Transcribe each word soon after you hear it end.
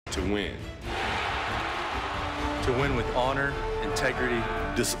to win. To win with honor, integrity,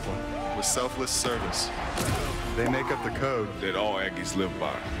 discipline. With selfless service. They make up the code that all Aggies live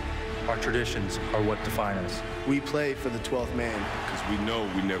by. Our traditions are what define us. We play for the 12th man. Because we know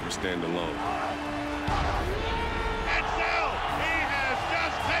we never stand alone. He has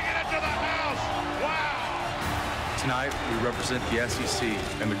just taken it to the house. Wow. Tonight, we represent the SEC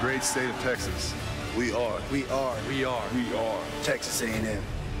and the great state of Texas. We are Texas A&M.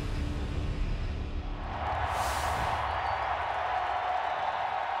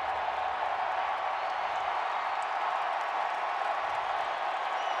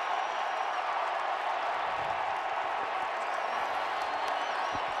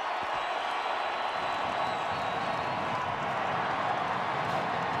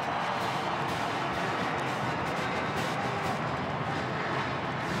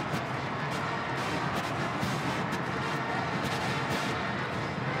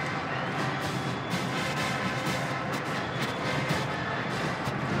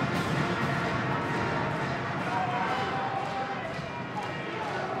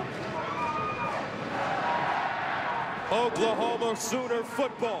 Oklahoma Sooner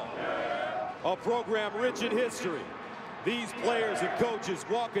football, a program rich in history. These players and coaches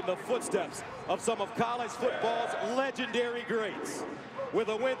walk in the footsteps of some of college football's legendary greats. With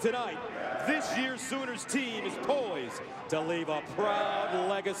a win tonight, this year's Sooners team is poised to leave a proud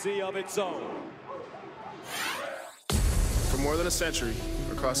legacy of its own. For more than a century,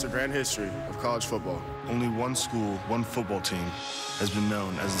 across the grand history of college football, only one school, one football team has been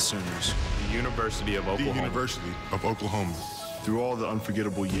known as the Sooners. The University of Oklahoma. The University of Oklahoma. Through all the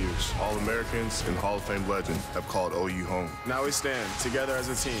unforgettable years, All-Americans and Hall of Fame legend have called OU home. Now we stand together as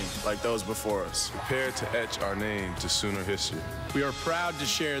a team, like those before us, prepared to etch our name to Sooner history. We are proud to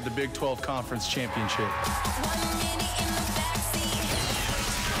share the Big 12 Conference Championship.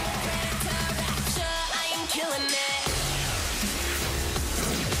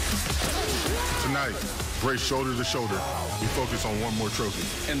 Tonight, brace shoulder to shoulder. We focus on one more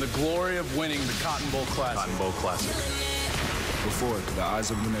trophy. And the glory of winning the Cotton Bowl Classic. Cotton Bowl Classic. Before the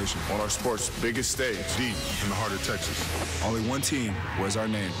eyes of the nation, on our sport's biggest stage, deep in the heart of Texas. Only one team wears our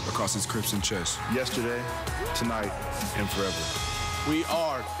name across its crimson chest. Yesterday, tonight, and forever. We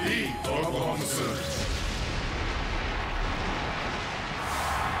are the Oklahoma Sooners.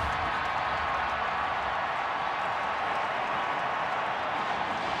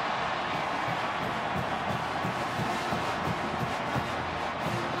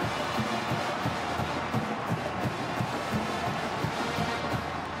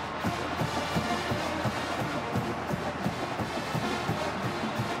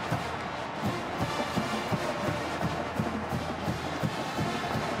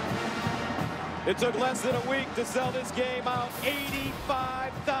 It took less than a week to sell this game out.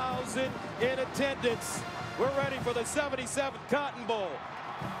 85,000 in attendance. We're ready for the 77th Cotton Bowl.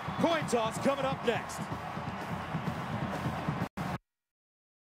 Coin toss coming up next.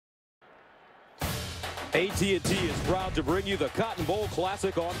 AT&T is proud to bring you the Cotton Bowl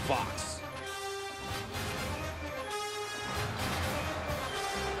Classic on Fox.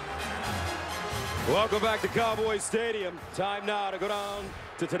 Welcome back to Cowboys Stadium. Time now to go down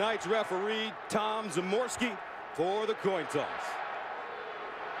to tonight's referee, Tom Zamorski, for the coin toss.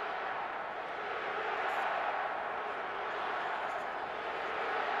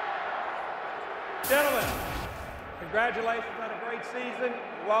 Gentlemen, congratulations on a great season.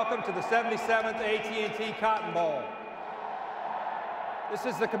 Welcome to the 77th AT&T Cotton Bowl. This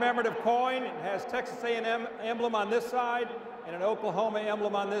is the commemorative coin. It has Texas A&M emblem on this side and an Oklahoma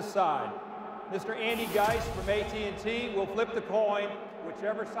emblem on this side. Mr. Andy Geist from AT&T will flip the coin.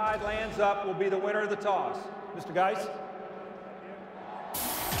 Whichever side lands up will be the winner of the toss. Mr. Geist.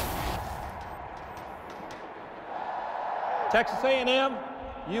 Texas A&M,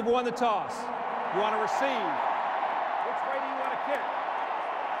 you've won the toss. You want to receive. Which way do you want to kick?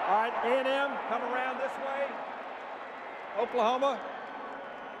 All right, A&M, come around this way. Oklahoma.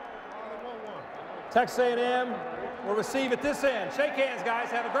 Texas A&M will receive at this end. Shake hands, guys.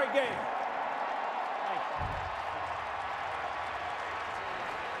 Have a great game.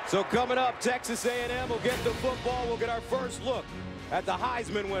 So coming up, Texas A&M will get the football. We'll get our first look at the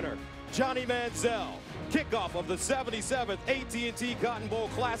Heisman winner, Johnny Manziel. Kickoff of the 77th AT&T Cotton Bowl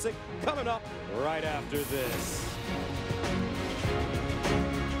Classic coming up right after this.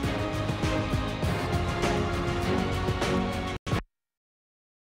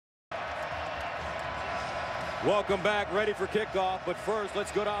 Welcome back, ready for kickoff, but first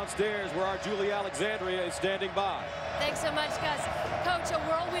let's go downstairs where our Julie Alexandria is standing by. Thanks so much, Gus. Coach, a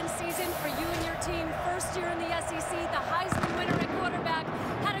whirlwind season for you and your team. First year in the SEC, the Heisman winner at quarterback.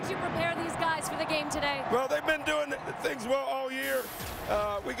 How did well all year.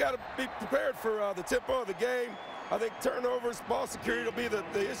 We got to be prepared for the tempo of the game. I think turnovers, ball security will be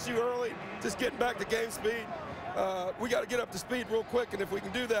the issue early, just getting back to game speed. We got to get up to speed real quick, and if we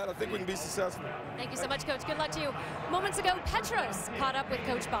can do that, I think we can be successful. Thank you so much, Coach. Good luck to you. Moments ago, Petros caught up with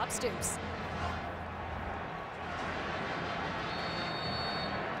Coach Bob Stoops.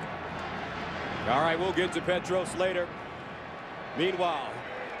 All right, we'll get to Petros later. Meanwhile,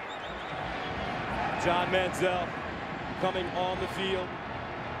 John Manziel coming on the field.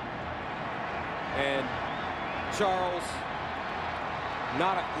 And Charles,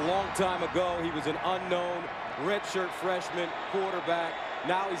 not a long time ago, he was an unknown redshirt freshman quarterback.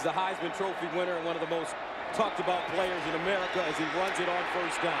 Now he's the Heisman Trophy winner and one of the most talked about players in America as he runs it on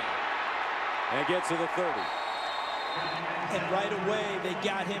first down and gets to the 30. And right away, they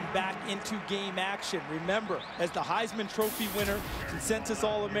got him back into game action. Remember, as the Heisman Trophy winner, consensus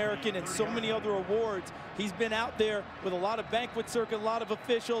All-American, and so many other awards, he's been out there with a lot of banquet circuit, a lot of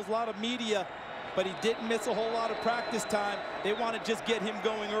officials, a lot of media, but he didn't miss a whole lot of practice time. They want to just get him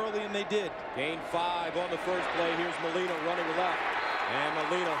going early, and they did. Gain 5 on the first play. Here's Molina running left, and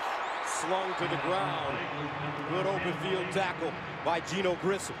Molina slung to the ground. Good open field tackle by Gino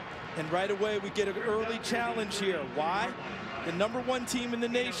Grissom. And right away, we get an early challenge here. Why? The #1 team in the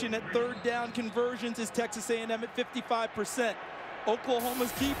nation at third down conversions is Texas A&M at 55%.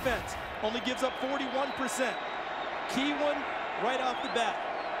 Oklahoma's defense only gives up 41%. Key one right off the bat.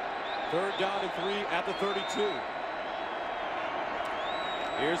 Third down and 3 at the 32.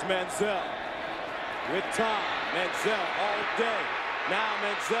 Here's Manziel with time. Manziel all day. Now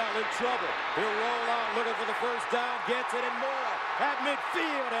Manziel in trouble. He'll roll out looking for the first down. Gets it and more at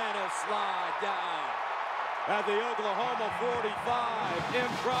midfield, and a slide down at the Oklahoma 45.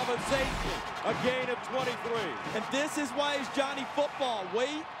 Improvisation, a gain of 23. And this is why it's Johnny Football.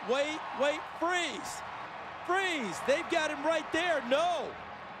 Wait, wait, wait, freeze. Freeze. They've got him right there. No.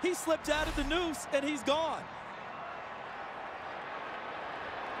 He slipped out of the noose, and he's gone.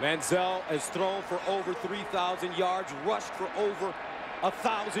 Manziel has thrown for over 3,000 yards, rushed for over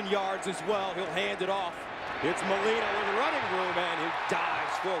 1,000 yards as well. He'll hand it off. It's Molina with running room, and he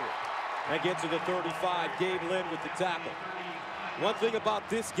dives forward and gets to the 35. Gabe Lynn with the tackle. One thing about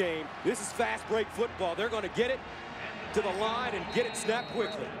this game, this is fast break football. They're going to get it to the line and get it snapped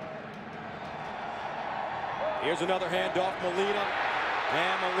quickly. Here's another handoff, Molina.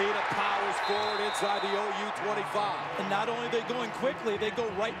 And Molina powers forward inside the OU 25. And not only are they going quickly, they go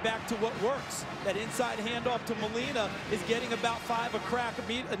right back to what works. That inside handoff to Molina is getting about 5 a crack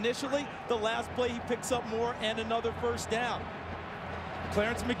initially. The last play, he picks up more and another first down.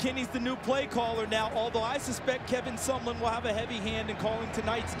 Clarence McKinney's the new play caller now, although I suspect Kevin Sumlin will have a heavy hand in calling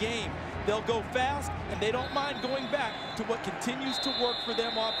tonight's game. They'll go fast, and they don't mind going back to what continues to work for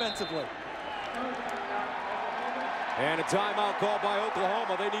them offensively. And a timeout called by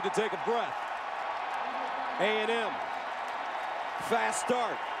Oklahoma. They need to take a breath. A&M, fast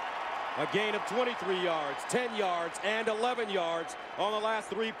start. A gain of 23 yards, 10 yards, and 11 yards on the last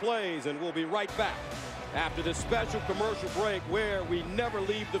 3 plays. And we'll be right back after this special commercial break where we never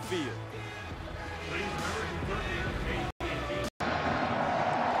leave the field.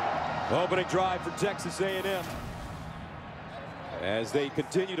 Opening drive for Texas A&M as they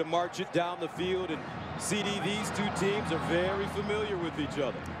continue to march it down the field. And CD, these two teams are very familiar with each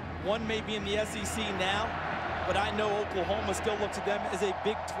other. One may be in the SEC now, but I know Oklahoma still looks at them as a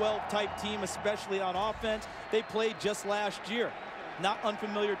Big 12 type team, especially on offense. They played just last year. Not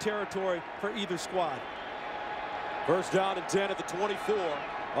unfamiliar territory for either squad. First down and 10 at the 24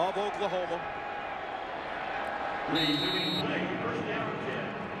 of Oklahoma.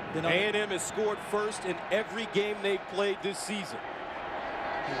 A&M has scored first in every game they've played this season.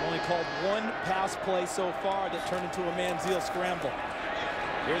 They've only called 1 pass play so far that turned into a Manziel scramble.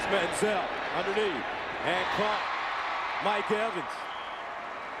 Here's Manziel underneath and caught. Mike Evans,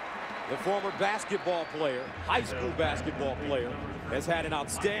 the former basketball player, high school basketball player, has had an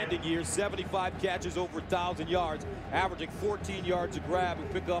outstanding year. 75 catches, over 1,000 yards, averaging 14 yards a grab, and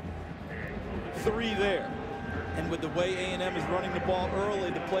pick up 3 there. And with the way A&M is running the ball early,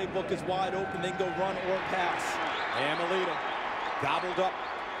 the playbook is wide open. They can go run or pass. And Molina gobbled up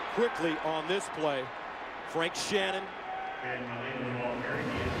quickly on this play. Frank Shannon.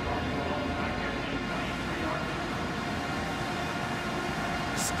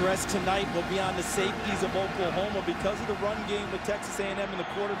 Stress tonight will be on the safeties of Oklahoma because of the run game with Texas A&M and the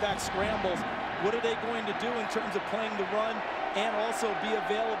quarterback scrambles. What are they going to do in terms of playing the run and also be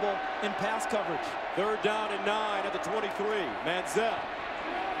available in pass coverage? Third down and 9 at the 23. Manziel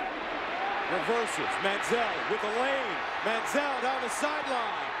reverses. Manziel with the lane. Manziel down the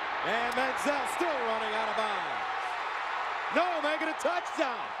sideline. And Manziel still running out of bounds. No, make it a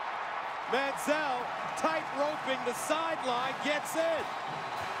touchdown. Manziel, tight roping the sideline, gets in.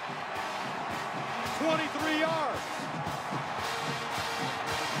 23 yards.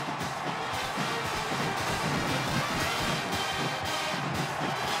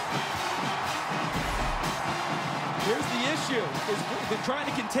 Here's the issue, is they're trying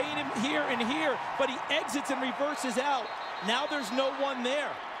to contain him here and here, but he exits and reverses out. Now there's no one there.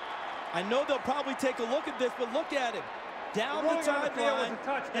 I know they'll probably take a look at this, but look at him. Down the sideline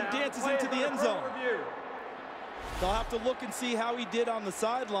and dances into the end zone. They'll have to look and see how he did on the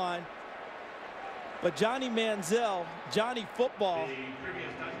sideline. But Johnny Manziel, Johnny Football,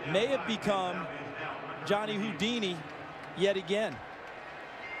 may have become Johnny Houdini yet again.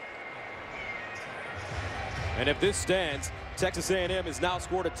 And if this stands, Texas A&M has now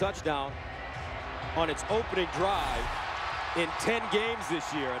scored a touchdown on its opening drive in 10 games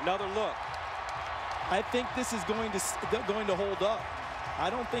this year. Another look. I think this is going to hold up. I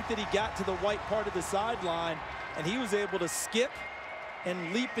don't think that he got to the white part of the sideline and he was able to skip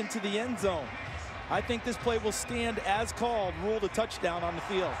and leap into the end zone. I think this play will stand as called, ruled a touchdown on the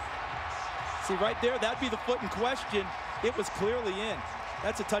field. See right there, that'd be the foot in question. It was clearly in.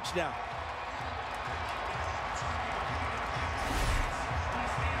 That's a touchdown.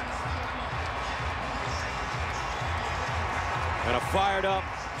 And a fired up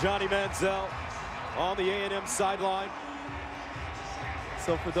Johnny Manziel on the A&M sideline.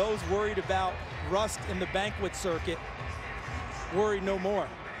 So for those worried about rust in the banquet circuit, worry no more.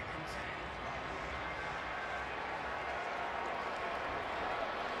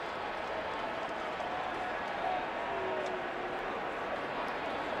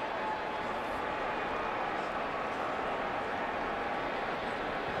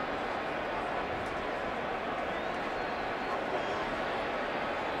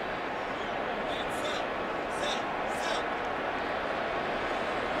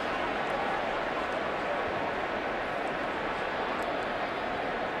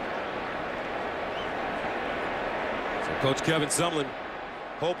 Coach Kevin Sumlin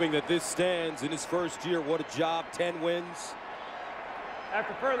hoping that this stands in his first year. What a job, 10 wins.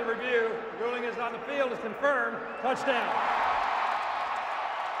 After further review, ruling is on the field is confirmed. Touchdown.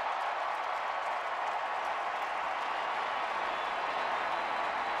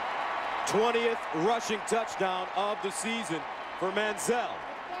 th rushing touchdown of the season for Manziel.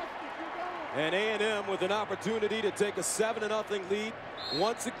 And A&M with an opportunity to take a 7-0 lead,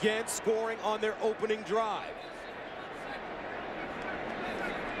 once again scoring on their opening drive.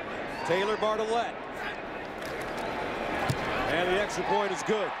 Taylor Bartlett. And the extra point is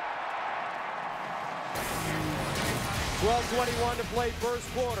good. 12:21 to play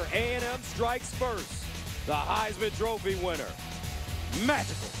first quarter. A&M strikes first. The Heisman Trophy winner.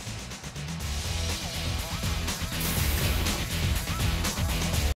 Magical.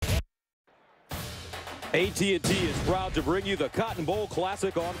 AT&T is proud to bring you the Cotton Bowl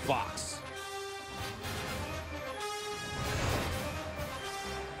Classic on Fox.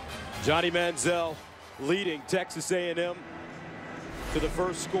 Johnny Manziel leading Texas A&M to the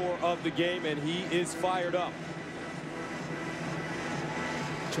first score of the game, and he is fired up.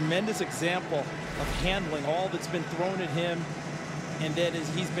 Tremendous example of handling all that's been thrown at him and that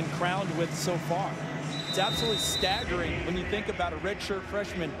he's been crowned with so far. It's absolutely staggering when you think about a redshirt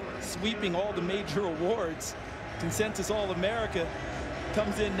freshman sweeping all the major awards. Consensus All-America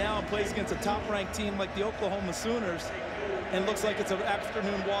comes in now and plays against a top-ranked team like the Oklahoma Sooners, and looks like it's an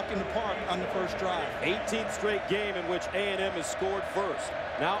afternoon walk in the park on the first drive. 18th straight game in which A&M has scored first.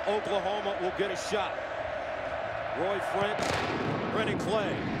 Now Oklahoma will get a shot. Roy Frent, Brennan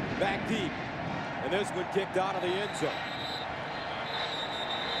Clay, back deep. And this one kicked out of the end zone.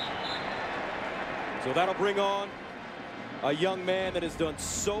 So that'll bring on a young man that has done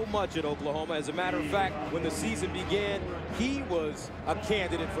so much at Oklahoma. As a matter of fact, when the season began, he was a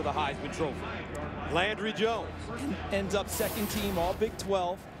candidate for the Heisman Trophy. Landry Jones ends up second team all Big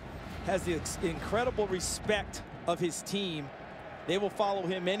 12, has the incredible respect of his team. They will follow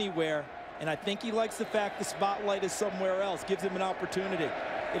him anywhere, and I think he likes the fact the spotlight is somewhere else, gives him an opportunity.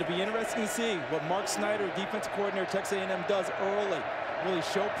 It'll be interesting to see what Mark Snyder, defensive coordinator of Texas A&M, does early. Will he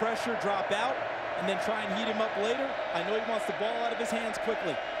show pressure, drop out, and then try and heat him up later? I know he wants the ball out of his hands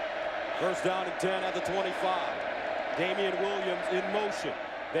quickly. First down and 10 at the 25. Damian Williams in motion.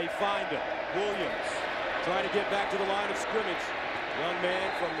 They find him. Williams trying to get back to the line of scrimmage. Young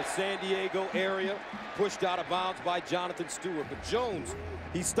man from the San Diego area, pushed out of bounds by Jonathan Stewart. But Jones,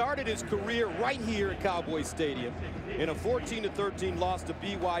 he started his career right here at Cowboy Stadium in a 14-13 loss to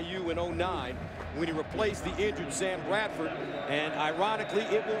BYU in 09 when he replaced the injured Sam Bradford. And ironically,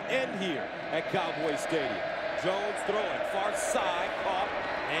 it will end here at Cowboy Stadium. Jones throwing, far side, caught,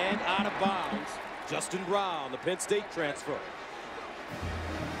 and out of bounds. Justin Brown, the Penn State transfer.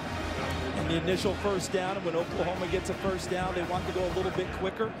 And the initial first down, and when Oklahoma gets a first down, they want to go a little bit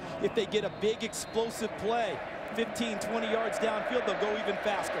quicker. If they get a big explosive play, 15, 20 yards downfield, they'll go even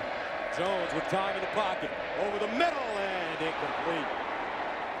faster. Jones with time in the pocket, over the middle, and incomplete.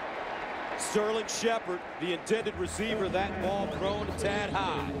 Sterling Shepard, the intended receiver, that ball thrown a tad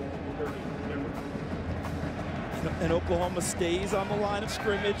high. And Oklahoma stays on the line of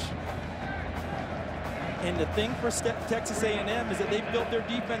scrimmage. And the thing for Texas A&M is that they built their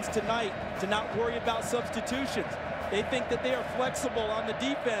defense tonight to not worry about substitutions. They think that they are flexible on the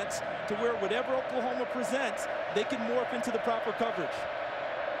defense to where whatever Oklahoma presents, they can morph into the proper coverage.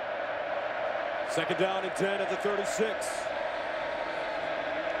 Second down and 10 at the 36.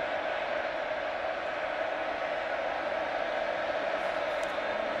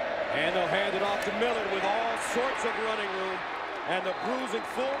 And they'll hand it off to Miller with all sorts of running room. And the bruising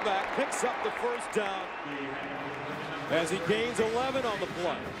fullback picks up the first down as he gains 11 on the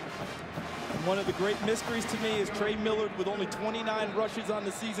play. And one of the great mysteries to me is Trey Millard, with only 29 rushes on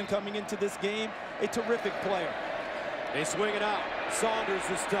the season coming into this game, a terrific player. They swing it out. Saunders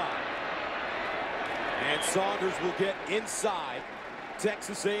this time. And Saunders will get inside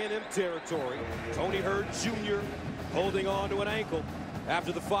Texas A&M territory. Tony Hurd Jr. holding on to an ankle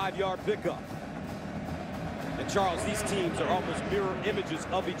after the 5-yard pickup. And Charles, these teams are almost mirror images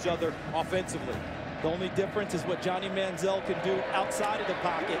of each other offensively. The only difference is what Johnny Manziel can do outside of the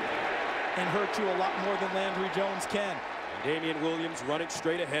pocket and hurt you a lot more than Landry Jones can. And Damian Williams running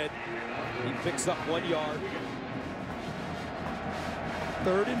straight ahead. He picks up 1 yard.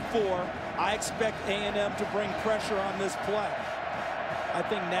 3rd and 4. I expect A&M to bring pressure on this play. I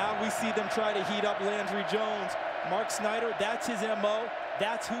think now we see them try to heat up Landry Jones. Mark Snyder, that's his MO.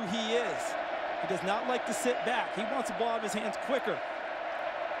 That's who he is. He does not like to sit back. He wants the ball out of his hands quicker.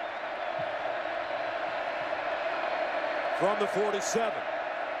 From the 47.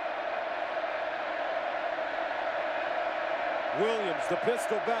 Williams, the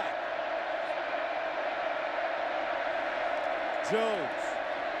pistol back. Jones.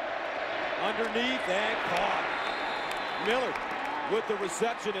 Underneath and caught. Miller with the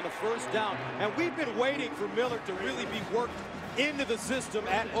reception and a first down. And we've been waiting for Miller to really be worked into the system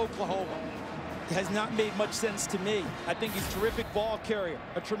at Oklahoma. It has not made much sense to me. I think he's a terrific ball carrier,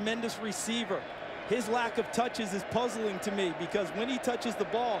 a tremendous receiver. His lack of touches is puzzling to me because when he touches the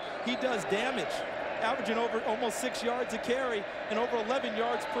ball, he does damage, averaging over almost 6 yards a carry and over 11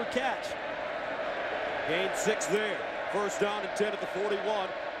 yards per catch. Gain 6 there. First down and 10 at the 41.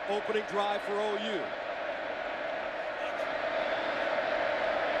 Opening drive for OU.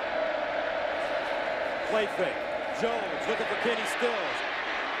 Play fake. Jones looking for Kenny Stills.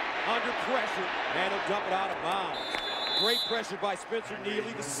 Under pressure, and he'll dump it out of bounds. Great pressure by Spencer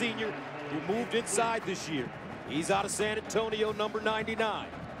Neely, the senior, who moved inside this year. He's out of San Antonio, number 99.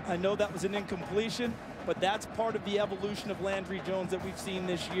 I know that was an incompletion, but that's part of the evolution of Landry Jones that we've seen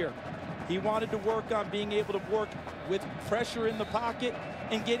this year. He wanted to work on being able to work with pressure in the pocket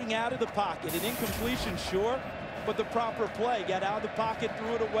and getting out of the pocket. An incompletion, sure, but the proper play. Got out of the pocket,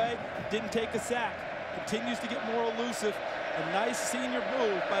 threw it away, didn't take a sack. Continues to get more elusive. A nice senior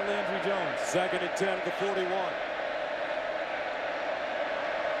move by Landry Jones. 2nd and 10 at the 41.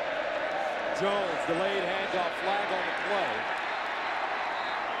 Jones, delayed handoff, flag on the play.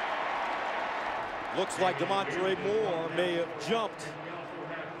 Looks like DeMontre Moore may have jumped.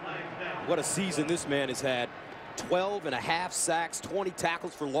 What a season this man has had. 12.5 sacks, 20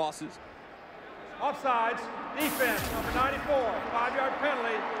 tackles for losses. Offsides, defense, number 94, 5-yard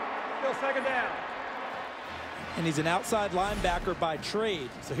penalty, still 2nd down. And he's an outside linebacker by trade.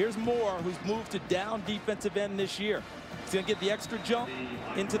 So here's Moore, who's moved to down defensive end this year. He's going to get the extra jump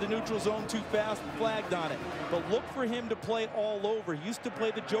into the neutral zone too fast, flagged on it. But look for him to play all over. He used to play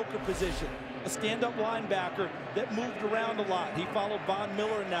the joker position, a stand-up linebacker that moved around a lot. He followed Von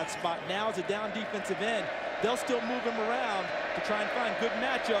Miller in that spot. Now as a down defensive end, they'll still move him around to try and find good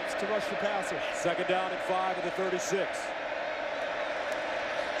matchups to rush the passer. 2nd down and 5 at the 36.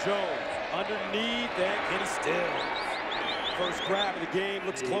 Jones underneath, and Kenny Stills. First grab of the game,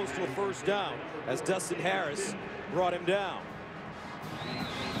 looks close to a first down as Dustin Harris brought him down.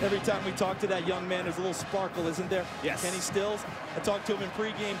 Every time we talk to that young man, there's a little sparkle, isn't there? Yes. Kenny Stills. I talked to him in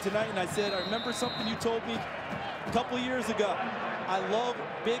pregame tonight, and I said, I remember something you told me a couple of years ago. I love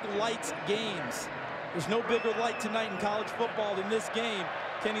big lights games. There's no bigger light tonight in college football than this game.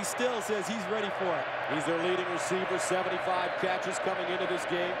 Kenny Stills says he's ready for it. He's their leading receiver, 75 catches coming into this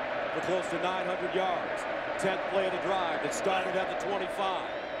game for close to 900 yards. 10th play of the drive that started at the 25.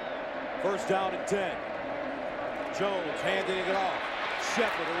 First down and 10. Jones handing it off.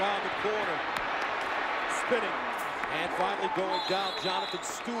 Shepard around the corner. Spinning. And finally going down, Jonathan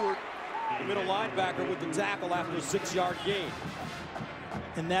Stewart, the middle linebacker, with the tackle after a 6-yard gain.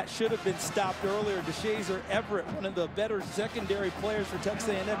 And that should have been stopped earlier. DeShazer Everett, one of the better secondary players for Texas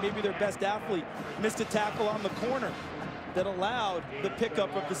A&M, maybe their best athlete, missed a tackle on the corner that allowed the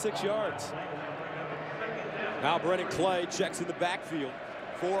pickup of the 6 yards. Now Brennan Clay checks in the backfield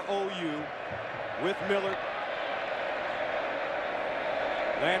for OU with Miller.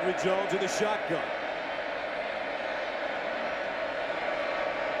 Landry Jones in the shotgun.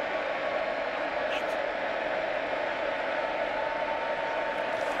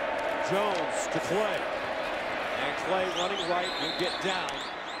 Jones to Clay. And Clay running right will get down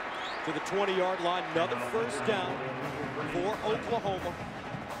to the 20-yard line. Another first down for Oklahoma.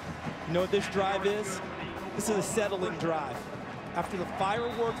 You know what this drive is? This is a settling drive. After the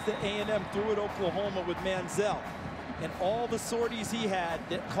fireworks that A&M threw at Oklahoma with Manziel and all the sorties he had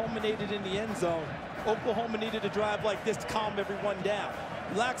that culminated in the end zone, Oklahoma needed a drive like this to calm everyone down.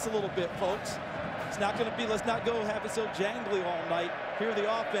 Relax a little bit, folks. It's not going to be, let's not go have it so jangly all night. Here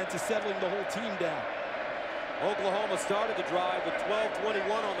the offense is settling the whole team down. Oklahoma started the drive with 12:21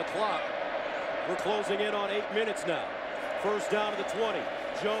 on the clock. We're closing in on 8 minutes now. First down to the 20.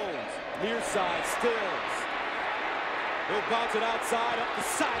 Jones, near side, Stills. He'll bounce it outside, up the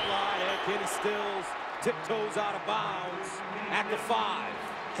sideline, and Kenny Stills tiptoes out of bounds at the 5.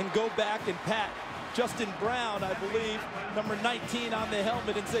 And go back and pat Justin Brown, I believe, number 19 on the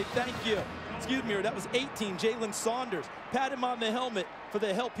helmet, and say thank you. Excuse me, that was 18, Jalen Saunders. Pat him on the helmet for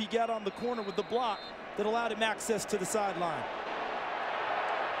the help he got on the corner with the block that allowed him access to the sideline.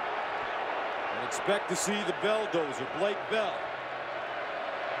 And expect to see the Belldozer, Blake Bell.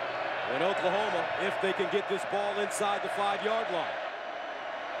 And Oklahoma, if they can get this ball inside the 5-yard line.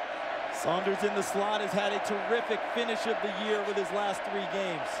 Saunders in the slot has had a terrific finish of the year with his last 3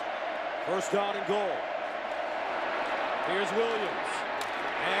 games. First down and goal. Here's Williams.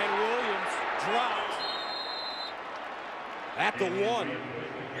 And Williams dropped at the 1.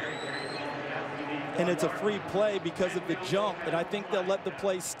 And it's a free play because of the jump, and I think they'll let the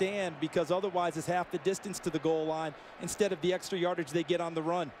play stand because otherwise it's half the distance to the goal line instead of the extra yardage they get on the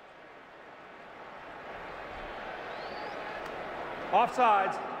run.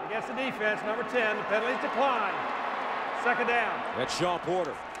 Offsides against the defense, number 10. The penalties decline. Second down. That's Sean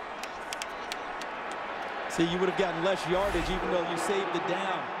Porter. See, you would have gotten less yardage even though you saved the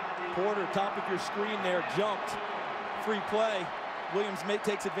down. Porter, top of your screen there, jumped. Free play. Williams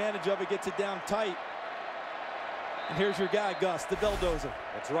takes advantage of it, gets it down tight. And here's your guy, Gus, the Belldozer.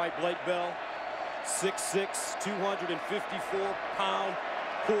 That's right, Blake Bell. 6'6", 254-pound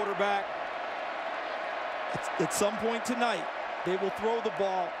quarterback. At some point tonight, they will throw the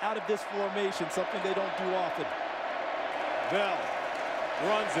ball out of this formation, something they don't do often. Bell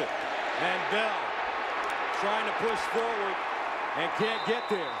runs it, and Bell trying to push forward and can't get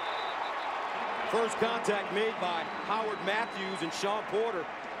there. First contact made by Howard Matthews, and Sean Porter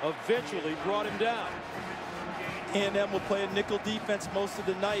eventually brought him down. A&M will play a nickel defense most of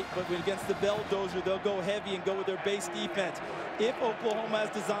the night, but against the Belldozer, they'll go heavy and go with their base defense. If Oklahoma has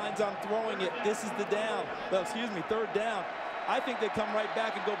designs on throwing it, this is the down. Well, excuse me, third down. I think they come right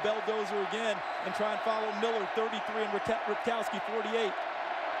back and go Belldozer again and try and follow Miller, 33, and Rutkowski, 48.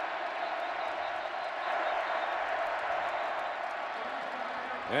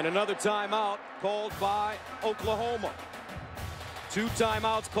 And another timeout called by Oklahoma. 2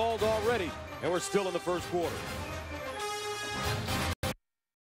 timeouts called already, and we're still in the first quarter.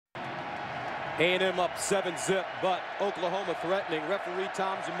 A&M up 7-zip, but Oklahoma threatening. Referee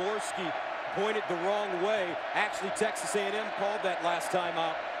Tom Zamorski pointed the wrong way. Actually, Texas A&M called that last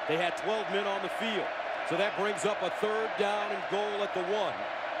timeout. They had 12 men on the field. So that brings up a third down and goal at the 1.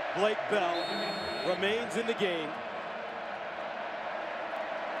 Blake Bell remains in the game.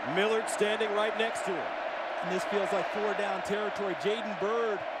 Millard standing right next to him. And this feels like 4-down territory. Jaden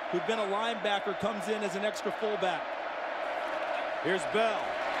Bird, who'd been a linebacker, comes in as an extra fullback. Here's Bell.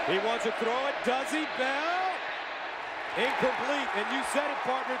 He wants to throw it. Does he? Bell? Incomplete. And you said it,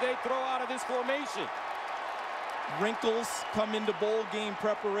 partner. They throw out of this formation. Wrinkles come into bowl game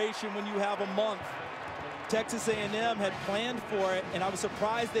preparation when you have a month. Texas A&M had planned for it, and I was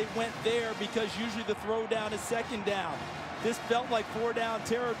surprised they went there because usually the throw down is second down. This felt like 4-down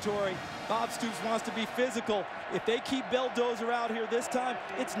territory. Bob Stoops wants to be physical. If they keep Belldozer out here this time,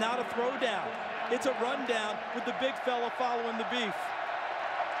 it's not a throwdown. It's a rundown with the big fella following the beef.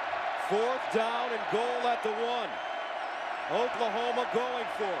 4th down and goal at the 1. Oklahoma going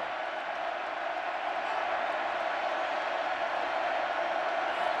for it.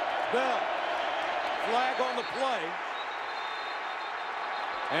 Bell flag on the play.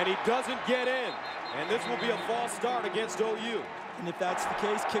 And he doesn't get in. And this will be a false start against OU. And if that's the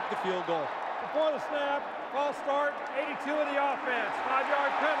case, kick the field goal. Before the snap, false start, 82 of the offense,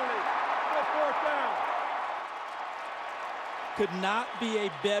 5-yard penalty, still 4th down. Could not be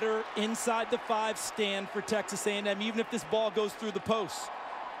a better inside the 5 stand for Texas A&M, even if this ball goes through the posts.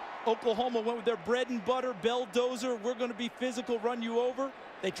 Oklahoma went with their bread and butter, belldozer, we're going to be physical, run you over.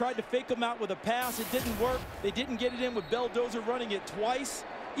 They tried to fake them out with a pass. It didn't work. They didn't get it in with belldozer running it twice,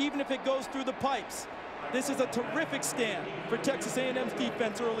 even if it goes through the pipes. This is a terrific stand for Texas A&M's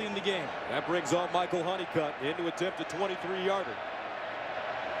defense early in the game. That brings on Michael Honeycutt into attempt a 23-yarder.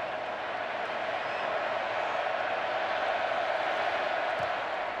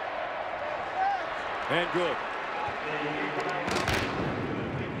 And good.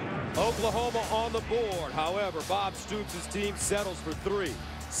 Oklahoma on the board. However, Bob Stoops' team settles for 3.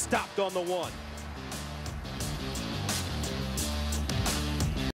 Stopped on the 1.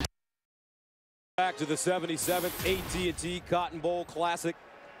 Back to the 77th AT&T Cotton Bowl Classic.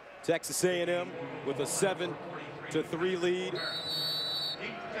 Texas A&M with a 7-3 lead.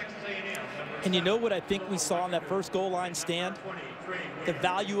 And you know what I think we saw in that first goal line stand? The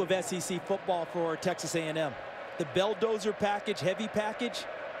value of SEC football for Texas A&M. The belldozer package, heavy package,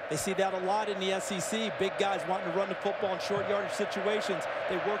 they see that a lot in the SEC. Big guys wanting to run the football in short yardage situations.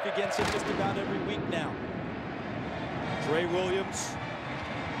 They work against it just about every week now. Trey Williams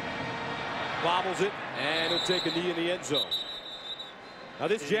bobbles it, and he'll take a knee in the end zone. Now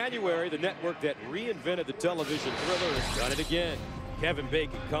this January, the network that reinvented the television thriller has done it again. Kevin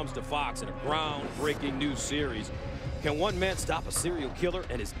Bacon comes to Fox in a groundbreaking new series. Can one man stop a serial killer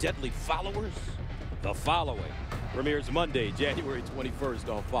and his deadly followers? The Following premieres Monday, January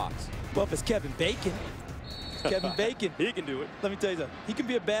 21st on Fox. Well, if it's Kevin Bacon, Kevin Bacon. He can do it. Let me tell you something. He can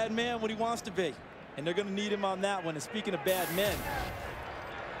be a bad man when he wants to be. And they're going to need him on that one. And speaking of bad men,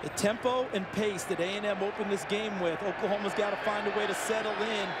 the tempo and pace that A&M opened this game with, Oklahoma's got to find a way to settle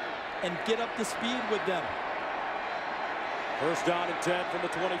in and get up to speed with them. First down and 10 from the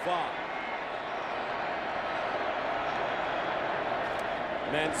 25.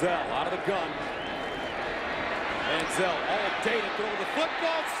 Manziel out of the gun. Manziel all day to throw the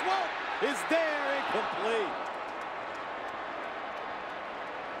football. Swope is there, incomplete.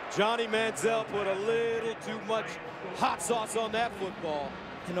 Johnny Manziel put a little too much hot sauce on that football.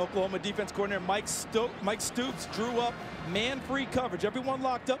 And Oklahoma defense coordinator Mike Stoops drew up man-free coverage. Everyone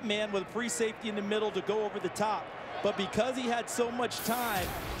locked up man with a free safety in the middle to go over the top. But because he had so much time,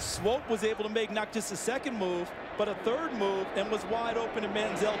 Swope was able to make not just a second move, but a third move, and was wide open, and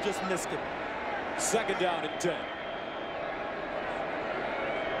Manziel just missed it. Second down and 10.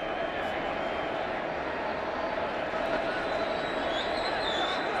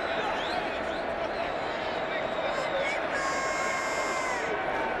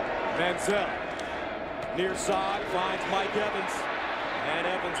 Manziel, near side, finds Mike Evans, and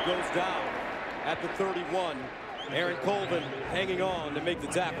Evans goes down at the 31. Aaron Colvin hanging on to make the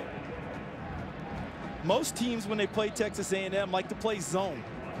tackle. Most teams, when they play Texas A&M, like to play zone.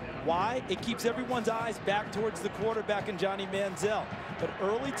 Why? It keeps everyone's eyes back towards the quarterback and Johnny Manziel. But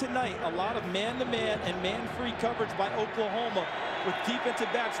early tonight, a lot of man-to-man and man-free coverage by Oklahoma, with defensive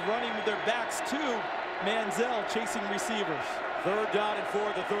backs running with their backs to Manziel chasing receivers. Third down and 4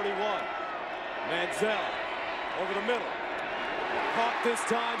 at the 31. Manziel over the middle. Caught this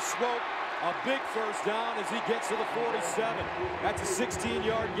time, Swope. A big first down as he gets to the 47. That's a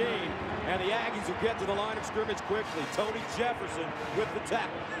 16-yard gain, and the Aggies will get to the line of scrimmage quickly. Tony Jefferson with the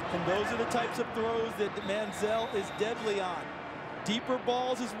tackle. And those are the types of throws that Manziel is deadly on. Deeper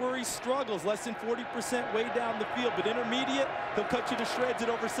balls is where he struggles, less than 40% way down the field, but intermediate, he'll cut you to shreds at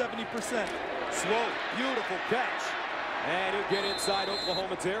over 70%. Swope, beautiful catch, and he'll get inside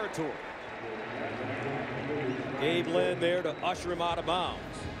Oklahoma territory. Gabe Lynn there to usher him out of bounds.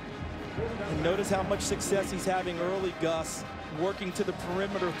 And notice how much success he's having early, Gus, working to the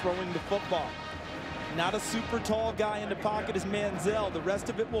perimeter, throwing the football. Not a super tall guy in the pocket as Manziel. The rest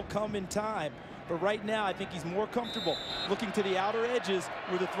of it will come in time. But right now, I think he's more comfortable looking to the outer edges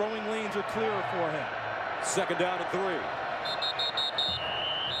where the throwing lanes are clearer for him. Second down and 3.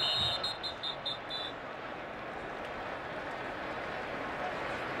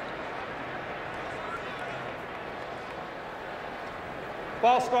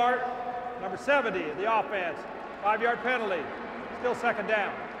 Ball start, number 70, the offense. 5-yard penalty, still second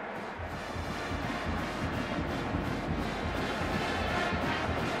down.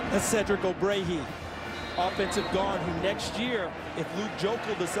 That's Cedric O'Brahe, offensive guard, who next year, if Luke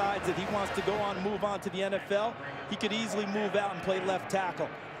Jokel decides that he wants to go on and move on to the NFL, he could easily move out and play left tackle.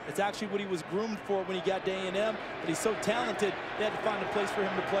 It's actually what he was groomed for when he got to A&M, but he's so talented, they had to find a place for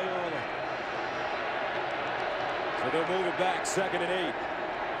him to play early. So they'll move it back, 2nd and 8.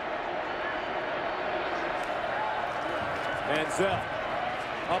 Manziel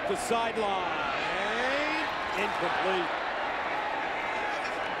up the sideline, incomplete.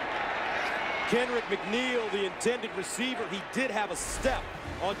 Kendrick McNeil, the intended receiver, he did have a step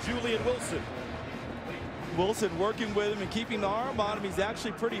on Julian Wilson. Wilson working with him and keeping the arm on him. He's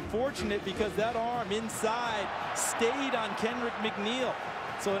actually pretty fortunate because that arm inside stayed on Kendrick McNeil.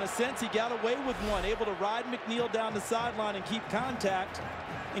 So in a sense, he got away with one, able to ride McNeil down the sideline and keep contact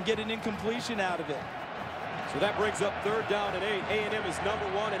and get an incompletion out of it. So that brings up 3rd down and 8. A&M is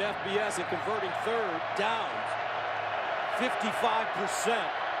 #1 in FBS at converting 3rd downs. 55%.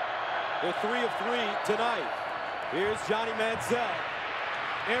 They're 3 of 3 tonight. Here's Johnny Manziel,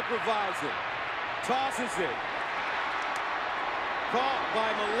 improvising, tosses it. Caught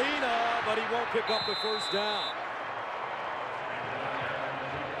by Molina, but he won't pick up the 1st down.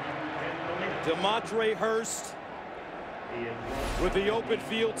 DeMontre Hurst with the open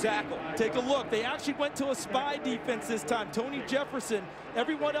field tackle. Take a look. They actually went to a spy defense this time. Tony Jefferson.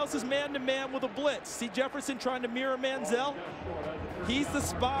 Everyone else is man-to-man with a blitz. See Jefferson trying to mirror Manziel? He's the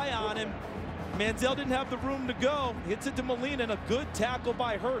spy on him. Manziel didn't have the room to go. Hits it to Molina, and a good tackle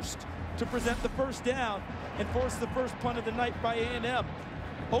by Hurst to present the 1st down and force the first punt of the night by A&M.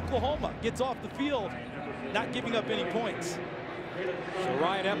 Oklahoma gets off the field, not giving up any points. So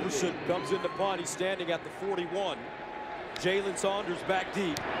Ryan Epperson comes in to punt. He's standing at the 41. Jalen Saunders back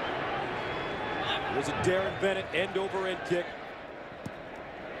deep. There's a Darren Bennett end-over-end kick.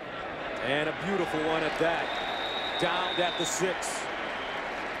 And a beautiful one at that. Downed at the 6.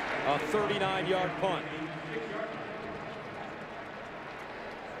 A 39-yard punt.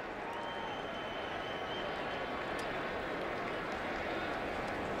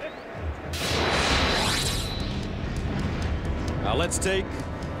 Now let's take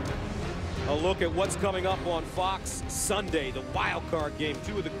a look at what's coming up on Fox Sunday, the wild card game.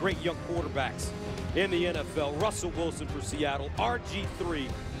 2 of the great young quarterbacks in the NFL. Russell Wilson for Seattle, RG3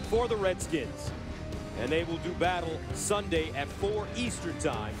 for the Redskins. And they will do battle Sunday at 4 Eastern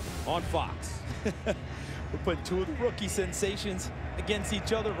time on Fox. We're putting 2 of the rookie sensations against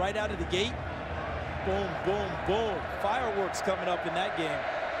each other right out of the gate. Boom, boom, boom. Fireworks coming up in that game.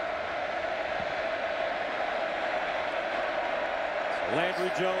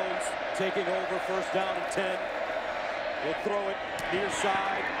 Landry Jones taking over, 1st down and 10. He'll throw it near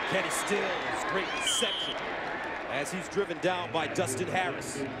side. Kenny Stills, great reception as he's driven down by Dustin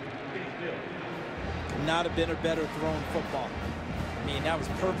Harris. Could not have been a better thrown football. I mean, that was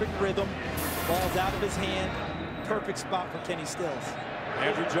perfect rhythm. Ball's out of his hand. Perfect spot for Kenny Stills.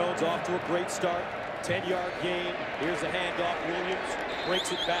 Andrew Jones off to a great start. 10-yard gain. Here's a handoff. Williams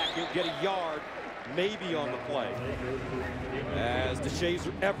breaks it back. He'll get a yard, maybe on the play, as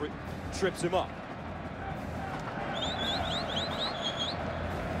DeShazer Everett trips him up.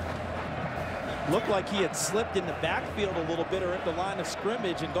 Looked like he had slipped in the backfield a little bit or at the line of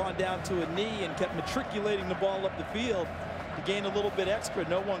scrimmage and gone down to a knee and kept matriculating the ball up the field to gain a little bit extra.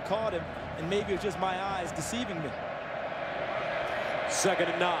 No one caught him, and maybe it was just my eyes deceiving me. 2nd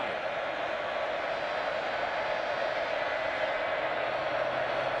and 9.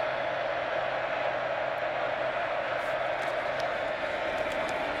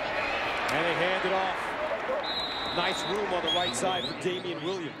 And they hand it off. Nice room on the right side for Damian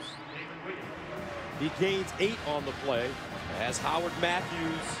Williams. He gains 8 on the play as Howard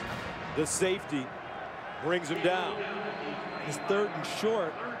Matthews, the safety, brings him down. It's 3rd and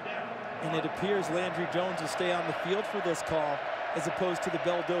short, and it appears Landry Jones will stay on the field for this call as opposed to the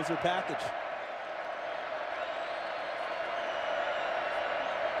Belldozer package.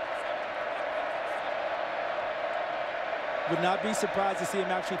 Would not be surprised to see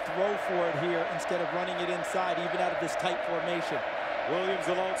him actually throw for it here instead of running it inside, even out of this tight formation. Williams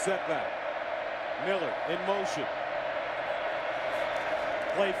alone setback. Miller in motion.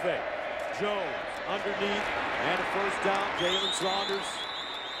 Play fake. Jones underneath and a 1st down. Jalen Saunders.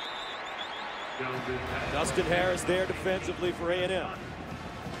 Dustin Harris there defensively for A&M.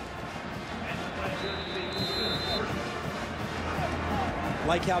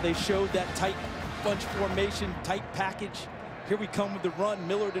 Like how they showed that tight bunch formation, tight package. Here we come with the run.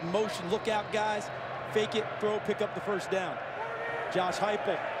 Millard in motion. Look out, guys. Fake it, throw, pick up the 1st down. Josh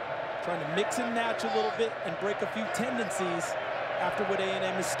Heupel trying to mix and match a little bit and break a few tendencies after what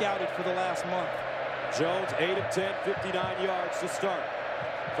A&M has scouted for the last month. Jones, 8 of 10, 59 yards to start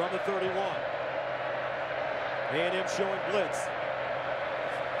from the 31. A&M showing blitz.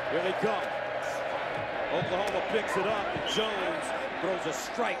 Here they come. Oklahoma picks it up, and Jones throws a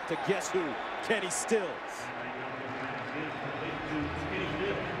strike to guess who? Kenny Stills.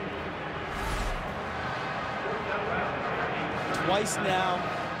 Twice now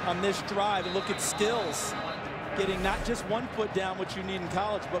on this drive, and look at Stills getting not just one foot down, which you need in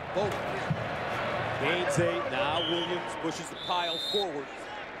college, but both. Gains 8. Now Williams pushes the pile forward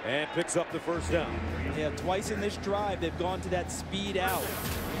and picks up the first down. Yeah, twice in this drive, they've gone to that speed out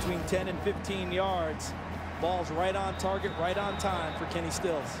between 10 and 15 yards. Ball's right on target, right on time for Kenny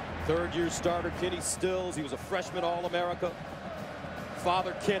Stills. Third-year starter Kenny Stills. He was a freshman All-America.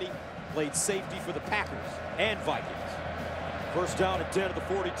 Father Kenny played safety for the Packers and Vikings. First down at 10 of the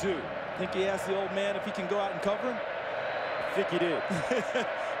 42. Think he asked the old man if he can go out and cover him? I think he did.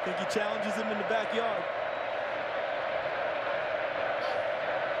 Think he challenges him in the backyard.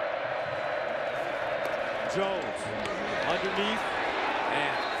 Jones underneath,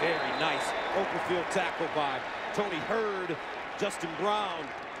 and very nice open field tackle by Tony Hurd. Justin Brown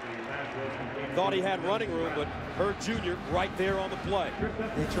thought he had running room, but Hurd Jr. right there on the play.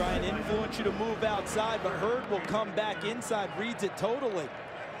 They try and influence you to move outside, but Hurd will come back inside, reads it totally.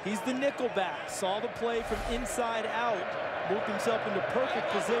 He's the nickel back, saw the play from inside out, moved himself into perfect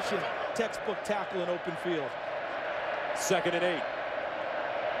position, textbook tackle in open field. 2nd and 8.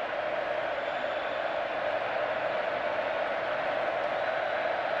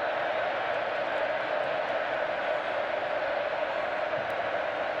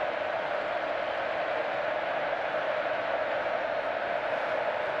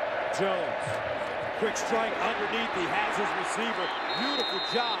 Jones, quick strike underneath. He has his receiver. Beautiful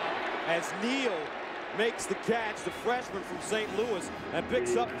job as Neal makes the catch, the freshman from St. Louis, and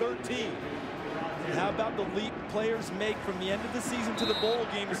picks up 13. And how about the leap players make from the end of the season to the bowl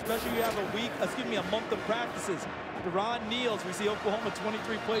game, especially if you have a month of practices. Deron Neal, as we see Oklahoma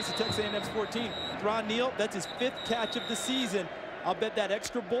 23 plays to Texas A&M's 14. Deron Neal, that's his 5th catch of the season. I'll bet that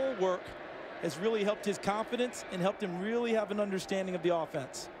extra bowl work has really helped his confidence and helped him really have an understanding of the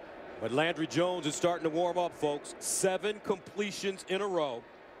offense. But Landry Jones is starting to warm up, folks. 7 completions in a row.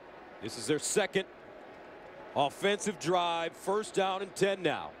 This is their 2nd offensive drive. First down and 10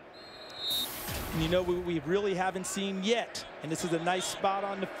 now. And you know, we really haven't seen yet, and this is a nice spot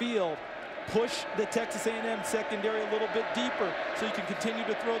on the field, push the Texas A&M secondary a little bit deeper so you can continue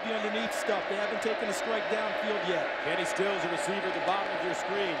to throw the underneath stuff. They haven't taken a strike downfield yet. Kenny Stills, a receiver at the bottom of your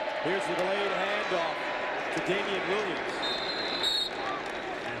screen. Here's the delayed handoff to Damian Williams.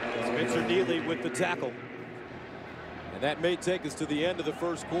 Spencer Neely with the tackle. And that may take us to the end of the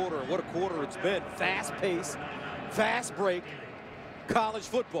first quarter. And what a quarter it's been. Fast pace, fast break, college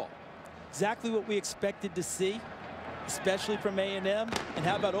football. Exactly what we expected to see, especially from A&M. And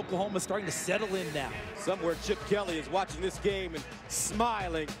how about Oklahoma starting to settle in now? Somewhere Chip Kelly is watching this game and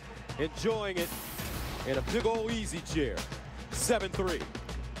smiling, enjoying it in a big old easy chair. 7-3.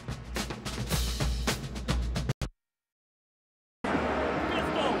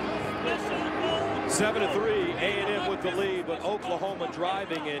 Seven to 3, A&M with the lead, but Oklahoma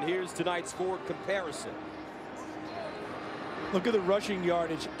driving, and here's tonight's score comparison. Look at the rushing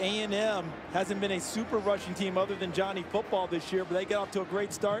yardage. A&M hasn't been a super rushing team other than Johnny Football this year, but they got off to a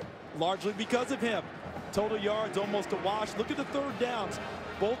great start, largely because of him. Total yards almost a wash. Look at the third downs.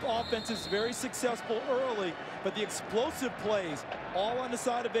 Both offenses very successful early, but the explosive plays all on the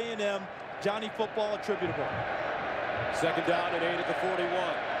side of A&M. Johnny Football attributable. 2nd down and 8 at the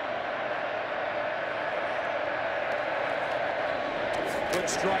 41. Quick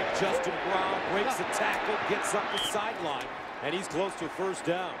strike, Justin Brown breaks the tackle, gets up the sideline, and he's close to a first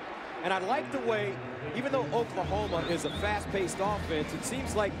down. And I like the way, even though Oklahoma is a fast-paced offense, it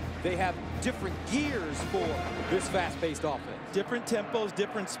seems like they have different gears for this fast-paced offense. Different tempos,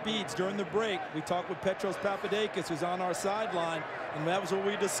 different speeds. During the break, we talked with Petros Papadakis, who's on our sideline, and that was what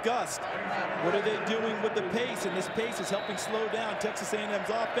we discussed. What are they doing with the pace? And this pace is helping slow down Texas A&M's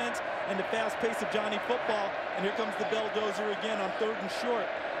offense and the fast pace of Johnny Football. And here comes the belldozer again on 3rd and short.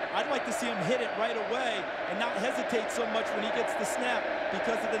 I'd like to see him hit it right away and not hesitate so much when he gets the snap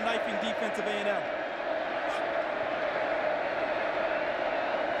because of the knifing defense of A&M.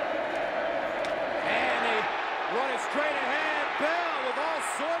 And they run it straight ahead. Bell with all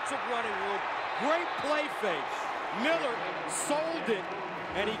sorts of running room. Great play fake. Miller sold it,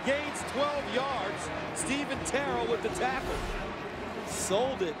 and he gains 12 yards. Stephen Terrell with the tackle.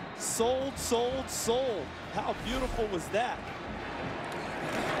 Sold it. Sold, sold, sold. How beautiful was that?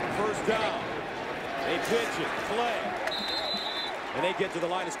 First down. They pitch it, play. And they get to the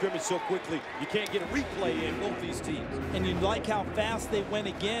line of scrimmage so quickly, you can't get a replay in both these teams. And you like how fast they went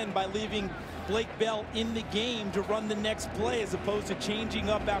again by leaving Blake Bell in the game to run the next play as opposed to changing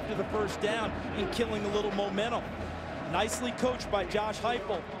up after the first down and killing a little momentum. Nicely coached by Josh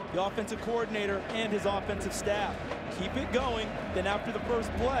Heupel, the offensive coordinator, and his offensive staff. Keep it going, then after the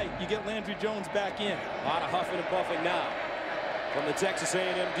first play, you get Landry Jones back in. A lot of huffing and puffing now from the Texas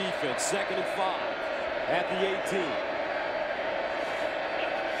A&M defense. 2nd and 5 at the 18.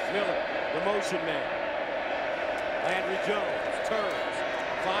 Miller, the motion man. Landry Jones turns,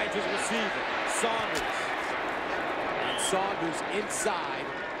 finds his receiver, Saunders. And Saunders inside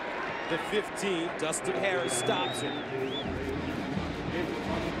the 15. Dustin Harris stops him.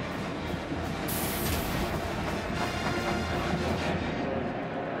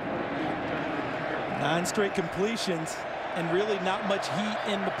 9 straight completions and really not much heat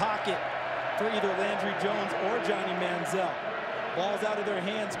in the pocket for either Landry Jones or Johnny Manziel. Ball's out of their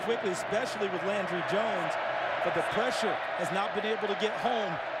hands quickly, especially with Landry Jones, but the pressure has not been able to get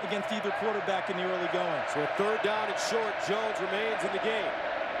home against either quarterback in the early going. So a 3rd down and short. Jones remains in the game.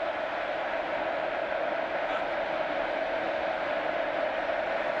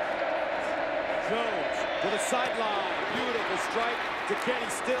 Jones to the sideline. Beautiful strike to Kenny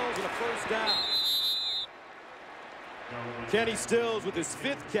Stills and a 1st down. Kenny Stills with his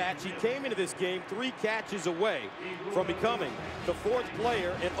 5th catch. He came into this game 3 catches away from becoming the 4th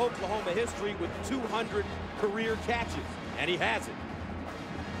player in Oklahoma history with 200 career catches, and he has it.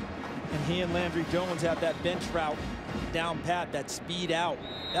 And he and Landry Jones have that bench route down pat, that speed out.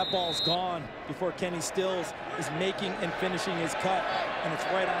 That ball's gone before Kenny Stills is making and finishing his cut, and it's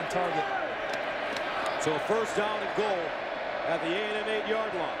right on target. So a 1st down and goal at the A&M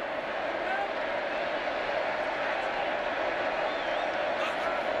 8-yard line.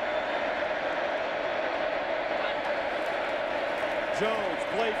 Jones,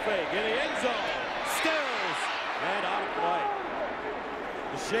 play fake in the end zone. Stills, and out of play.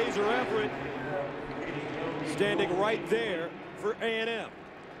 DeShazer Everett standing right there for A&M.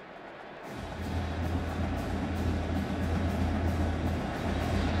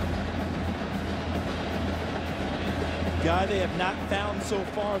 Guy they have not found so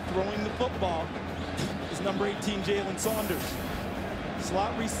far throwing the football is number 18, Jalen Saunders.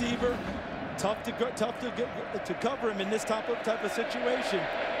 Slot receiver, tough to cover him in this type of situation.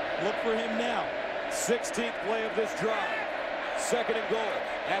 Look for him now. 16th play of this drive. 2nd and goal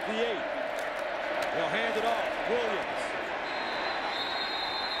at the 8. They'll hand it off. Williams.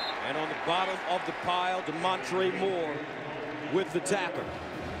 And on the bottom of the pile, DeMontre Moore with the tackle.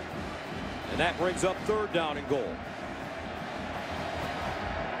 And that brings up 3rd down and goal.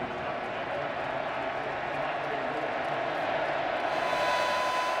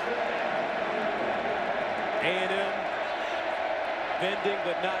 A&M bending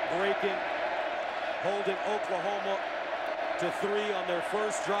but not breaking, holding Oklahoma to 3 on their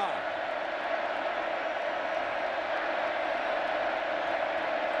 1st drive.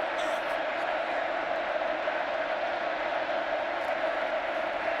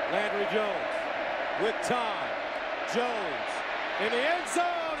 Landry Jones with time. Jones in the end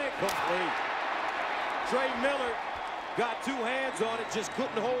zone, incomplete. Trey Miller got 2 hands on it, just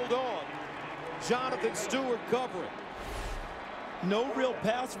couldn't hold on. Jonathan Stewart covering. No real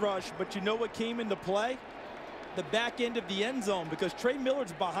pass rush, but you know what came into play? The back end of the end zone, because Trey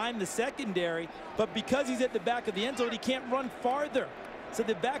Miller's behind the secondary, but because he's at the back of the end zone, he can't run farther. So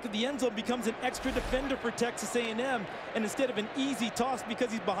the back of the end zone becomes an extra defender for Texas A&M, and instead of an easy toss because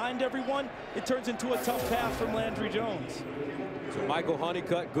he's behind everyone, it turns into a tough pass from Landry Jones. So Michael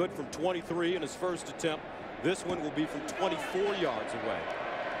Honeycutt good from 23 in his 1st attempt. This one will be from 24 yards away.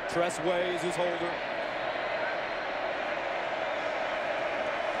 Tressway is his holder.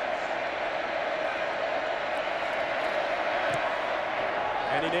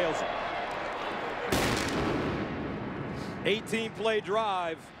 And he nails it. 18-play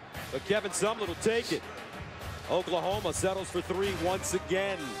drive, but Kevin Sumlin will take it. Oklahoma settles for 3 once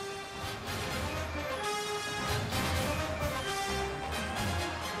again.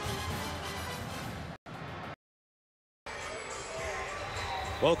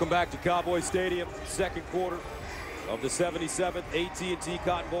 Welcome back to Cowboy Stadium, 2nd quarter of the 77th AT&T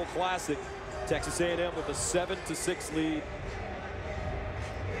Cotton Bowl Classic. Texas A&M with a 7-6 lead.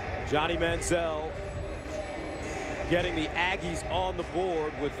 Johnny Manziel getting the Aggies on the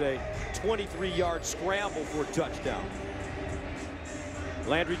board with a 23-yard scramble for a touchdown.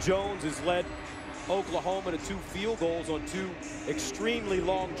 Landry Jones has led Oklahoma to 2 field goals on 2 extremely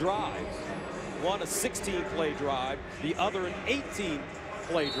long drives. One a 16-play drive, the other an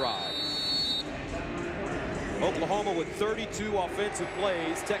 18-play drive. Oklahoma with 32 offensive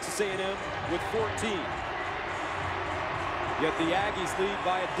plays, Texas A&M with 14. Yet the Aggies lead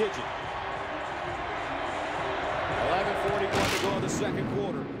by a digit. 11:41 to go in the 2nd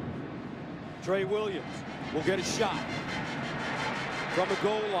quarter. Trey Williams will get a shot from the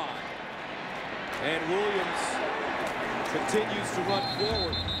goal line. And Williams continues to run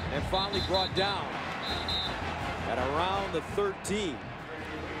forward and finally brought down at around the 13.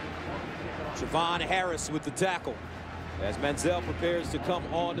 Javon Harris with the tackle as Manziel prepares to come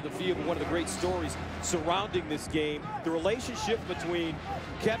onto the field. One of the great stories surrounding this game, the relationship between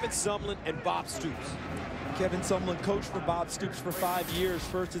Kevin Sumlin and Bob Stoops. Kevin Sumlin coached for Bob Stoops for 5 years,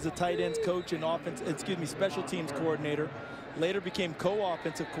 first as a tight ends coach and special teams coordinator, later became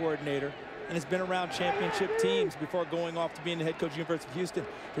co-offensive coordinator, and has been around championship teams before going off to being the head coach of the University of Houston.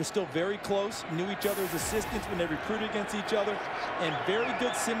 They're still very close, knew each other as assistants when they recruited against each other, and very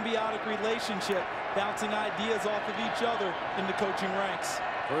good symbiotic relationship, bouncing ideas off of each other in the coaching ranks.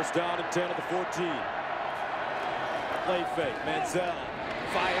 First down and 10 at the 14. Play fake, Manziel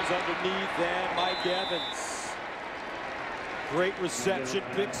fires underneath, and Mike Evans. Great reception,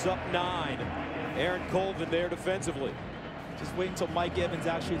 picks up 9. Aaron Colvin there defensively. Just wait until Mike Evans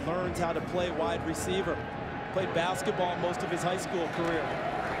actually learns how to play wide receiver. Played basketball most of his high school career.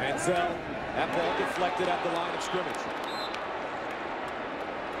 Manziel, that ball deflected at the line of scrimmage.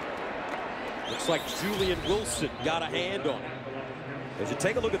 Looks like Julian Wilson got a hand on it. As you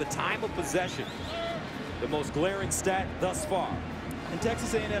take a look at the time of possession, the most glaring stat thus far. And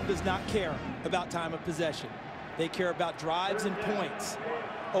Texas A&M does not care about time of possession. They care about drives and points.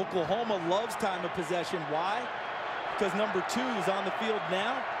 Oklahoma loves time of possession. Why? Because number 2 is on the field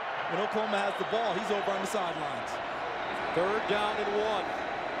now. When Oklahoma has the ball, he's over on the sidelines. Third down and 1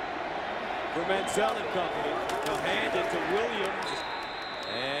 for Manziel and company. Now hand it to Williams.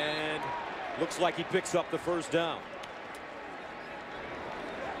 And looks like he picks up the first down.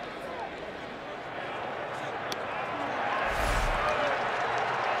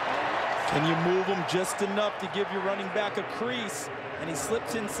 Can you move him just enough to give your running back a crease? And he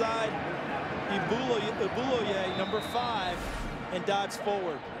slips inside Ibuloye, number 5, and dives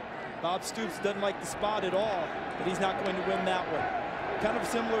forward. Bob Stoops doesn't like the spot at all, but he's not going to win that one. Kind of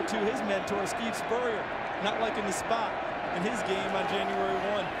similar to his mentor, Steve Spurrier, not liking the spot in his game on January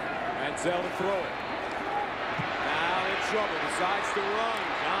 1. Manziel to throw it. Now in trouble, decides to run.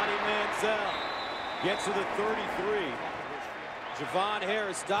 Johnny Manziel gets to the 33. Javon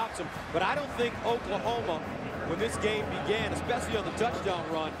Harris stops him, but I don't think Oklahoma, when this game began, especially on the touchdown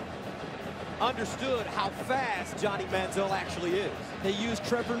run, understood how fast Johnny Manziel actually is. They used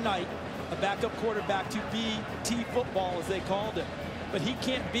Trevor Knight, a backup quarterback, to be T-football, as they called him. But he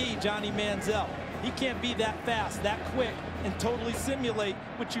can't be Johnny Manziel. He can't be that fast, that quick, and totally simulate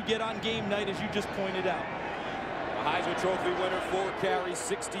what you get on game night, as you just pointed out. A Heisman Trophy winner, 4 carries,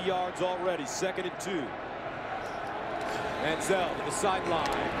 60 yards already, 2nd and 2. Manziel to the sideline.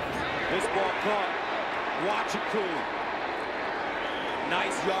 This ball caught. Watch it cool.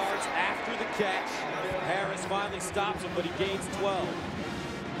 Nice yards after the catch. Harris finally stops him, but he gains 12.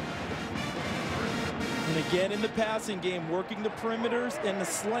 And again in the passing game, working the perimeters and the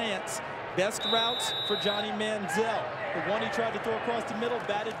slants. Best routes for Johnny Manziel. The one he tried to throw across the middle,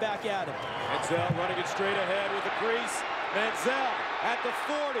 batted back at him. Manziel running it straight ahead with a crease. Manziel at the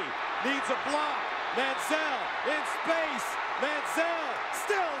 40, needs a block. Manziel in space. Manziel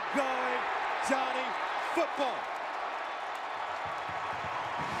still going. Johnny football.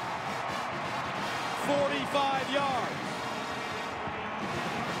 45 yards.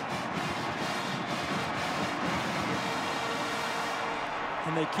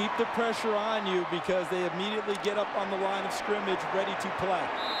 And they keep the pressure on you because they immediately get up on the line of scrimmage ready to play.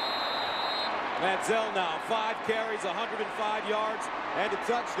 Manziel now, 5 carries, 105 yards, and a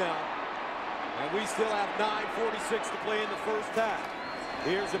touchdown. And we still have 9:46 to play in the first half.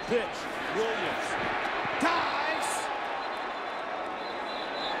 Here's a pitch. Williams dives.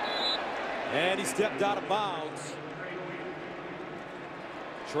 And he stepped out of bounds.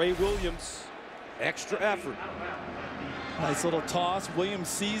 Trey Williams, extra effort. Nice little toss. Williams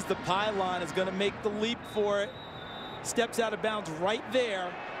sees the pylon, is going to make the leap for it. Steps out of bounds right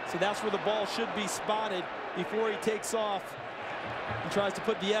there. So that's where the ball should be spotted before he takes off and tries to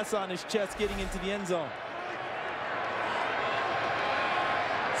put the S on his chest getting into the end zone.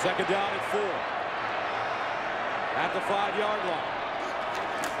 2nd down and 4. At the 5-yard line.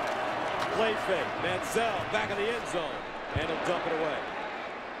 Play fake. Manziel back in the end zone. And he'll dump it away.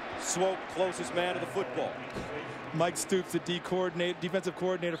 Swope, closest man to the football. Mike Stoops, the defensive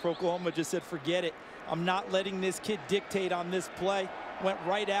coordinator for Oklahoma, just said, forget it. I'm not letting this kid dictate on this play. Went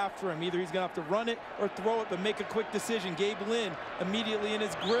right after him. Either he's going to have to run it or throw it, but make a quick decision. Gabe Lynn immediately in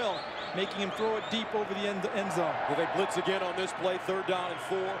his grill, making him throw it deep over the end zone. Will they blitz again on this play, 3rd down and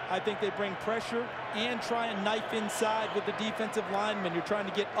 4? I think they bring pressure and try and knife inside with the defensive lineman. You're trying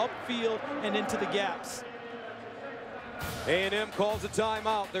to get upfield and into the gaps. A&M calls a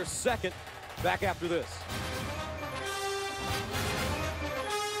timeout. Their second. Back after this.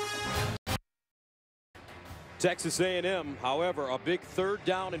 Texas A&M, however, a big 3rd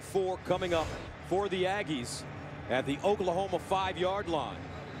down and 4 coming up for the Aggies at the Oklahoma 5-yard line.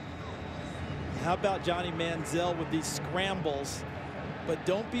 How about Johnny Manziel with these scrambles? But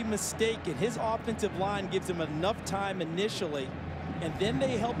don't be mistaken, his offensive line gives him enough time initially, and then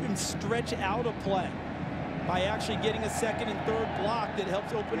they help him stretch out a play by actually getting a 2nd and 3rd block that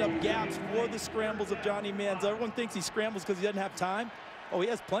helps open up gaps for the scrambles of Johnny Manziel. Everyone thinks he scrambles because he doesn't have time. Oh, he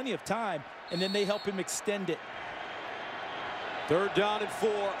has plenty of time, and then they help him extend it. 3rd down and 4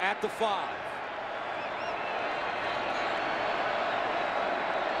 at the 5.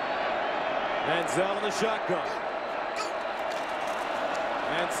 Manziel in the shotgun.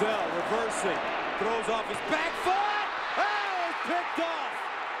 Manziel reversing, throws off his back foot. Oh, it's picked off.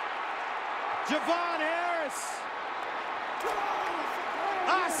 Javon Harris.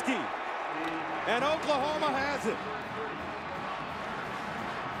 Aggie. And Oklahoma has it.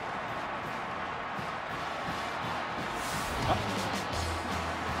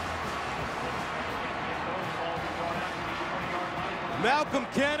 Malcolm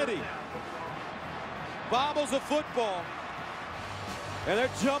Kennedy bobbles a football, and they're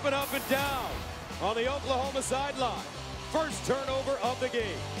jumping up and down on the Oklahoma sideline. First turnover of the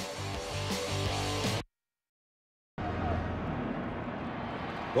game.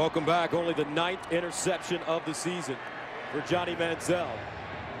 Welcome back. Only the 9th interception of the season for Johnny Manziel,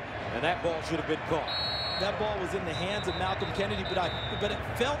 and that ball should have been caught. That ball was in the hands of Malcolm Kennedy, but it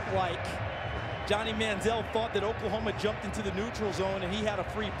felt like Johnny Manziel thought that Oklahoma jumped into the neutral zone and he had a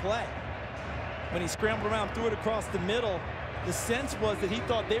free play. When he scrambled around, threw it across the middle, the sense was that he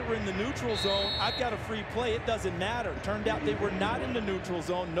thought they were in the neutral zone. I've got a free play. It doesn't matter. Turned out they were not in the neutral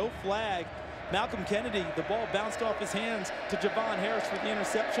zone. No flag. Malcolm Kennedy, the ball bounced off his hands to Javon Harris for the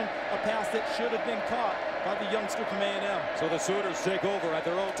interception, a pass that should have been caught by the youngster from A&M. So the Sooners take over at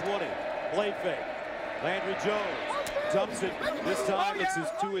their own 20. Play fake. Landry Jones dumps it. This time it's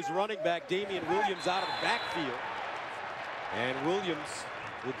to his running back, Damian Williams, out of the backfield. And Williams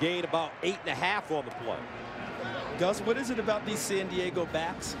will gain about 8.5 on the play. Gus, what is it about these San Diego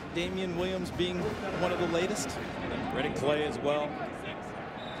backs? Damian Williams being one of the latest? Running play as well.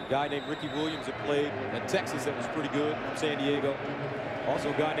 There's a guy named Ricky Williams that played at Texas that was pretty good from San Diego. Also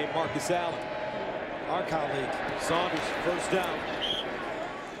a guy named Marcus Allen, our colleague. Saunders, first down.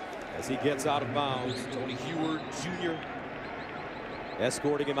 As he gets out of bounds, Tony Heward Jr.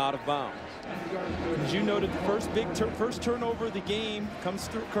 escorting him out of bounds. As you noted, the first turnover of the game comes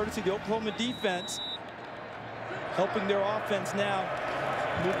through courtesy of the Oklahoma defense, helping their offense now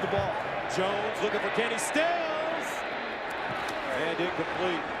move the ball. Jones looking for Kenny Stills, and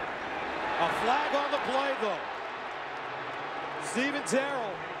incomplete. A flag on the play, though. Stephen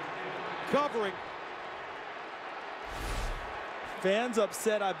Terrell covering. Fans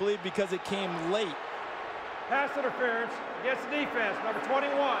upset, I believe, because it came late. Pass interference against the defense, number 21,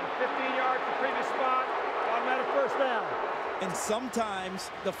 15 yards from previous spot, automatic first down. And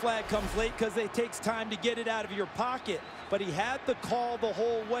sometimes the flag comes late because it takes time to get it out of your pocket. But he had the call the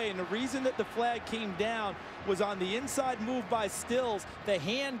whole way, and the reason that the flag came down was on the inside move by Stills. The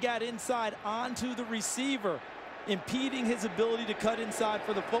hand got inside onto the receiver, impeding his ability to cut inside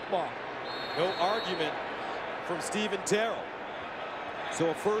for the football. No argument from Stephen Terrell. So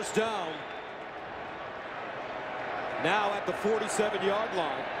a first down now at the 47-yard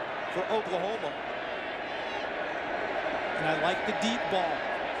line for Oklahoma. And I like the deep ball.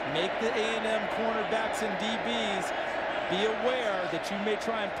 Make the A&M cornerbacks and DBs be aware that you may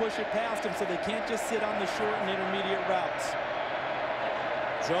try and push it past them so they can't just sit on the short and intermediate routes.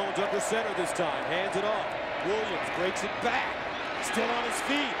 Jones under center this time, hands it off. Williams breaks it back, still on his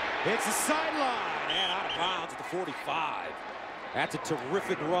feet, hits the sideline, and out of bounds at the 45. That's a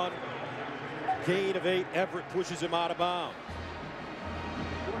terrific run. Gain of 8. Everett pushes him out of bounds.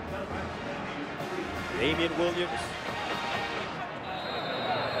 Damian Williams.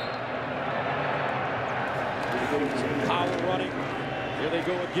 Some power running. Here they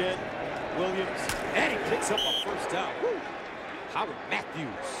go again. Williams. And he picks up a first down. Woo. Howard Matthews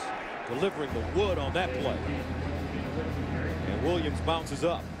delivering the wood on that play. And Williams bounces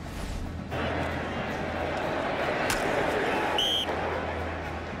up.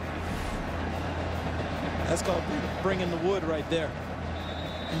 That's called bringing the wood right there.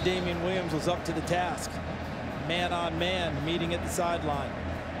 And Damian Williams was up to the task. Man on man, meeting at the sideline.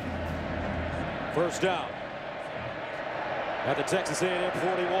 First down at the Texas A&M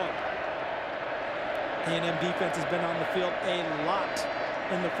 41. A&M defense has been on the field a lot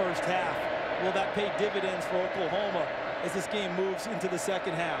in the first half. Will that pay dividends for Oklahoma as this game moves into the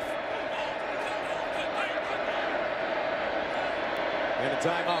second half. And a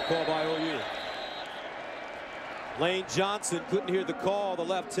timeout call by OU. Lane Johnson couldn't hear the call, the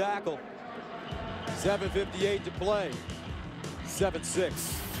left tackle. 7:58 to play.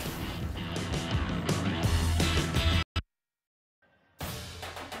 7-6.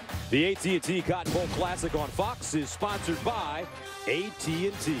 The AT&T Cotton Bowl Classic on Fox is sponsored by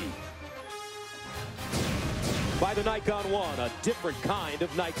AT&T. By the Nikon One, a different kind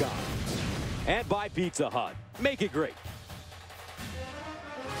of Nikon. And by Pizza Hut. Make it great.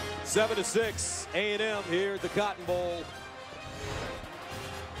 7-6, A&M here at the Cotton Bowl.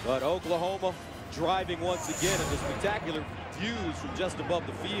 But Oklahoma driving once again, and the spectacular views from just above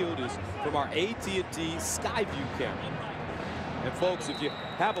the field is from our AT&T Skyview camera. And folks, if you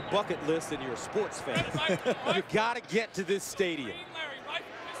have a bucket list and you're a sports fan, you got to get to this stadium.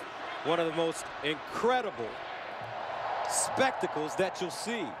 One of the most incredible spectacles that you'll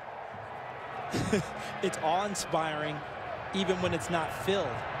see. It's awe-inspiring, even when it's not filled.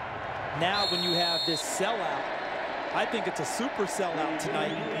 Now, when you have this sellout, I think it's a super sellout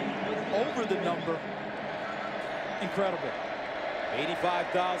tonight. Over the number. Incredible.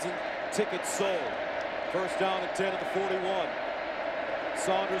 85,000 tickets sold. First down and 10 at the 41.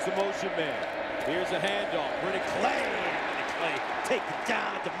 Saunders, the motion man. Here's a handoff. Brennan Clay. Brennan Clay take it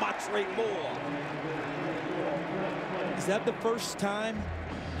down to Montre Moore. Is that the first time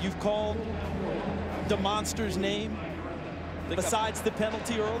you've called the monster's name besides the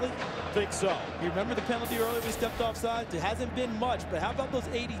penalty early? I think so. You remember the penalty early when he stepped offside? It hasn't been much, but how about those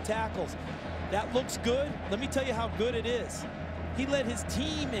 80 tackles? That looks good. Let me tell you how good it is. He led his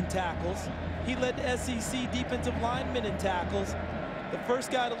team in tackles. He led the SEC defensive linemen in tackles. The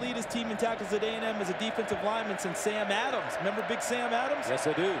first guy to lead his team in tackles at A&M is a defensive lineman since Sam Adams. Remember Big Sam Adams? Yes,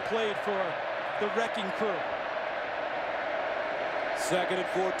 I do. Played for the Wrecking Crew. 2nd and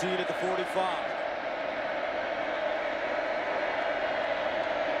 14 at the 45.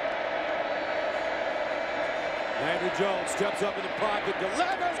 Andrew Jones steps up in the pocket,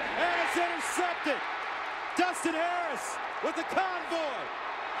 delivers, and it's intercepted. Dustin Harris with the convoy.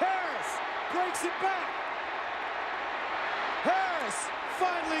 Harris breaks it back. Harris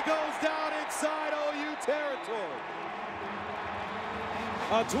finally goes down inside OU territory.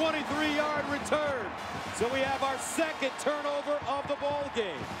 A 23-yard return. So we have our second turnover of the ball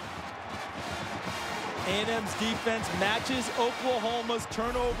game. A&M's defense matches Oklahoma's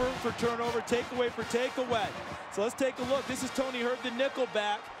turnover for turnover, takeaway for takeaway. So let's take a look. This is Tony Hurd, the nickel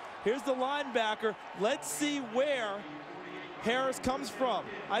back. Here's the linebacker. Let's see where Harris comes from.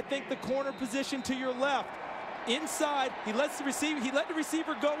 I think the corner position to your left. Inside, he let the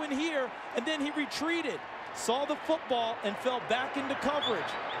receiver go in here, and then he retreated. Saw the football and fell back into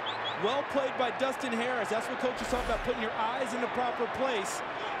coverage. Well played by Dustin Harris. That's what coaches talk about, putting your eyes in the proper place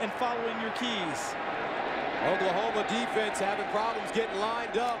and following your keys. Oklahoma defense having problems getting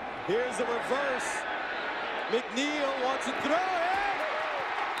lined up. Here's the reverse. McNeil wants to throw it.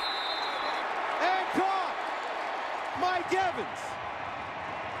 And caught. Mike Evans.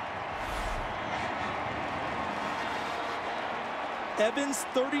 Evans'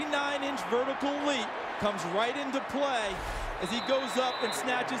 39-inch vertical leap comes right into play as he goes up and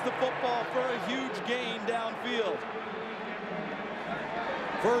snatches the football for a huge gain downfield.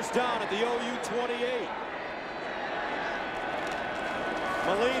 First down at the OU 28.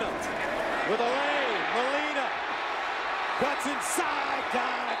 Molina with a lane. Molina cuts inside,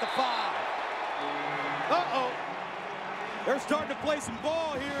 down at the 5. Uh-oh. They're starting to play some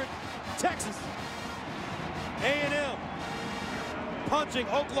ball here in Texas. A&M punching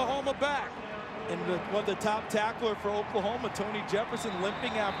Oklahoma back. And one of the top tackler for Oklahoma, Tony Jefferson,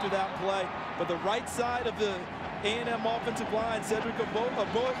 limping after that play. But the right side of the A&M offensive line, Cedric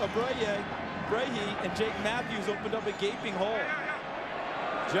Brahe and Jake Matthews opened up a gaping hole.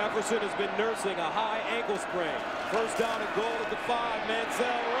 Jefferson has been nursing a high ankle sprain. First down and goal at the 5.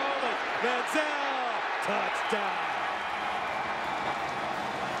 Manziel rolling. Manziel, touchdown.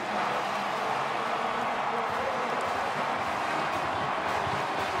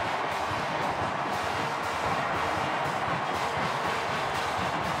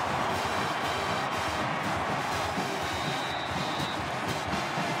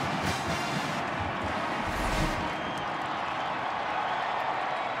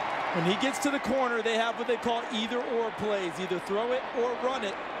 When he gets to the corner, they have what they call either-or plays. Either throw it or run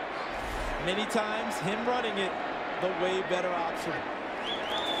it. Many times, him running it, the way better option.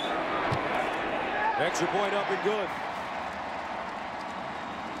 Extra point up and good.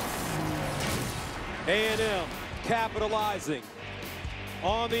 A&M capitalizing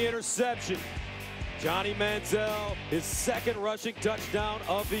on the interception. Johnny Manziel, his second rushing touchdown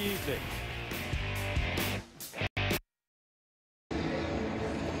of the evening.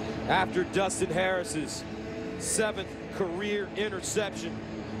 After Dustin Harris's 7th career interception,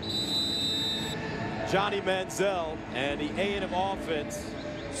 Johnny Manziel and the A&M offense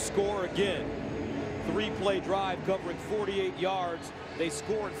score again. 3-play drive covering 48 yards. They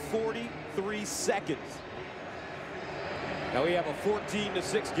score in 43 seconds. Now we have a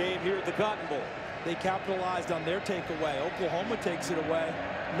 14-6 game here at the Cotton Bowl. They capitalized on their takeaway. Oklahoma takes it away.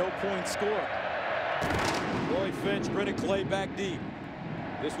 No points scored. Roy Finch, Brennan Clay back deep.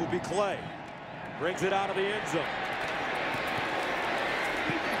 This will be Clay. Brings it out of the end zone.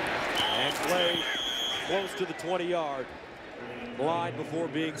 And Clay close to the 20-yard line before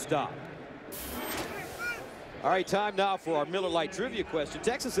being stopped. All right, time now for our Miller Lite trivia question.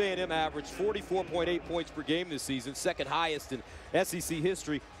 Texas A&M averaged 44.8 points per game this season, second highest in SEC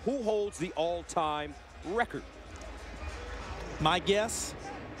history. Who holds the all-time record? My guess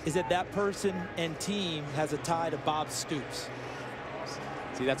is that that person and team has a tie to Bob Stoops.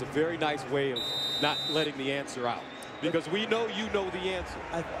 See, that's a very nice way of not letting the answer out, because we know you know the answer.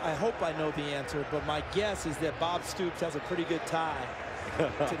 I hope I know the answer, but my guess is that Bob Stoops has a pretty good tie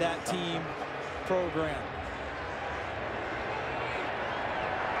to that team program.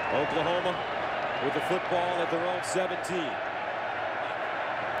 Oklahoma with the football at their own 17.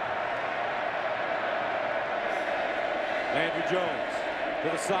 Andrew Jones to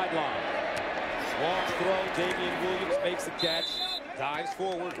the sideline. Long throw. Damian Williams makes the catch. Dives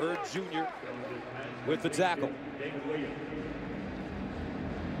forward. Hurd Jr. with the tackle.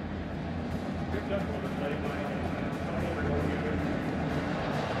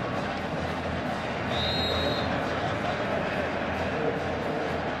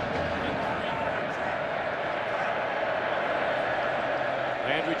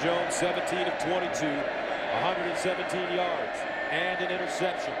 Andrew Jones, 17 of 22, 117 yards, and an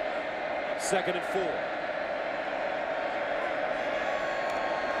interception. 2nd and 4.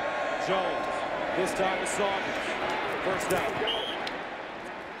 Jones, this time to Saunders. First down.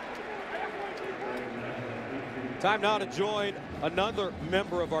 Time now to join another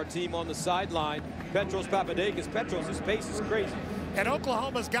member of our team on the sideline, Petros Papadakis. Petros, his pace is crazy. And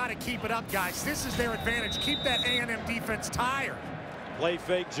Oklahoma's got to keep it up, guys. This is their advantage. Keep that A&M defense tired. Play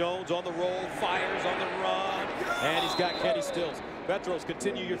fake. Jones on the roll, fires on the run, and he's got Kenny Stills. Petros,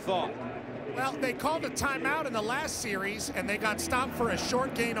 continue your thought. Well, they called a timeout in the last series, and they got stopped for a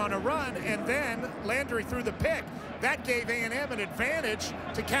short gain on a run, and then Landry threw the pick. That gave A&M an advantage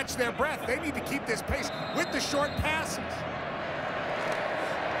to catch their breath. They need to keep this pace with the short passes.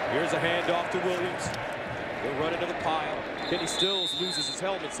 Here's a handoff to Williams. He'll run into the pile. Kenny Stills loses his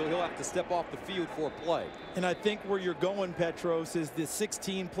helmet, so he'll have to step off the field for a play. And I think where you're going, Petros, is the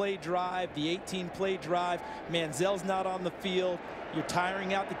 16-play drive, the 18-play drive. Manziel's not on the field. You're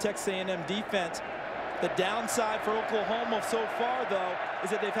tiring out the Texas A&M defense. The downside for Oklahoma so far, though, is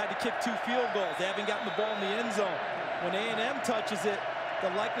that they've had to kick 2 field goals. They haven't gotten the ball in the end zone. When A&M touches it, the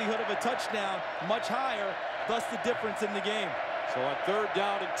likelihood of a touchdown much higher, thus the difference in the game. So on 3rd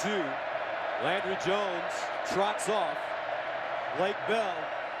down and 2, Landry Jones trots off. Blake Bell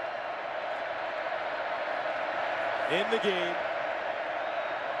in the game.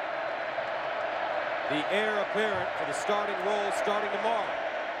 The heir apparent for the starting role starting tomorrow.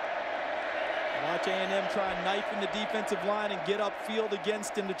 Watch A&M try and knife in the defensive line and get upfield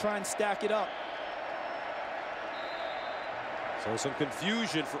against him to try and stack it up. So some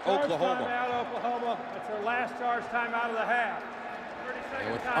confusion for Charge Oklahoma. Timeout, Oklahoma. It's their last charge timeout of the half.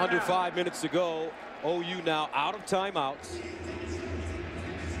 And with under 5 minutes to go, OU now out of timeouts.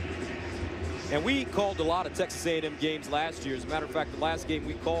 And we called a lot of Texas A&M games last year. As a matter of fact, the last game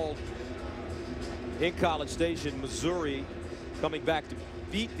we called in College Station, Missouri coming back to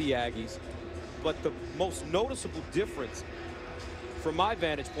beat the Aggies. But the most noticeable difference from my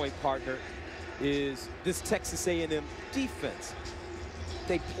vantage point, partner, is this Texas A&M defense.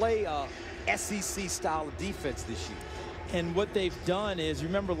 They play a SEC style of defense this year. And what they've done is,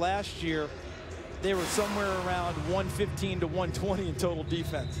 remember last year, they were somewhere around 115 to 120 in total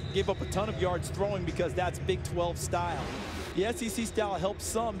defense. Gave up a ton of yards throwing because that's Big 12 style. The SEC style helps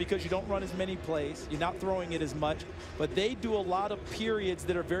some because you don't run as many plays. You're not throwing it as much. But they do a lot of periods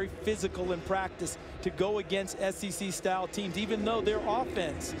that are very physical in practice to go against SEC style teams, even though their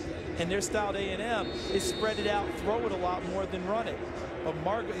offense and their style A&M is spread it out, throw it a lot more than run it. But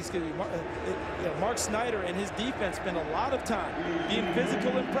Mark Snyder and his defense spend a lot of time being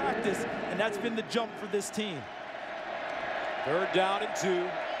physical in practice, and that's been the jump for this team. 3rd down and 2.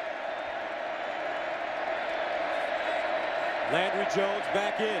 Landry Jones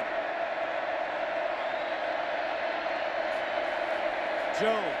back in.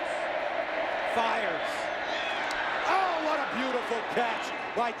 Jones fires. Oh, what a beautiful catch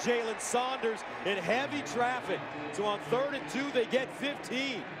by Jalen Saunders in heavy traffic. So on 3rd and 2, they get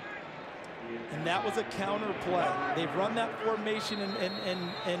 15. And that was a counter play. They've run that formation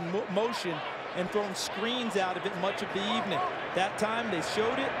and motion and thrown screens out of it much of the evening. That time they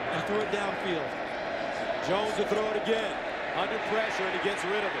showed it and threw it downfield. Jones to throw it again. Under pressure, and he gets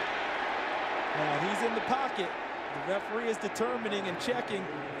rid of it. Now he's in the pocket. The referee is determining and checking,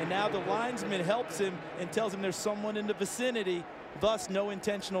 and now the linesman helps him and tells him there's someone in the vicinity, thus no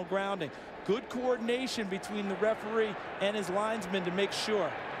intentional grounding. Good coordination between the referee and his linesman to make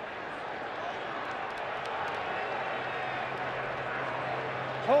sure.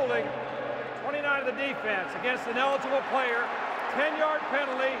 Holding 29 of the defense against an eligible player. 10-yard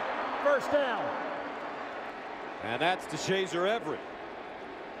penalty, first down. And that's DeShazer Everett.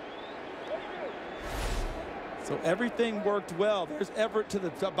 So everything worked well. There's Everett to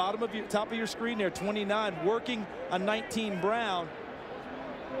the bottom of your top of your screen there, 29, working a 19 Brown.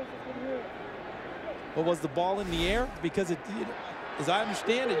 But was the ball in the air? Because as I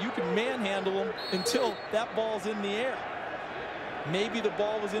understand it, you can manhandle them until that ball's in the air. Maybe the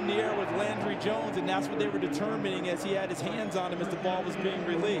ball was in the air with Landry Jones, and that's what they were determining as he had his hands on him as the ball was being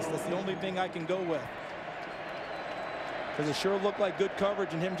released. That's the only thing I can go with. Because it sure looked like good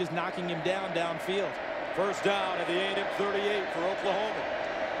coverage and him just knocking him downfield. First down at the A&M 38 for Oklahoma.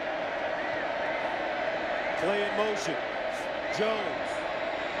 Play in motion. Jones.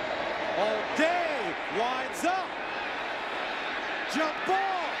 All day. Winds up. Jump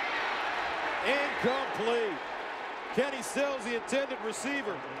ball. Incomplete. Kenny Stills, the intended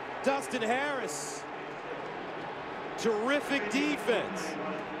receiver. Dustin Harris. Terrific defense.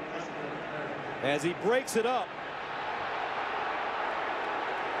 As he breaks it up.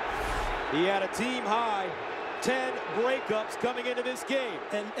 He had a team high 10 breakups coming into this game.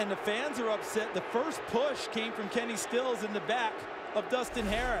 And the fans are upset. The first push came from Kenny Stills in the back of Dustin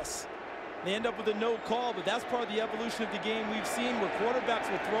Harris. They end up with a no call, but that's part of the evolution of the game we've seen where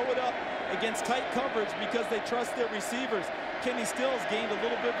quarterbacks will throw it up against tight coverage because they trust their receivers. Kenny Stills gained a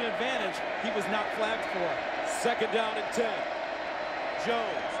little bit of an advantage. He was not flagged for. Second down and 10.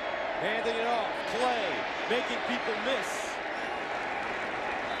 Jones handing it off. Clay making people miss.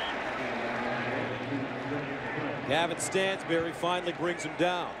 Gavin Stansberry finally brings him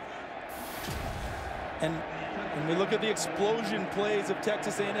down. And when we look at the explosion plays of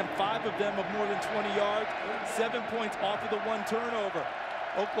Texas A&M, 5 of them of more than 20 yards, 7 points off of the 1 turnover.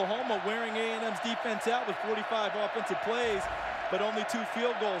 Oklahoma wearing A&M's defense out with 45 offensive plays, but only 2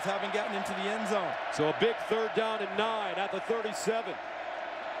 field goals, haven't gotten into the end zone. So a big 3rd down and 9 at the 37.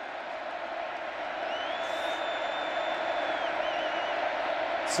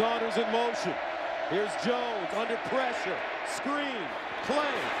 Saunders in motion. Here's Jones under pressure. Screen.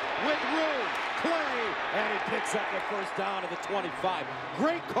 Clay with room. Clay. And he picks up the first down at the 25.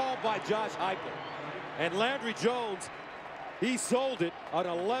 Great call by Josh Heupel. And Landry Jones, he sold it. An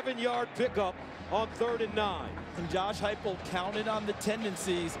 11-yard pickup on 3rd and 9. And Josh Heupel counted on the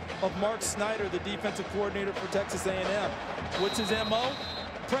tendencies of Mark Snyder, the defensive coordinator for Texas A&M. What's his MO?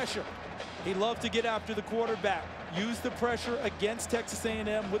 Pressure. He loved to get after the quarterback. Use the pressure against Texas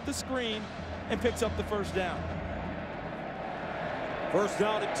A&M with the screen and picks up the first down. First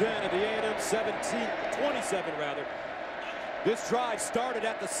down and 10 at the A&M 27 rather. This drive started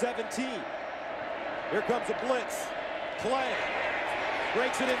at the 17. Here comes a blitz. Clay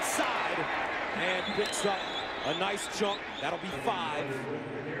breaks it inside and picks up a nice chunk. That'll be 5.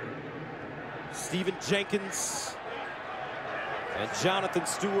 Stephen Jenkins and Jonathan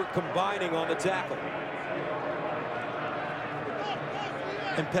Stewart combining on the tackle.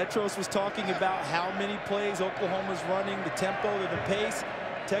 And Petros was talking about how many plays Oklahoma's running, the tempo and the pace.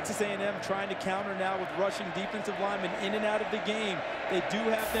 Texas A&M trying to counter now with rushing defensive linemen in and out of the game. They do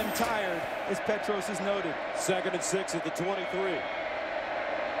have them tired, as Petros has noted. 2nd and 6 at the 23.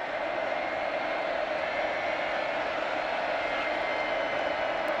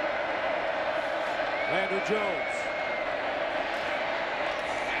 Landry Jones.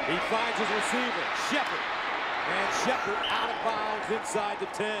 He finds his receiver, Shepard. And Shepard out of bounds inside the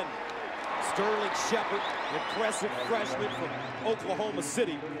 10. Sterling Shepard, impressive freshman from Oklahoma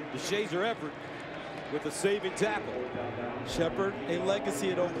City. DeShazer Everett with the saving tackle. Shepard, a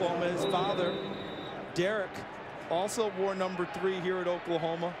legacy at Oklahoma. His father, Derek, also wore number 3 here at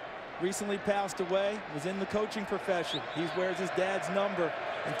Oklahoma. Recently passed away, was in the coaching profession. He wears his dad's number.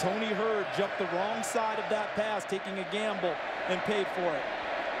 And Tony Hurd jumped the wrong side of that pass, taking a gamble, and paid for it.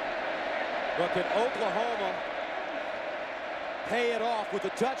 But can Oklahoma pay it off with a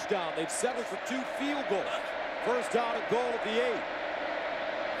touchdown? They've settled for 2 field goals. First down and goal at the 8.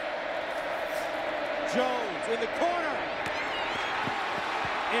 Jones in the corner.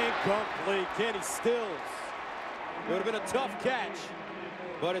 Incomplete. Kenny Stills. It would have been a tough catch,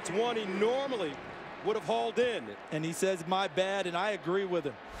 but it's one he normally would have hauled in. And he says, my bad, and I agree with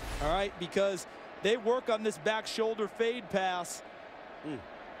him. All right, because they work on this back shoulder fade pass,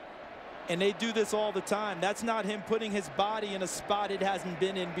 and they do this all the time. That's not him putting his body in a spot it hasn't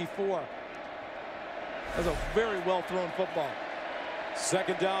been in before. That's a very well thrown football.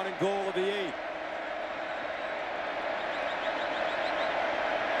 2nd down and goal of the 8.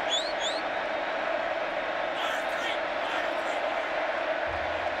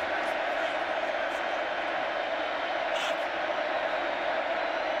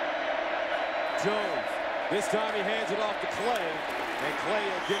 Jones, this time he hands it off to Clay, and Clay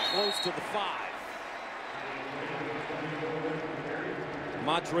will get close to the 5.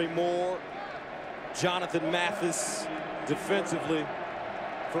 Montre Moore, Jonathan Mathis defensively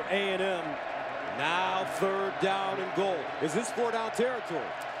for A&M. Now 3rd down and goal. Is this 4-down territory?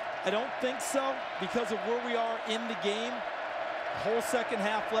 I don't think so, because of where we are in the game. Whole second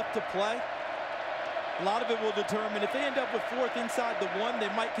half left to play. A lot of it will determine if they end up with 4th inside the 1, they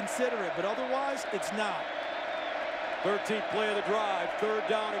might consider it, but otherwise it's not. 13th play of the drive, 3rd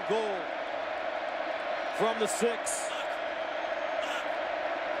down and goal from the 6.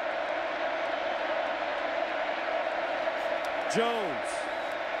 Jones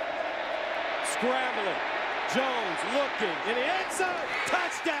scrambling. Jones looking in the end zone.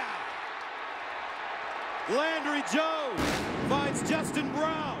 Touchdown! Landry Jones finds Justin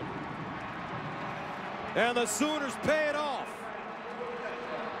Brown. And the Sooners pay it off.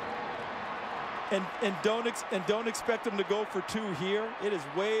 And don't expect them to go for 2 here. It is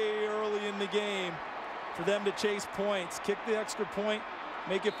way early in the game for them to chase points. Kick the extra point,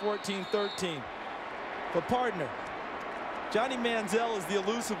 make it 14-13. But partner, Johnny Manziel is the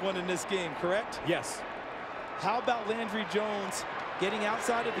elusive one in this game, correct? Yes. How about Landry Jones getting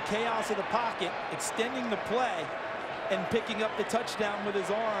outside of the chaos of the pocket, extending the play, and picking up the touchdown with his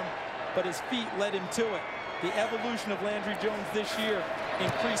arm, but his feet led him to it. The evolution of Landry Jones this year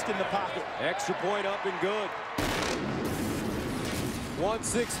increased in the pocket. Extra point up and good.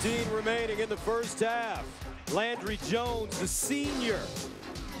 1:16 remaining in the first half. Landry Jones, the senior,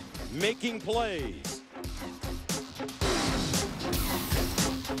 making plays.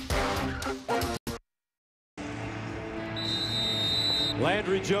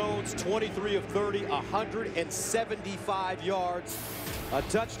 Landry Jones, 23 of 30, 175 yards. A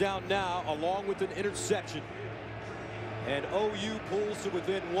touchdown now, along with an interception. And OU pulls to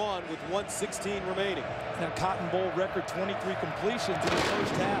within 1 with 1:16 remaining. Now Cotton Bowl record 23 completions in the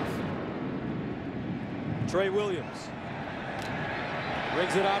first half. Trey Williams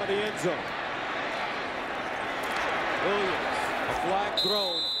brings it out of the end zone. Williams, a flag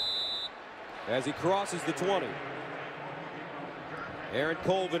thrown as he crosses the 20. Aaron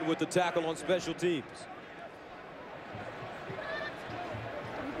Colvin with the tackle on special teams.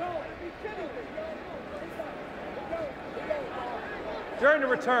 During the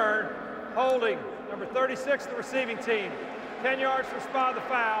return, holding number 36, the receiving team. 10 yards for spot of the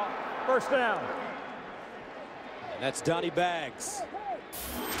foul. 1st down. And that's Donnie Baggs.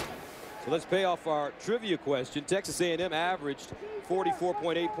 So let's pay off our trivia question. Texas A&M averaged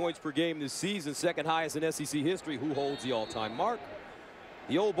 44.8 points per game this season, 2nd highest in SEC history. Who holds the all-time mark?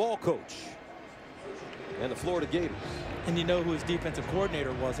 The old ball coach and the Florida Gators. And you know who his defensive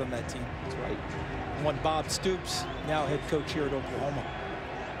coordinator was on that team. That's right. One Bob Stoops, now head coach here at Oklahoma.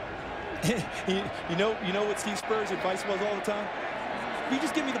 you know what Steve Spurrier's advice was all the time? Will you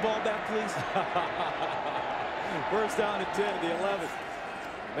just give me the ball back, please? 1st down and 10 at the 11th.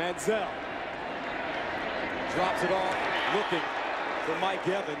 Manziel drops it off, looking for Mike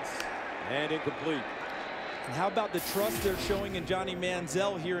Evans, and incomplete. And how about the trust they're showing in Johnny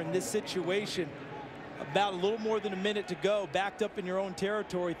Manziel here in this situation? About a little more than a minute to go, backed up in your own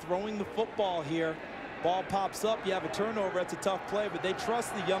territory, throwing the football here. Ball pops up, you have a turnover, that's a tough play, but they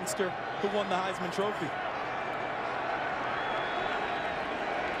trust the youngster who won the Heisman Trophy.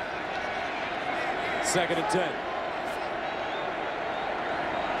 Second and 10.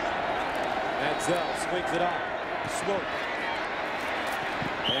 Manziel swings it out. Smoke.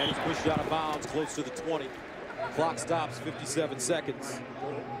 And he's pushed out of bounds close to the 20. Clock stops, 57 seconds.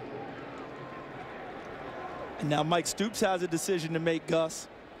 And now Mike Stoops has a decision to make, Gus.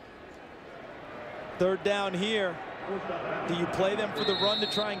 3rd down here. Do you play them for the run to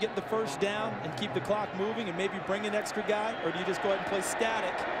try and get the 1st down and keep the clock moving and maybe bring an extra guy? Or do you just go ahead and play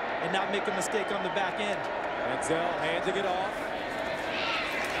static and not make a mistake on the back end? Manziel handing it off.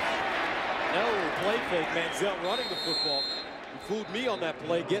 No, play fake. Manziel running the football. He fooled me on that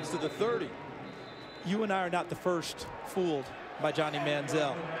play, gets to the 30. You and I are not the first fooled by Johnny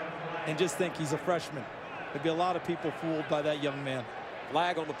Manziel and just think he's a freshman. There'd be a lot of people fooled by that young man.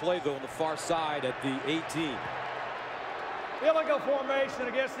 Flag on the play, though, on the far side at the 18. Illegal formation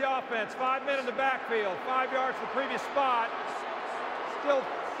against the offense. 5 men in the backfield. 5 yards from the previous spot. Still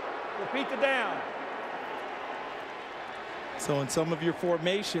repeat the down. So in some of your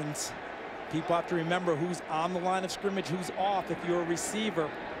formations, people have to remember who's on the line of scrimmage, who's off. If you're a receiver,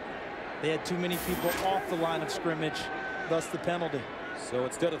 they had too many people off the line of scrimmage, thus the penalty. So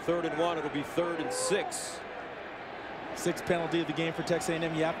instead of 3rd and 1, it'll be 3rd and 6. 6th penalty of the game for Texas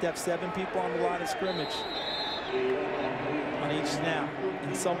A&M. You have to have 7 people on the line of scrimmage on each snap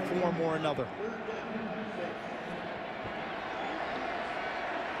in some form or another.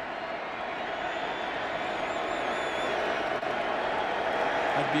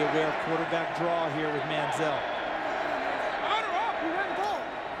 I'd be aware of quarterback draw here with Manziel.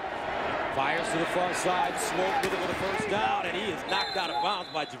 Fires to the far side, Swope with it with a first down, and he is knocked out of bounds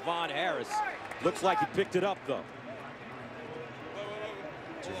by Javon Harris. Looks like he picked it up, though.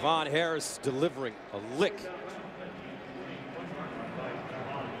 Javon Harris delivering a lick.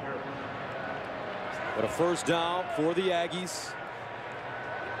 But a first down for the Aggies.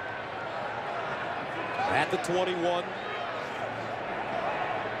 At the 21.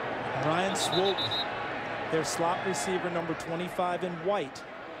 Ryan Swope, their slot receiver, number 25 in white,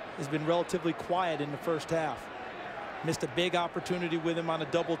 has been relatively quiet in the first half. Missed a big opportunity with him on a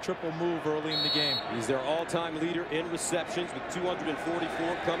double-triple move early in the game. He's their all-time leader in receptions with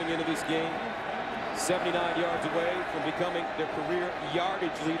 244 coming into this game. 79 yards away from becoming their career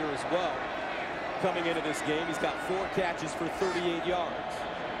yardage leader as well. Coming into this game, he's got 4 catches for 38 yards.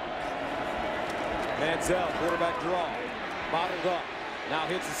 Manziel, quarterback draw, bottled up. Now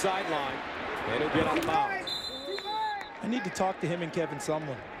hits the sideline, and he'll get on the mound. I need to talk to him and Kevin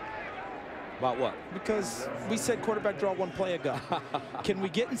Sumlin. About what? Because we said quarterback draw 1 play ago. Can we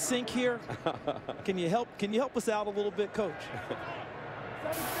get in sync here? Can you help us out a little bit, Coach?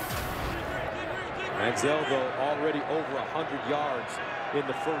 Manziel, though, already over 100 yards in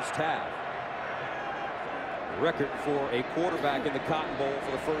the first half. Record for a quarterback in the Cotton Bowl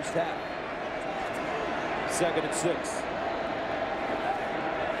for the first half. 2nd and 6.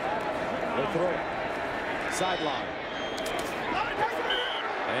 They'll throw. Sideline.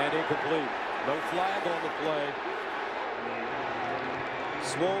 And incomplete. No flag on the play.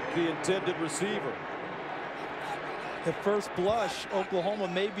 Swope, the intended receiver. At first blush, Oklahoma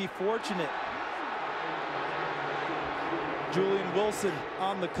may be fortunate. Julian Wilson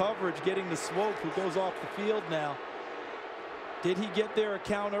on the coverage, getting the Swope, who goes off the field now. Did he get their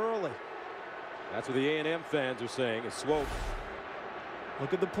account early? That's what the A&M fans are saying, is Swope.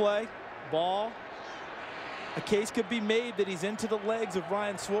 Look at the play. Ball. A case could be made that he's into the legs of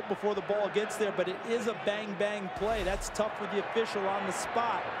Ryan Swope before the ball gets there, but it is a bang-bang play. That's tough for the official on the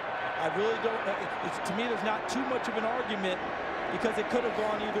spot. I really don't, to me, there's not too much of an argument because it could have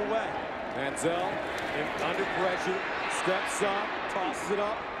gone either way. Manziel under pressure, steps up, tosses it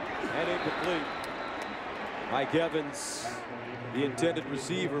up, and incomplete. Mike Evans, the intended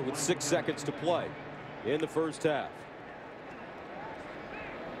receiver, with 6 seconds to play in the first half.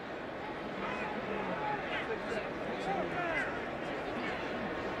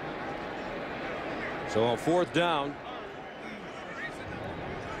 So on 4th down,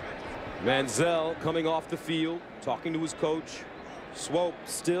 Manziel coming off the field, talking to his coach. Swope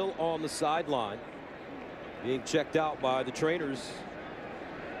still on the sideline, being checked out by the trainers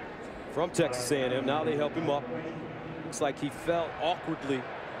from Texas A&M. Now they help him up. Looks like he fell awkwardly.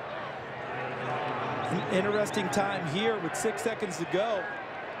 An interesting time here with 6 seconds to go.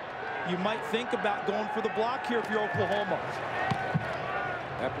 You might think about going for the block here if you're Oklahoma.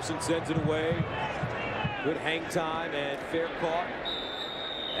 Epperson sends it away. Good hang time and fair caught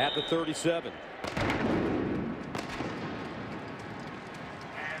at the 37.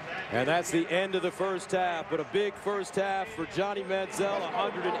 And that's the end of the first half, but a big first half for Johnny Manziel.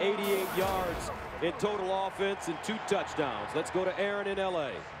 188 yards in total offense and 2 touchdowns. Let's go to Aaron in LA.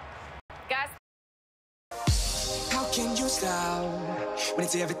 Guys. How can you stop when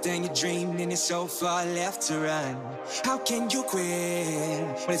it's everything you dreamed and it's so far left to run? How can you quit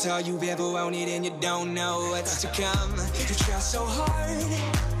when it's all you've ever wanted and you don't know what's to come? You try so hard,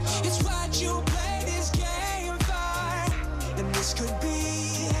 it's what you play this game for, and this could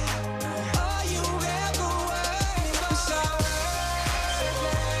be all you ever wanted.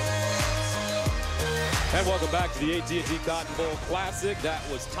 And welcome back to the AT&T Cotton Bowl Classic. That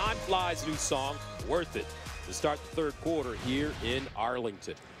was Time Fly's new song, Worth It, to start the 3rd quarter here in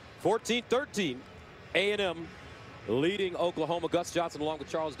Arlington. 14-13, A&M leading Oklahoma. Gus Johnson along with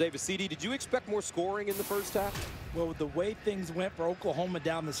Charles Davis. CD, did you expect more scoring in the first half? Well, with the way things went for Oklahoma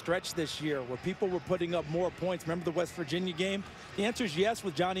down the stretch this year, where people were putting up more points, remember the West Virginia game? The answer is yes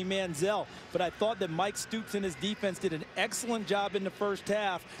with Johnny Manziel, but I thought that Mike Stoops and his defense did an excellent job in the first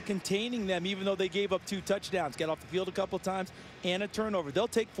half containing them, even though they gave up 2 touchdowns. Got off the field a couple times and a turnover. They'll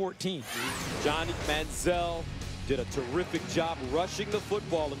take 14. Johnny Manziel did a terrific job rushing the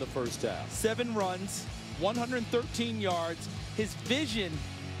football in the first half. 7 runs, 113 yards. His vision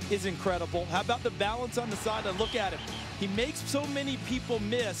is incredible. How about the balance on the sideline? Look at him. He makes so many people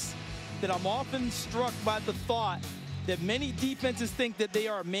miss that I'm often struck by the thought that many defenses think that they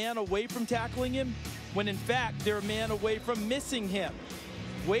are a man away from tackling him, when in fact they're a man away from missing him.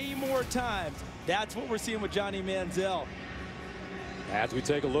 Way more times. That's what we're seeing with Johnny Manziel. As we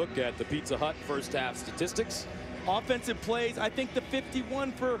take a look at the Pizza Hut first half statistics. Offensive plays, I think the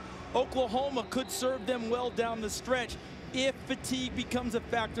 51 for Oklahoma could serve them well down the stretch if fatigue becomes a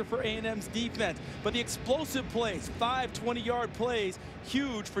factor for A&M's defense. But the explosive plays, 5 20-yard plays,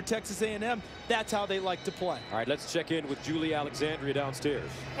 huge for Texas A&M. That's how they like to play. All right, let's check in with Julie Alexandria downstairs.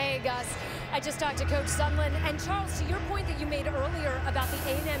 Hey, Gus. I just talked to Coach Sumlin. And Charles, to your point that you made earlier about the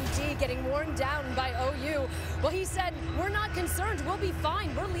A&M D getting worn down by OU, well, he said, we're not concerned. We'll be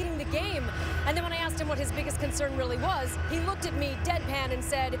fine. We're leading the game. And then when I asked him what his biggest concern really was, he looked at me deadpan and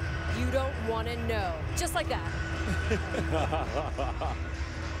said, you don't want to know. Just like that.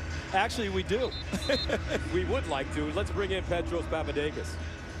 Actually, we do. We would like to. Let's bring in Petros Papadakis.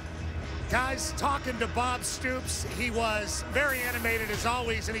 Guys, talking to Bob Stoops, he was very animated as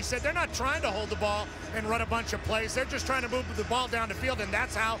always, and he said they're not trying to hold the ball and run a bunch of plays. They're just trying to move the ball down the field, and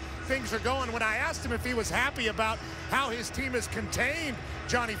that's how things are going. When I asked him if he was happy about how his team has contained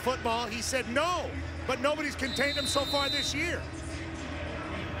Johnny Football, he said no, but nobody's contained him so far this year.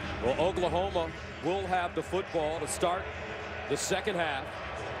 Well, Oklahoma will have the football to start the second half.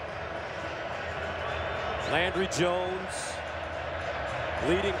 Landry Jones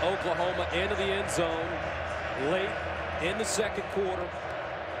leading Oklahoma into the end zone late in the second quarter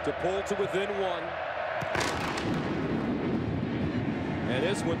to pull to within 1. And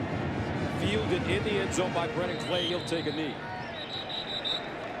this one fielded in the end zone by Brennan Clay. He'll take a knee.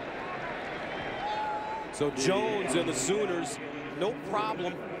 So Jones and the Sooners, no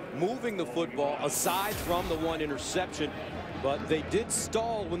problem moving the football aside from the 1 interception, but they did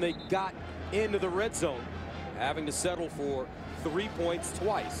stall when they got into the red zone, having to settle for 3 points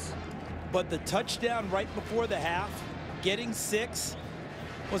twice. But the touchdown right before the half, getting 6,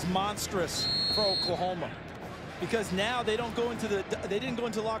 was monstrous for Oklahoma, because now they didn't go into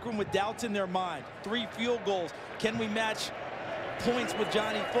the locker room with doubts in their mind. 3 field goals. Can we match points with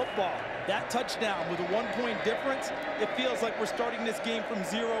Johnny Football? That touchdown with a 1-point difference, it feels like we're starting this game from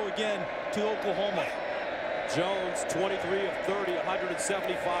 0 again to Oklahoma. Jones, 23 of 30,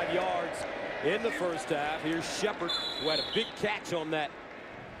 175 yards in the first half. Here's Shepard, who had a big catch on that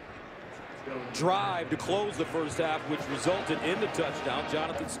drive to close the first half, which resulted in the touchdown.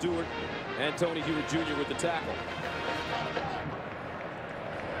 Jonathan Stewart and Tony Hewitt Jr. with the tackle.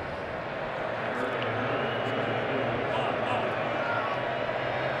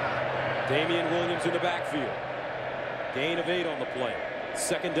 Damian Williams in the backfield. Gain of 8 on the play.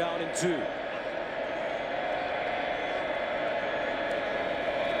 2nd down and 2.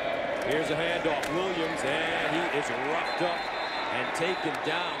 Here's a handoff. Williams, and he is roughed up and taken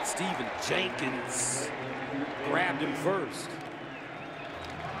down. Stephen Jenkins grabbed him first.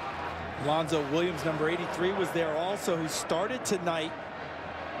 Lonzo Williams, number 83, was there also, who started tonight.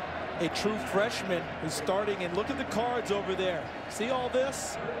 A true freshman who's starting, and look at the cards over there. See all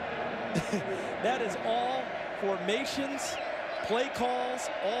this? That is all formations, play calls,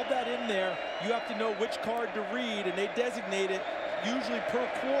 all that in there. You have to know which card to read, and they designate it usually per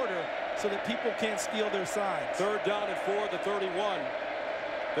quarter so that people can't steal their signs. 3rd down and 4 at the 31.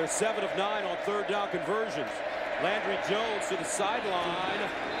 They're 7 of 9 on 3rd down conversions. Landry Jones to the sideline.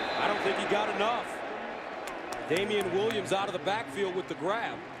 I don't think he got enough. Damian Williams out of the backfield with the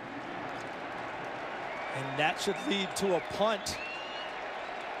grab. And that should lead to a punt.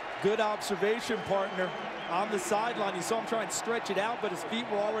 Good observation, partner. On the sideline, you saw him try and stretch it out, but his feet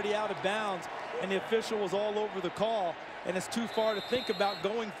were already out of bounds, and the official was all over the call, and it's too far to think about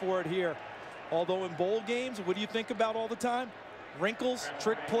going for it here. Although in bowl games, what do you think about all the time? Wrinkles,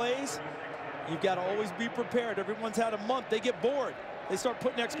 trick plays. You've got to always be prepared. Everyone's had a month. They get bored. They start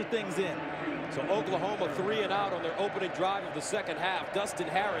putting extra things in. So Oklahoma 3 and out on their opening drive of the second half. Dustin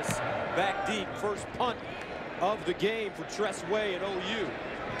Harris back deep. First punt of the game for Tress Way and OU.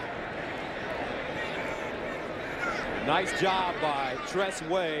 Nice job by Tress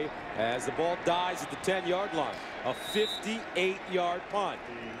Way as the ball dies at the 10-yard line. A 58-yard punt.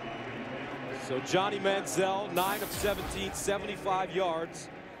 So Johnny Manziel, 9 of 17, 75 yards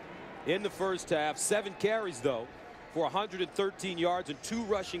in the first half. 7 carries, though, for 113 yards and 2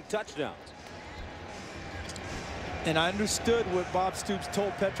 rushing touchdowns. And I understood what Bob Stoops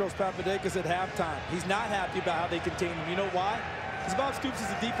told Petros Papadakis at halftime. He's not happy about how they contain him. You know why? Because Bob Stoops is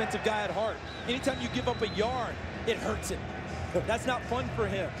a defensive guy at heart. Anytime you give up a yard, it hurts him. That's not fun for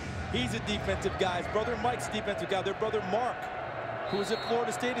him. He's a defensive guy. His brother Mike's a defensive guy. Their brother Mark, who was at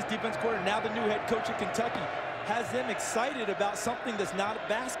Florida State as defense coordinator, now the new head coach at Kentucky, has them excited about something that's not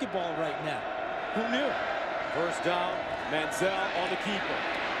basketball right now. Who knew? First down, Manziel on the keeper.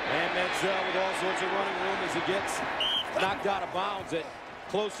 And Manziel with all sorts of running room as he gets knocked out of bounds at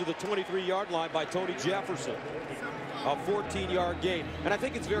close to the 23-yard line by Tony Jefferson. A 14-yard gain. And I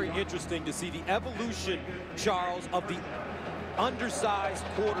think it's very interesting to see the evolution, Charles, of the undersized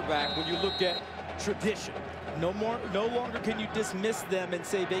quarterback when you look at tradition. No longer can you dismiss them and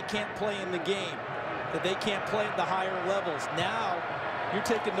say they can't play in the game, that they can't play at the higher levels. Now you're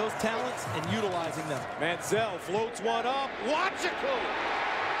taking those talents and utilizing them. Manziel floats one up. Wachiku!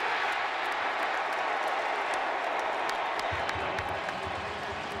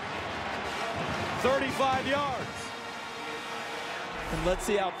 35 yards. And let's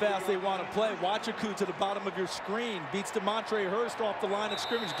see how fast they want to play. Wachiku to the bottom of your screen. Beats DeMontre Hurst off the line of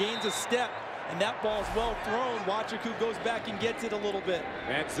scrimmage. Gains a step. And that ball's well thrown. Wachiku goes back and gets it a little bit.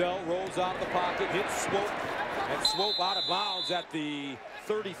 Manziel rolls out of the pocket. Hits Swope. And Swope out of bounds at the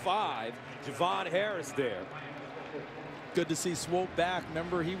 35. Javon Harris there. Good to see Swope back.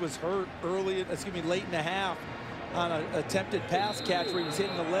 Remember, he was hurt late in the half on an attempted pass catch where he was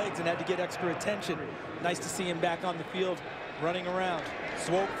hitting the legs and had to get extra attention. Nice to see him back on the field running around.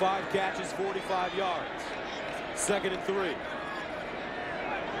 Swope 5 catches, 45 yards. 2nd and 3.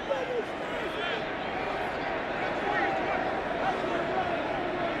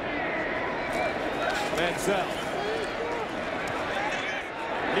 Manziel.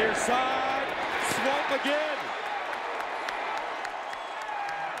 Near side. Swope again.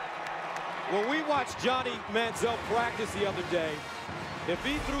 When we watched Johnny Manziel practice the other day, if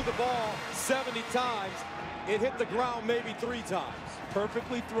he threw the ball 70 times, it hit the ground maybe 3 times.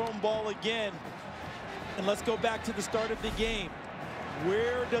 Perfectly thrown ball again. And let's go back to the start of the game.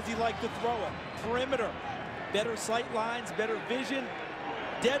 Where does he like to throw it? Perimeter. Better sight lines, better vision.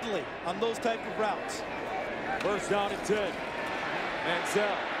 Deadly on those type of routes. First down and 10.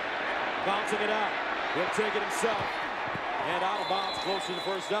 Manziel bouncing it out. He'll take it himself. And out of bounds close to the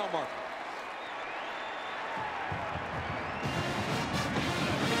first down marker.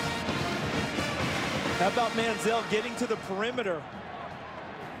 How about Manziel getting to the perimeter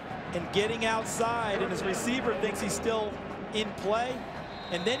and getting outside, and his receiver thinks he's still in play,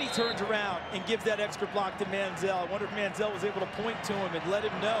 and then he turns around and gives that extra block to Manziel. I wonder if Manziel was able to point to him and let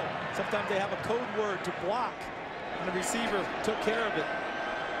him know. Sometimes they have a code word to block, and the receiver took care of it.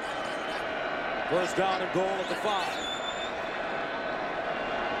 First down and goal at the 5.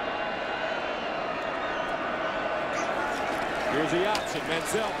 Here's the option.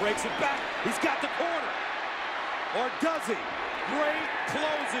 Manziel breaks it back. He's got the corner. Or does he? Great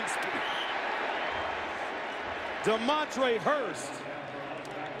closing speed. DeMontre Hurst.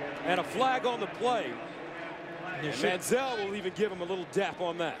 And a flag on the play. Manziel will even give him a little dap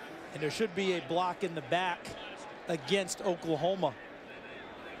on that. And there should be a block in the back against Oklahoma.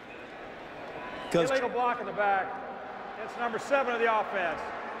 Illegal block in the back. It's number 7 of the offense.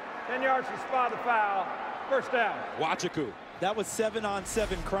 10 yards from the spot of the foul. First down. Wachiku. That was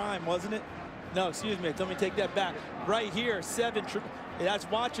 7-on-7 crime, wasn't it? No, excuse me. Let me take that back. Right here, 7. That's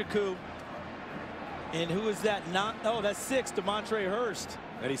Wachiku. And who is that? Oh, that's 6, DeMontre Hurst.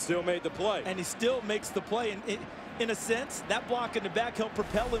 And he still made the play. And he still makes the play. And in a sense, that block in the back helped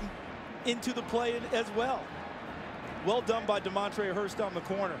propel him into the play as well. Well done by DeMontre Hurst on the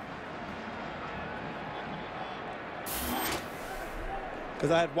corner. Because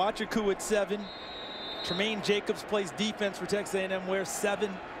I had Wachiku at 7. Tremaine Jacobs plays defense for Texas A&M, wears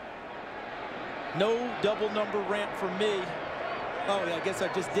 7. No double number rant for me. Oh, yeah, I guess I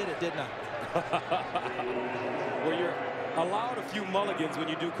just did it, didn't I? Well, you're allowed a few mulligans when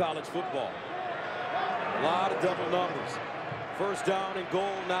you do college football. A lot of double numbers. First down and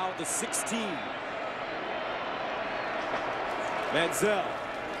goal now at the 16. Manziel,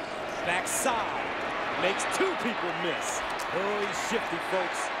 backside, makes 2 people miss. Oh, he's shifty,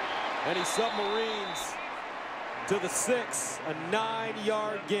 folks. And he submarines to the 6, a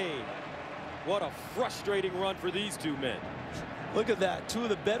 9-yard gain. What a frustrating run for these 2 men. Look at that. Two of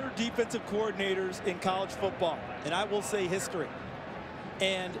the better defensive coordinators in college football, and I will say history.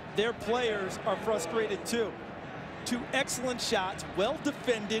 And their players are frustrated too. Two excellent shots, well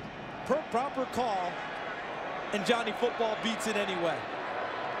defended, proper call, and Johnny Football beats it anyway.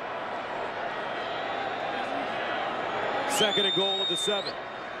 Second and goal of the 7.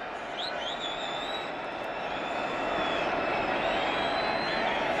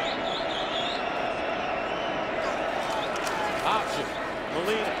 Option.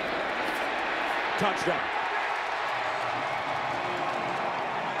 Molina. Touchdown.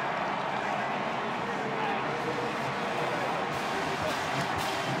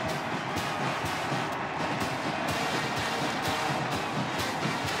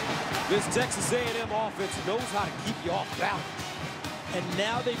 This Texas A&M offense knows how to keep you off balance. And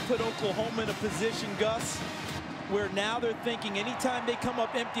now they put Oklahoma in a position, Gus, where now they're thinking anytime they come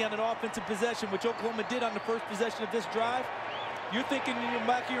up empty on an offensive possession, which Oklahoma did on the first possession of this drive, you're thinking in your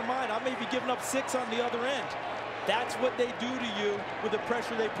back of your mind, I may be giving up 6 on the other end. That's what they do to you with the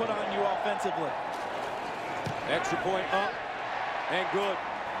pressure they put on you offensively. Extra point up and good.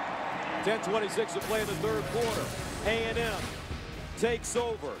 10:26 to play in the third quarter. A&M takes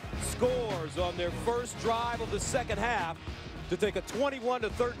over, scores on their first drive of the second half to take a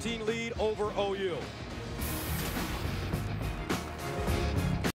 21-13 lead over OU.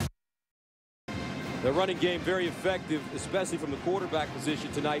 The running game very effective, especially from the quarterback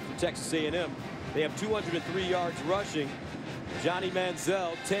position tonight for Texas A&M. They have 203 yards rushing. Johnny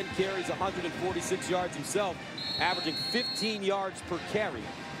Manziel, 10 carries, 146 yards himself, averaging 15 yards per carry,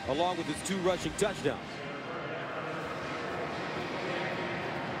 along with his 2 rushing touchdowns.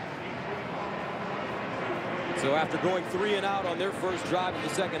 So after going 3 and out on their first drive of the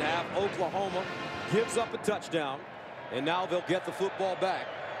second half, Oklahoma gives up a touchdown, and now they'll get the football back,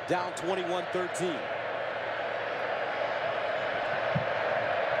 down 21-13.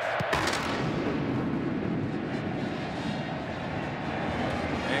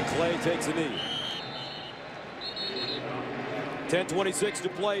 And Clay takes a knee. 10:26 to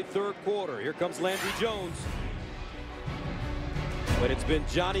play, third quarter. Here comes Landry Jones. But it's been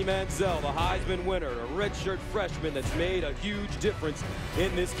Johnny Manziel, the Heisman winner, a redshirt freshman that's made a huge difference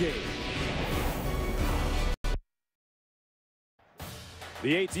in this game.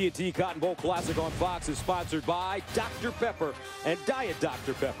 The AT&T Cotton Bowl Classic on Fox is sponsored by Dr. Pepper and Diet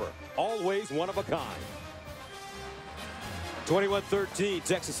Dr. Pepper, always one of a kind. 21-13,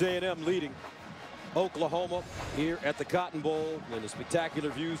 Texas A&M leading Oklahoma here at the Cotton Bowl, and the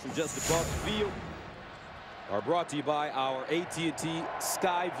spectacular views from just above the field are brought to you by our AT&T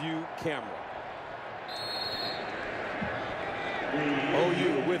Skyview camera.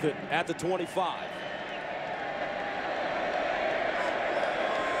 OU with it at the 25.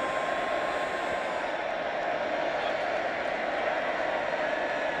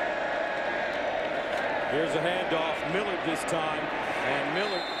 Here's a handoff, Millard this time, and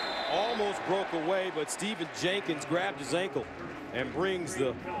Millard almost broke away, but Stephen Jenkins grabbed his ankle and brings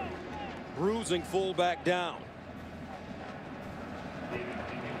the bruising fullback down.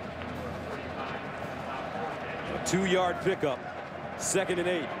 A 2-yard pickup, 2nd and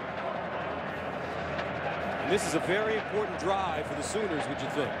 8. And this is a very important drive for the Sooners, would you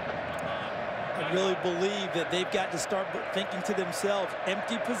think? I really believe that they've got to start thinking to themselves,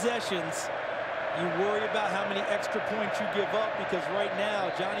 empty possessions. You worry about how many extra points you give up, because right now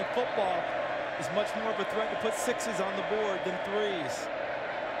Johnny Football is much more of a threat to put 6s on the board than 3s.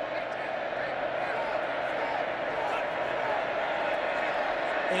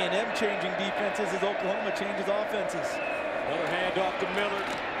 A&M changing defenses as Oklahoma changes offenses. Another handoff to Millard,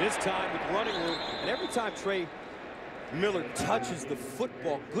 this time with running room. And every time Trey Millard touches the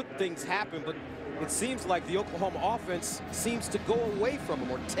football, good things happen, but it seems like the Oklahoma offense seems to go away from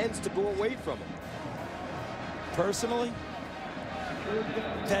him, or tends to go away from him. Personally,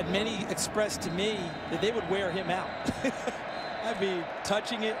 I've had many express to me that they would wear him out. I mean,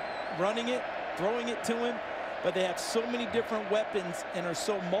 touching it, running it, throwing it to him, but they have so many different weapons and are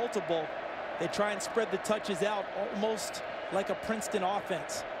so multiple, they try and spread the touches out almost like a Princeton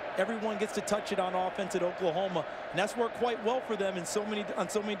offense. Everyone gets to touch it on offense at Oklahoma, and that's worked quite well for them on so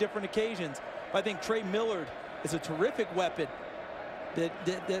many different occasions. But I think Trey Millard is a terrific weapon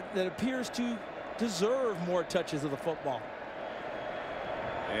that appears to deserve more touches of the football.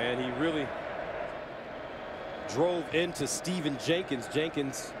 And he really drove into Stephen Jenkins.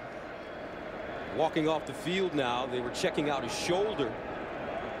 Jenkins walking off the field now. They were checking out his shoulder.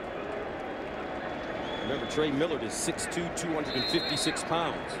 Remember, Trey Millard is 6'2", 256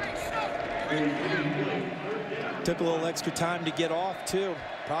 pounds. Took a little extra time to get off, too.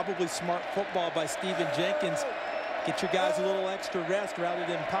 Probably smart football by Stephen Jenkins. Get your guys a little extra rest rather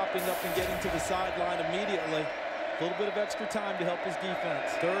than popping up and getting to the sideline immediately. A little bit of extra time to help his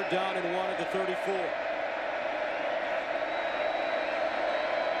defense. 3rd down and 1 at the 34.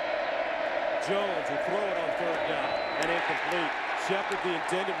 Jones will throw it on 3rd down and incomplete. Shepard, the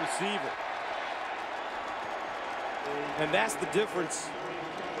intended receiver. And that's the difference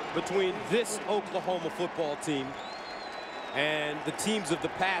between this Oklahoma football team and the teams of the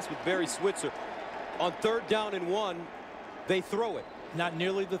past with Barry Switzer. On 3rd down and 1, they throw it. Not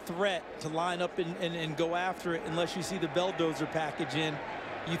nearly the threat to line up and go after it unless you see the bulldozer package in.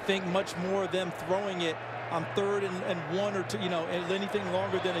 You think much more of them throwing it on 3rd and 1 or 2, you know, anything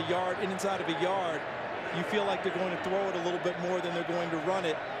longer than a yard, inside of a yard. You feel like they're going to throw it a little bit more than they're going to run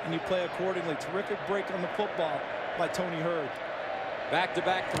it, and you play accordingly. Terrific break on the football by Tony Hurd.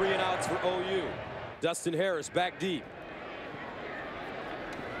 Back-to-back 3-and-outs for OU. Dustin Harris back deep.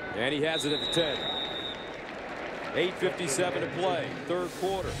 And he has it at the 10. 8:57 to play, 3rd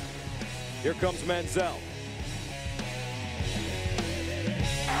quarter. Here comes Manziel.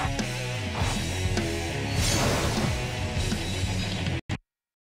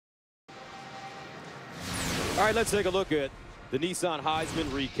 All right, let's take a look at the Nissan Heisman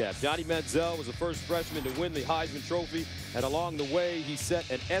recap. Johnny Manziel was the first freshman to win the Heisman Trophy, and along the way, he set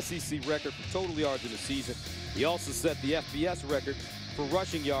an SEC record for total yards in a season. He also set the FBS record for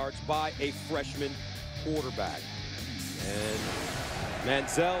rushing yards by a freshman quarterback. And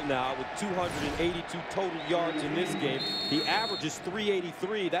Manziel now with 282 total yards in this game. He averages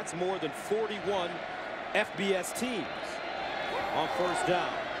 383. That's more than 41 FBS teams. On 1st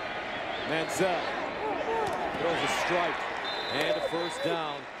down, Manziel throws a strike and a 1st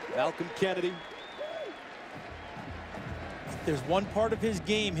down. Malcolm Kennedy. There's one part of his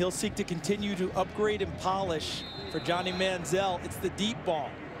game he'll seek to continue to upgrade and polish for Johnny Manziel. It's the deep ball,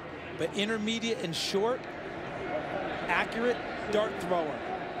 but intermediate and short, accurate dart thrower.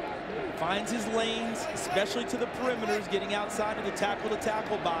 Finds his lanes, especially to the perimeters, getting outside of the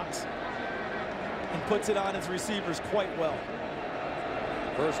tackle-to-tackle box, and puts it on his receivers quite well.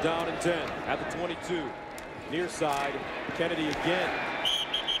 1st down and 10 at the 22. Near side, Kennedy again.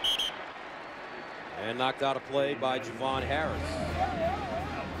 And knocked out a play by Javon Harris.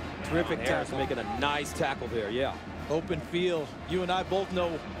 Terrific Harris tackle. making a nice tackle there, yeah. Open field. You and I both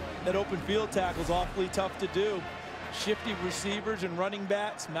know that open field tackle is awfully tough to do. Shifty receivers and running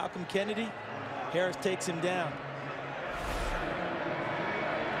backs. Malcolm Kennedy. Harris takes him down.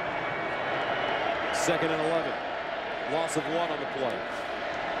 2nd and 11. Loss of 1 on the play.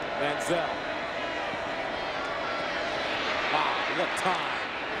 Manziel. Wow, what time.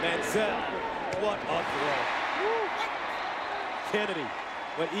 Manziel, what a throw. Kennedy,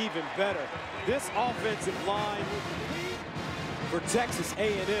 but even better. This offensive line for Texas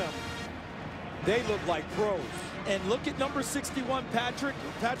A&M, they look like pros. And look at number 61, Patrick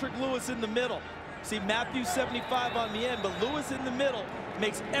Lewis in the middle. See Matthew 75 on the end, but Lewis in the middle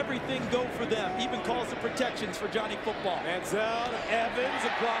makes everything go for them, even calls the protections for Johnny Football. Manziel, Evans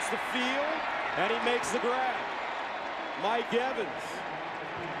across the field, and he makes the grab. Mike Evans.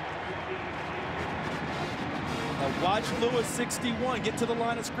 Now watch Lewis, 61, get to the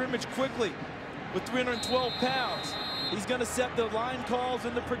line of scrimmage quickly with 312 pounds. He's going to set the line calls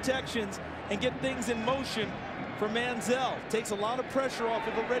and the protections and get things in motion for Manziel. Takes a lot of pressure off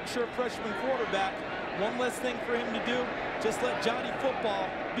of a redshirt freshman quarterback. One less thing for him to do. Just let Johnny Football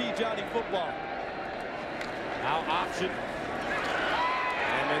be Johnny Football. Now option.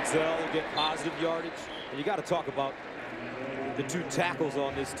 And Manziel will get positive yardage. And you got to talk about the 2 tackles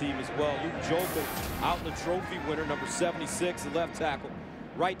on this team as well. Luke Jokel, out in the trophy winner, number 76, the left tackle.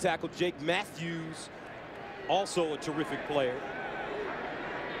 Right tackle, Jake Matthews, also a terrific player.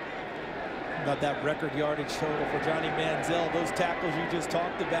 About that record yardage total for Johnny Manziel. Those tackles you just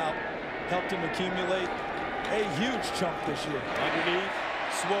talked about helped him accumulate a huge chunk this year. Underneath,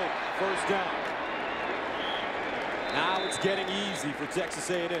 Swope, 1st down. Now it's getting easy for Texas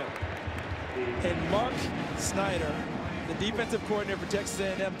A&M. And Mark Snyder, the defensive coordinator for Texas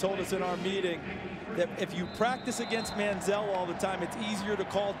A&M, told us in our meeting that if you practice against Manziel all the time, it's easier to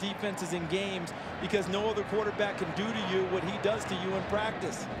call defenses in games because no other quarterback can do to you what he does to you in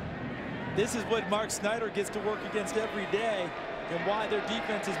practice. This is what Mark Snyder gets to work against every day and why their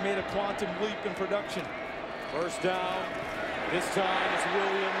defense has made a quantum leap in production. 1st down. This time it's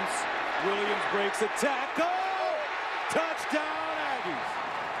Williams. Williams breaks a tackle. Touchdown, Aggies.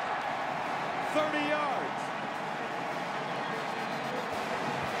 30 yards.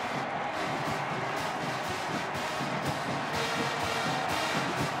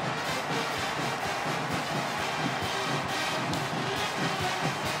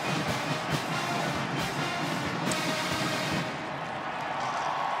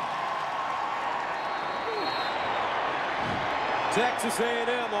 Texas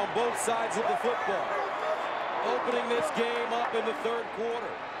A&M on both sides of the football, opening this game up in the third quarter.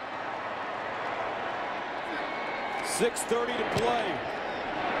 6:30 to play,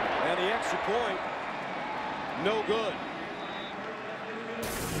 and the extra point, no good.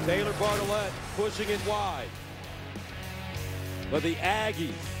 Taylor Bartlett pushing it wide, but the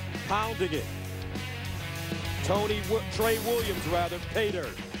Aggies pounding it. Trey Williams, pay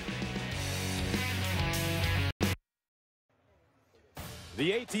dirt.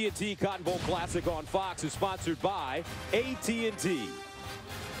 The AT&T Cotton Bowl Classic on Fox is sponsored by AT&T.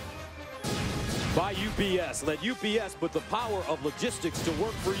 By UPS. Let UPS put the power of logistics to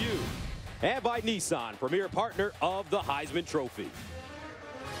work for you. And by Nissan, premier partner of the Heisman Trophy.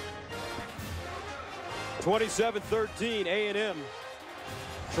 27-13, A&M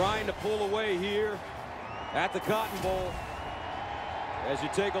trying to pull away here at the Cotton Bowl. As you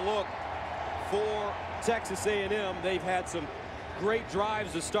take a look for Texas A&M, they've had some great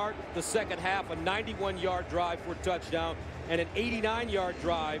drives to start the second half. A 91-yard drive for a touchdown and an 89-yard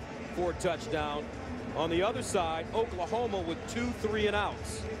drive for a touchdown. On the other side, Oklahoma with 2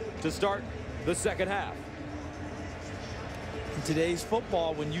 3-and-outs to start the second half. In today's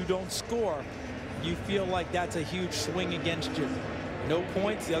football, when you don't score, you feel like that's a huge swing against you. No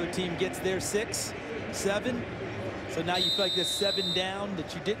points, the other team gets their 6, 7. So now you feel like this 7 down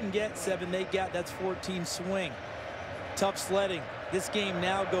that you didn't get, 7 they got, that's 14 swing. Tough sledding. This game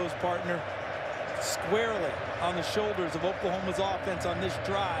now goes, partner, squarely on the shoulders of Oklahoma's offense on this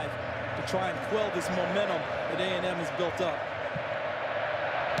drive to try and quell this momentum that A&M has built up.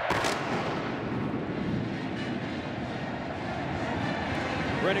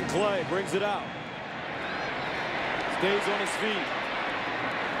 Brennan Clay brings it out. Stays on his feet.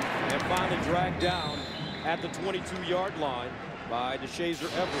 And finally dragged down at the 22-yard line by DeShazer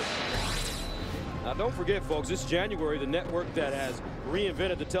Everett. Now, don't forget, folks, this January, the network that has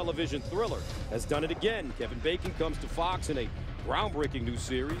reinvented the television thriller has done it again. Kevin Bacon comes to Fox in a groundbreaking new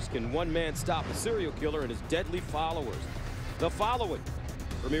series. Can one man stop a serial killer and his deadly followers? The Following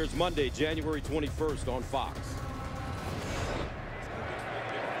premieres Monday, January 21st on Fox.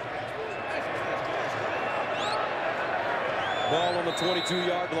 Ball on the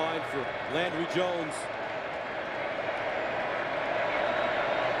 22-yard line for Landry Jones.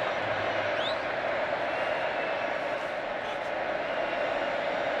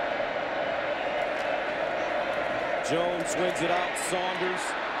 Jones swings it out. Saunders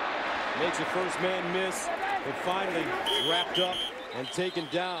makes a first man miss, but finally wrapped up and taken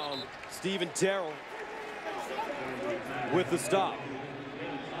down. Stephen Terrell with the stop.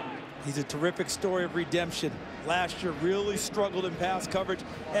 He's a terrific story of redemption. Last year really struggled in pass coverage,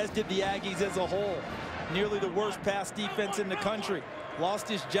 as did the Aggies as a whole. Nearly the worst pass defense in the country. Lost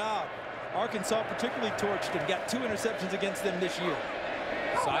his job. Arkansas particularly torched him. Got 2 interceptions against them this year.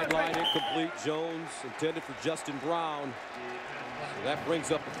 Sideline incomplete. Jones intended for Justin Brown. So that brings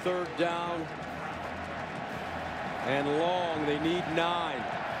up a 3rd down. And long. They need 9.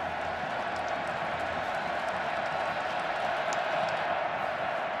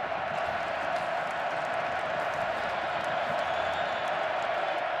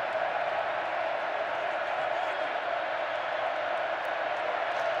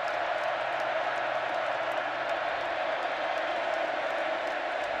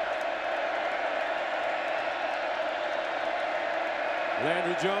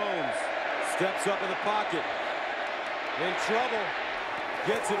 Landry Jones steps up in the pocket. In trouble.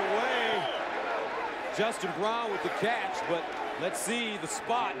 Gets it away. Justin Brown with the catch, but let's see the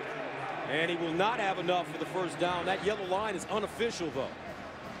spot. And he will not have enough for the 1st down. That yellow line is unofficial, though.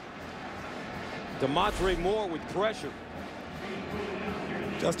 DeMontre Moore with pressure.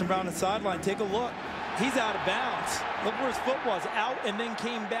 Justin Brown on the sideline. Take a look. He's out of bounds. Look where his foot was. Out and then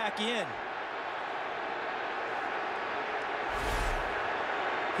came back in.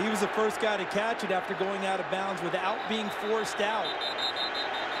 He was the first guy to catch it after going out of bounds without being forced out.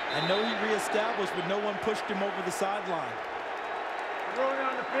 I know he reestablished, but no one pushed him over the sideline. Ruling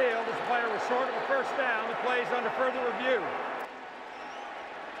on the field, this player was short of a 1st down. The play is under further review.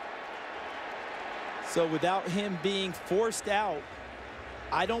 So without him being forced out,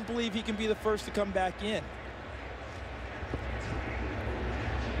 I don't believe he can be the first to come back in.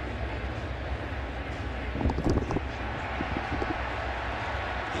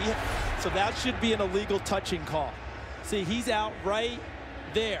 So that should be an illegal touching call. See, he's out right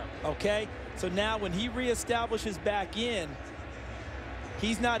there, okay? So now when he reestablishes back in,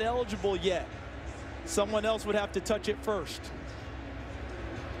 he's not eligible yet. Someone else would have to touch it first.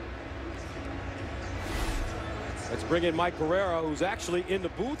 Let's bring in Mike Pereira, who's actually in the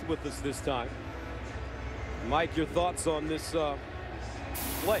booth with us this time. Mike, your thoughts on this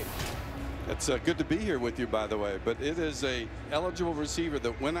play. It's good to be here with you, by the way, but it is a eligible receiver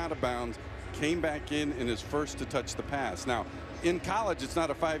that went out of bounds, came back in, and is first to touch the pass. Now, in college, it's not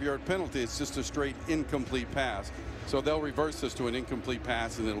a 5-yard penalty. It's just a straight incomplete pass. So they'll reverse this to an incomplete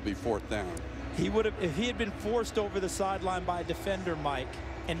pass, and it'll be 4th down. He would have, if he had been forced over the sideline by a defender, Mike,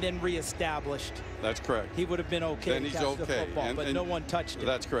 and then reestablished. That's correct. He would have been okay. Then to he's catch the okay. football, but no one touched it.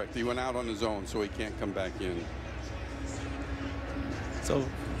 That's correct. He went out on his own, so he can't come back in. So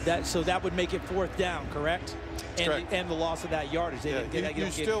that would make it 4th down, correct? And the loss of that yardage.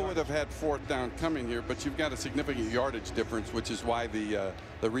 You still would have had 4th down coming here, but you've got a significant yardage difference, which is why the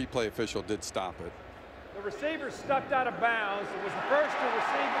replay official did stop it. The receiver stepped out of bounds. It was the first to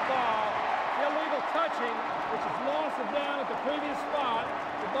receive the ball. Illegal touching, which is loss of down at the previous spot.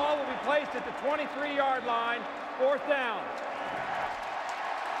 The ball will be placed at the 23-yard line, 4th down.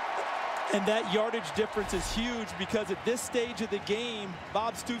 And that yardage difference is huge because at this stage of the game,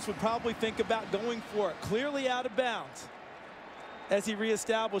 Bob Stoops would probably think about going for it. Clearly out of bounds as he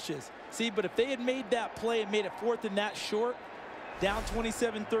reestablishes. See, but if they had made that play and made it 4th and that short, down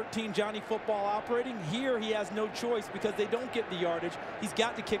 27-13, Johnny Football operating. Here he has no choice because they don't get the yardage. He's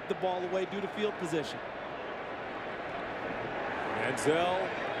got to kick the ball away due to field position. Manziel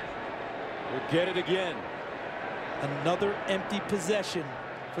will get it again. Another empty possession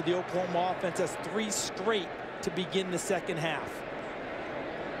for the Oklahoma offense. That's 3 straight to begin the second half.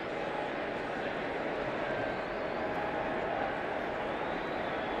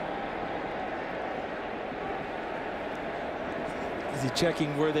 Is he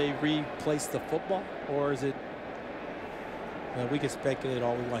checking where they replaced the football, or is it? Well, we can speculate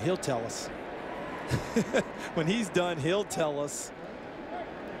all we want. He'll tell us. When he's done, he'll tell us.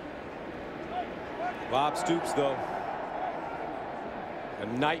 Bob Stoops, though, a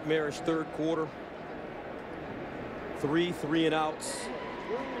nightmarish 3rd quarter. 3 3-and-outs.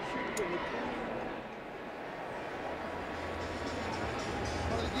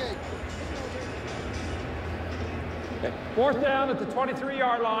 Okay. 4th down at the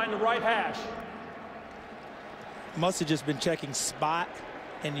 23-yard line, the right hash. Must have just been checking spot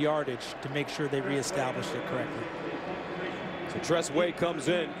and yardage to make sure they reestablished it correctly. So Tress Way comes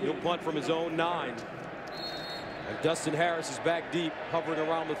in. He'll punt from his own 9. And Dustin Harris is back deep, hovering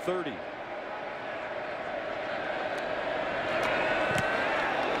around the 30.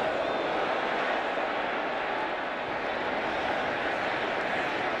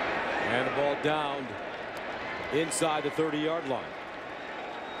 And the ball downed inside the 30-yard line.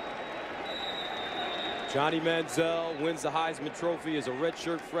 Johnny Manziel wins the Heisman Trophy as a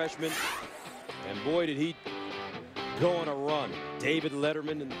redshirt freshman. And boy, did he go on a run. David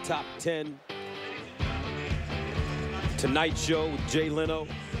Letterman in the top 10. Tonight Show with Jay Leno.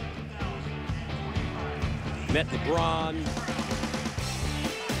 Met LeBron.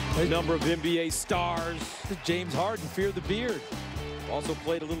 A number of NBA stars. James Harden, fear the beard. Also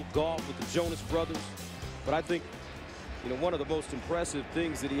played a little golf with the Jonas Brothers. But I think, you know, one of the most impressive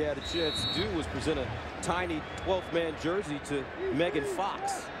things that he had a chance to do was present a tiny 12th man jersey to Megan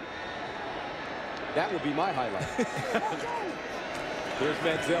Fox. That would be my highlight. Here's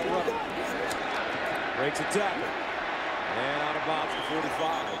Manziel running. Breaks a tackle. And out of bounds to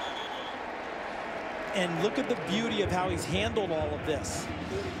 45. And look at the beauty of how he's handled all of this.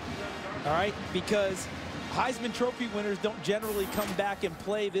 All right, because Heisman Trophy winners don't generally come back and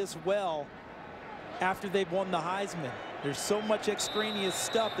play this well after they've won the Heisman. There's so much extraneous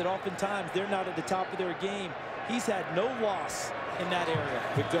stuff that oftentimes they're not at the top of their game. He's had no loss in that area.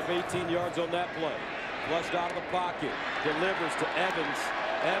 Picked up 18 yards on that play. Flushed out of the pocket. Delivers to Evans.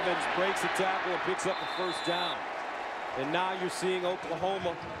 Evans breaks the tackle and picks up the 1st down. And now you're seeing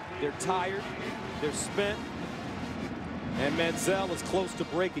Oklahoma. They're tired. They're spent. And Manziel is close to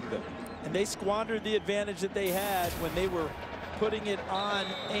breaking them. And they squandered the advantage that they had when they were putting it on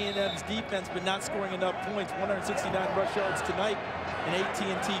A&M's defense, but not scoring enough points. 169 rush yards tonight, an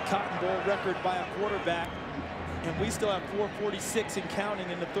AT&T Cotton Bowl record by a quarterback. And we still have 4:46 and counting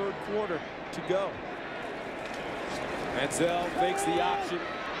in the 3rd quarter to go. Manziel fakes the option,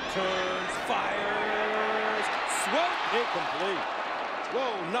 turns, fires, swoop, incomplete.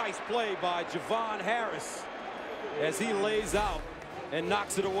 Whoa, nice play by Javon Harris as he lays out and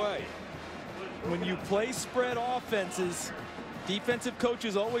knocks it away. When you play spread offenses, defensive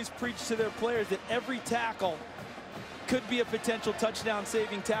coaches always preach to their players that every tackle could be a potential touchdown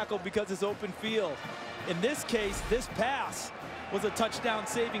saving tackle because it's open field. In this case, this pass was a touchdown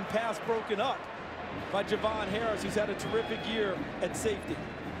saving pass broken up by Javon Harris, who's had a terrific year at safety.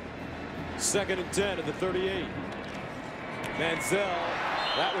 2nd and 10 at the 38. Manziel,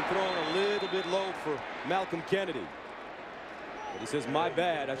 that one thrown a little bit low for Malcolm Kennedy. He says, my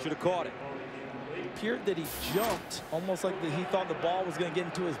bad, I should have caught it. It appeared that he jumped, almost like he thought the ball was going to get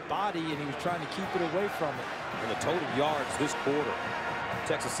into his body, and he was trying to keep it away from it. And the total yards this quarter,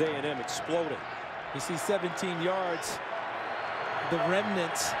 Texas A&M exploding. You see 17 yards, the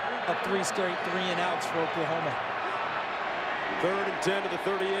remnants of 3 straight 3-and-outs for Oklahoma. 3rd and 10 to the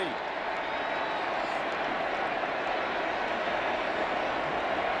 38.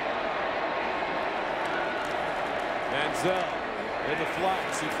 Manziel in the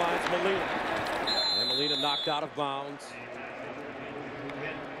flats. He finds Molina. And Molina knocked out of bounds.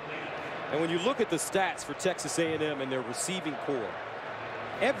 And when you look at the stats for Texas A&M and their receiving core,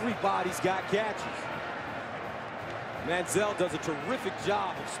 everybody's got catches. Manziel does a terrific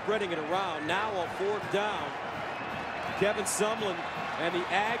job of spreading it around. Now on 4th down, Kevin Sumlin and the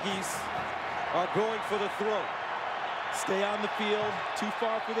Aggies are going for the throw. Stay on the field. Too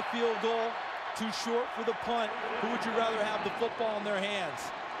far for the field goal. Too short for the punt. Who would you rather have the football in their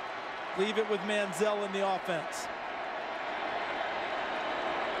hands? Leave it with Manziel in the offense.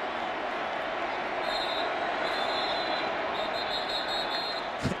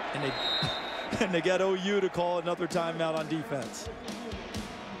 and they got OU to call another timeout on defense.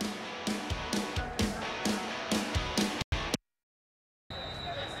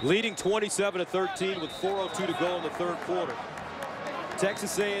 Leading 27-13 with 4:02 to go in the 3rd quarter.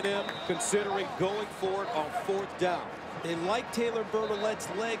 Texas A&M considering going for it on 4th down. They like Taylor Bertolette's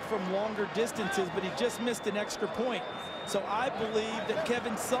leg from longer distances, but he just missed an extra point. So I believe that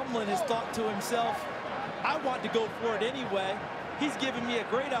Kevin Sumlin has thought to himself, I want to go for it anyway. He's given me a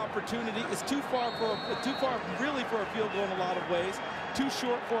great opportunity. It's too far really for a field goal in a lot of ways. Too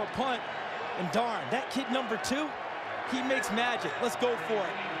short for a punt. And darn, that kid number 2, he makes magic. Let's go for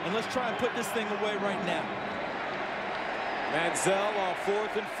it. And let's try and put this thing away right now. Manziel on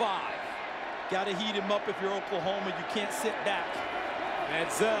 4th and 5. Got to heat him up if you're Oklahoma. You can't sit back.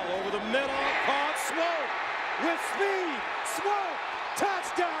 Manziel over the middle. Caught. Swope with speed. Swope.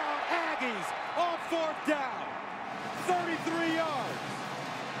 Touchdown Aggies on 4th down. 33 yards.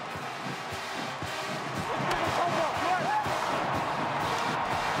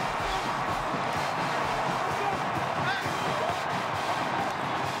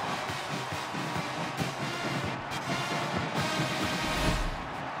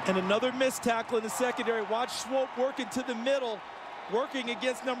 And another missed tackle in the secondary. Watch Swope working to the middle, working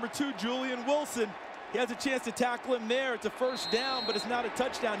against number 2, Julian Wilson. He has a chance to tackle him there. It's a 1st down, but it's not a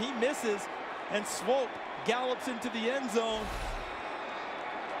touchdown. He misses, and Swope gallops into the end zone.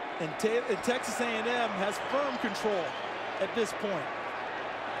 And Texas A&M has firm control at this point.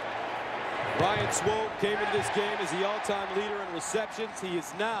 Ryan Swope came into this game as the all-time leader in receptions. He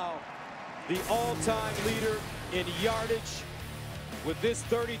is now the all-time leader in yardage. With this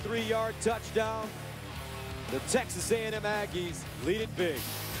 33-yard touchdown, the Texas A&M Aggies lead it big.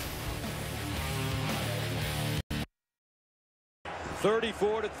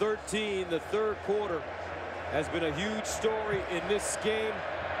 34-13, the 3rd quarter has been a huge story in this game.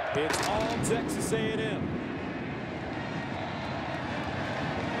 It's all Texas A&M.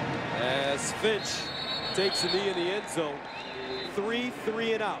 As Finch takes a knee in the end zone, 3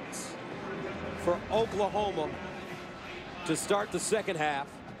 3-and-outs for Oklahoma to start the 2nd half,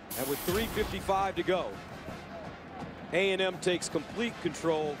 and with 3:55 to go, A&M takes complete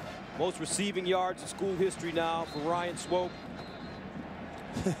control. Most receiving yards in school history now for Ryan Swope.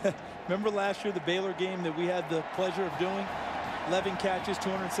 Remember last year, the Baylor game that we had the pleasure of doing? 11 catches,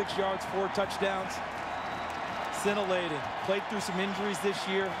 206 yards, 4 touchdowns. Scintillating. Played through some injuries this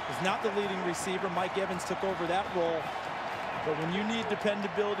year. Was not the leading receiver. Mike Evans took over that role. But when you need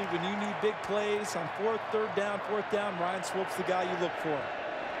dependability, when you need big plays on 4th down, Ryan Swope's the guy you look for.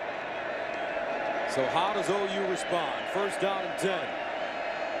 So how does OU respond? 1st down and 10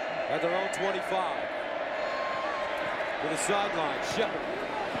 at their own 25. With a sideline, Shepard.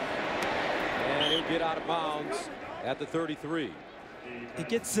 And he'll get out of bounds at the 33. It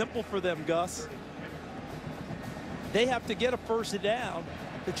gets simple for them, Gus. They have to get a 1st down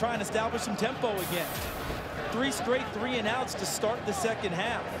to try and establish some tempo again. 3 straight 3-and-outs to start the 2nd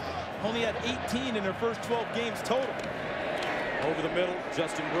half. Only had 18 in their first 12 games total. Over the middle,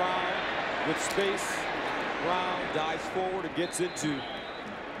 Justin Brown with space. Brown dives forward and gets into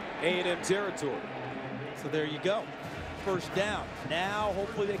A&M territory. So there you go. 1st down. Now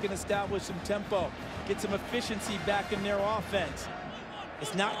hopefully they can establish some tempo, get some efficiency back in their offense.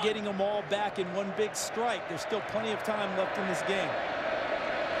 It's not getting them all back in one big strike. There's still plenty of time left in this game.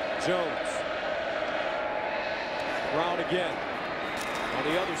 Jones. Brown again. On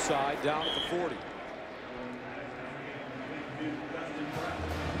the other side, down at the 40.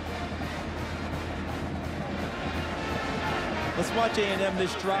 Let's watch A&M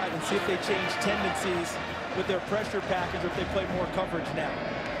this drive and see if they change tendencies with their pressure package or if they play more coverage now.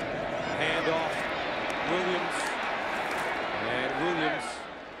 Handoff, Williams. And Williams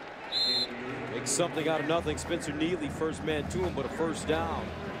makes something out of nothing. Spencer Neely, first man to him, but a first down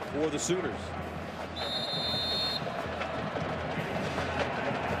for the Sooners.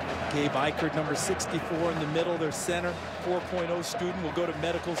 Gabe Eichert, number 64 in the middle, their center, 4.0 student, will go to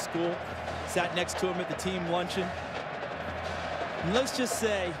medical school. Sat next to him at the team luncheon. And let's just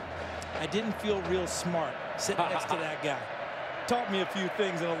say, I didn't feel real smart sitting next to that guy. Taught me a few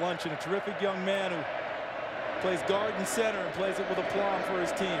things in a luncheon. A terrific young man who plays guard and center and plays it with aplomb for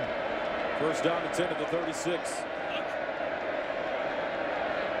his team. First down and 10 at the 36.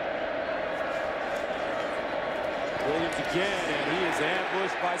 Williams again, and he is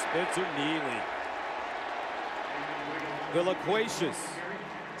ambushed by Spencer Neely. The loquacious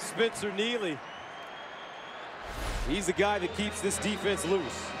Spencer Neely. He's the guy that keeps this defense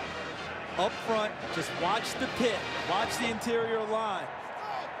loose. Up front, just watch the pit, watch the interior line.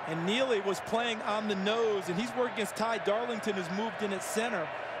 And Neely was playing on the nose, and he's working against Ty Darlington, who's moved in at center,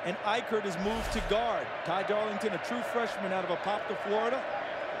 and Eichert has moved to guard. Ty Darlington, a true freshman out of Apopka, Florida.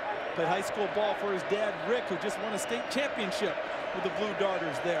 Played high school ball for his dad, Rick, who just won a state championship with the Blue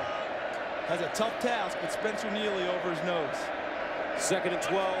Darters there. Has a tough task with Spencer Neely over his nose. Second and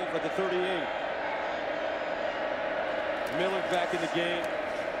 12 at the 38. Miller back in the game.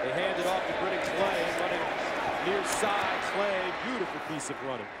 They hand it off to Brennan Clay, running near side. Clay, beautiful piece of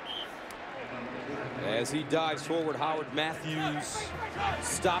running. As he dives forward, Howard Matthews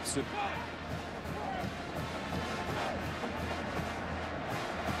stops him.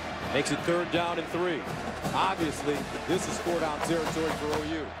 Makes it third down and 3. Obviously, this is 4-down territory for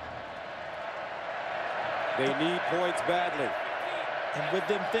OU. They need points badly. And with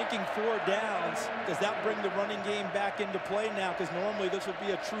them thinking 4 downs, does that bring the running game back into play now? Because normally this would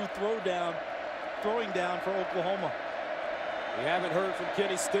be a true throwing down for Oklahoma. We haven't heard from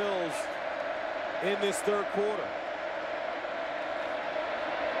Kenny Stills in this third quarter.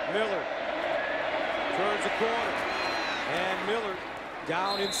 Miller turns the corner, and Miller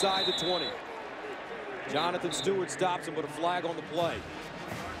down inside the 20. Jonathan Stewart stops him, but a flag on the play.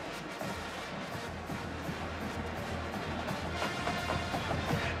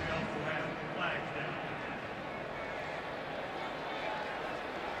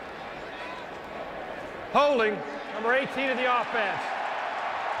 Holding, number 18 of the offense.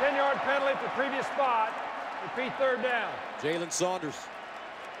 10-yard penalty for previous spot. Repeat third down. Jalen Saunders.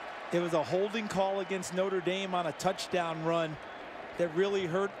 It was a holding call against Notre Dame on a touchdown run that really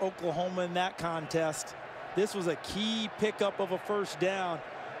hurt Oklahoma in that contest. This was a key pickup of a first down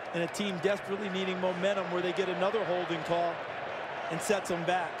and a team desperately needing momentum where they get another holding call and sets them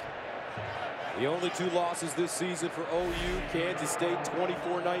back. The only 2 losses this season for OU, Kansas State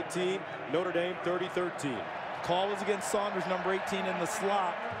 24-19, Notre Dame 30-13. Call was against Saunders, number 18 in the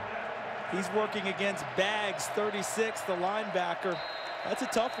slot. He's working against Baggs, 36, the linebacker. That's a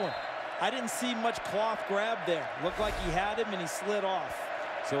tough one. I didn't see much cloth grab there. Looked like he had him and he slid off.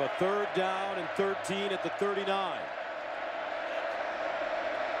 So a third down and 13 at the 39.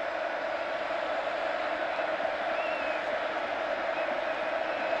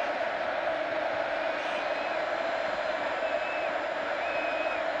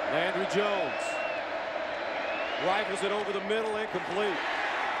 Landry Jones rifles it over the middle, incomplete.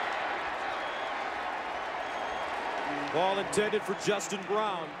 Ball intended for Justin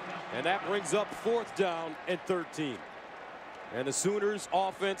Brown, and that brings up 4th down and 13. And the Sooners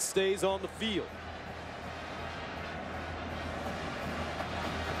offense stays on the field.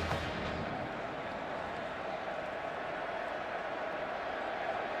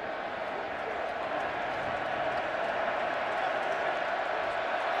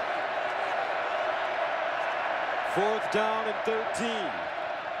 Fourth down and 13.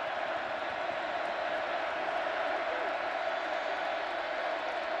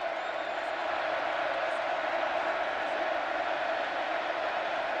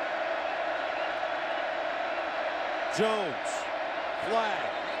 Jones, flag.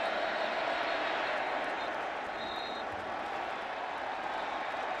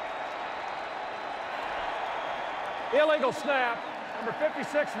 Illegal snap, number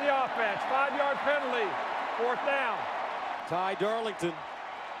 56 of the offense. 5-yard penalty, 4th down. Ty Darlington.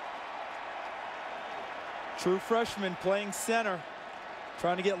 True freshman playing center,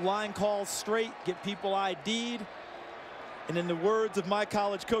 trying to get line calls straight, get people ID'd. And in the words of my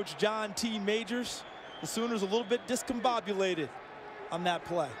college coach, John T. Majors, the Sooners a little bit discombobulated on that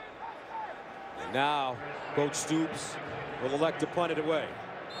play. And now, Coach Stoops will elect to punt it away.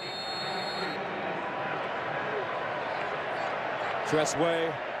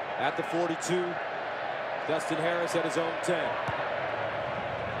 Tressway at the 42. Dustin Harris at his own 10.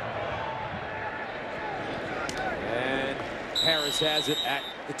 And Harris has it at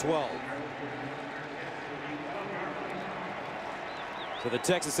the 12. So the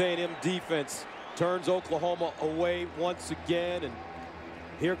Texas A&M defense turns Oklahoma away once again, and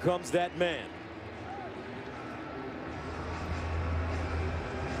here comes that man.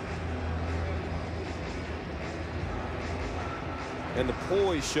 And the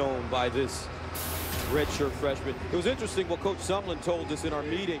poise shown by this redshirt freshman. It was interesting what Coach Sumlin told us in our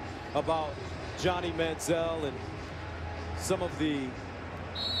meeting about Johnny Manziel and some of the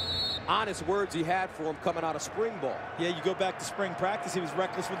honest words he had for him coming out of spring ball. Yeah, you go back to spring practice, he was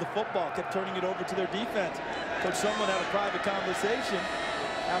reckless with the football, kept turning it over to their defense. Coach Sumlin had a private conversation.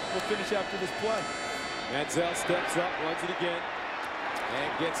 We'll finish after this play. Manziel steps up, runs it again,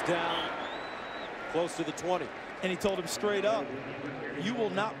 and gets down close to the 20. And he told him straight up, you will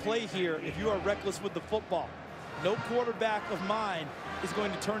not play here if you are reckless with the football. No quarterback of mine is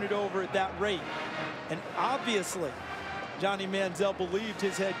going to turn it over at that rate. And obviously, Johnny Manziel believed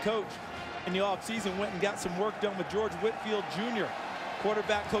his head coach in the offseason, went and got some work done with George Whitfield Jr.,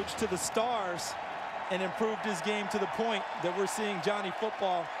 quarterback coach to the Stars, and improved his game to the point that we're seeing Johnny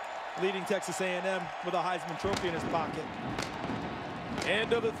football leading Texas A&M with a Heisman Trophy in his pocket.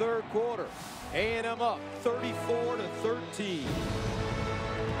 End of the third quarter. A&M up 34-13.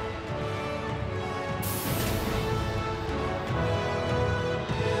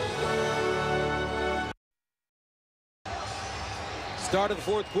 Start of the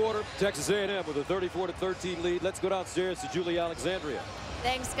fourth quarter, Texas A&M with a 34-13 lead. Let's go downstairs to Julie Alexandria.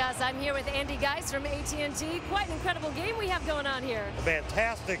 Thanks, Gus. I'm here with Andy Geis from AT&T. Quite an incredible game we have going on here. A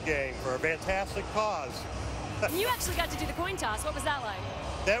fantastic game for a fantastic cause. And you actually got to do the coin toss. What was that like?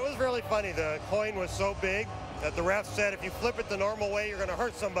 That was really funny. The coin was so big that the ref said if you flip it the normal way, you're going to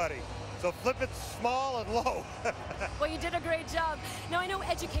hurt somebody. So flip it small and low. Well, you did a great job. Now, I know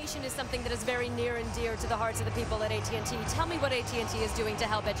education is something that is very near and dear to the hearts of the people at AT&T. Tell me what AT&T is doing to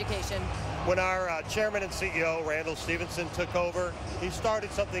help education. When our chairman and CEO, Randall Stevenson, took over, he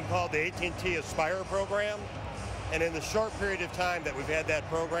started something called the AT&T Aspire program. And in the short period of time that we've had that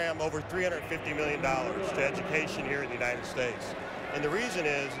program, over $350 million to education here in the United States. And the reason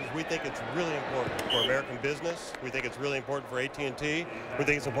is we think it's really important for American business. We think it's really important for AT&T. We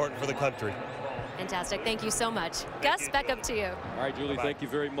think it's important for the country. Fantastic. Thank you so much. Gus, back up to you. All right, Julie, thank you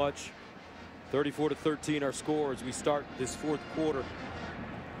very much. 34-13 our score as we start this fourth quarter.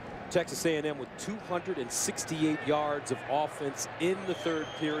 Texas A&M with 268 yards of offense in the third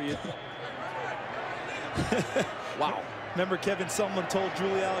period. Wow. Remember, Kevin Sumlin told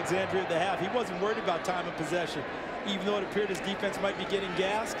Julie Alexandria at the half he wasn't worried about time of possession. Even though it appeared his defense might be getting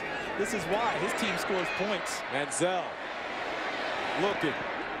gassed, this is why his team scores points. Manziel looking.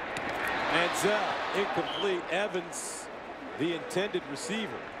 Manziel incomplete. Evans, the intended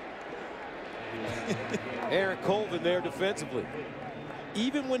receiver. Aaron Colvin there defensively.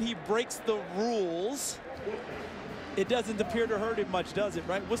 Even when he breaks the rules, it doesn't appear to hurt him much, does it,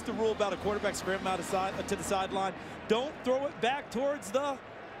 right? What's the rule about a quarterback scrambling out of to the sideline? Don't throw it back towards the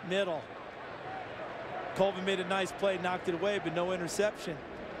middle. Colvin made a nice play, knocked it away, but no interception.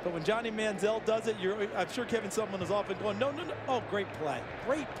 But when Johnny Manziel does it, I'm sure Kevin Sumlin is often going, no, no, no. Oh, great play.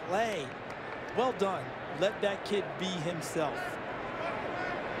 Great play. Well done. Let that kid be himself.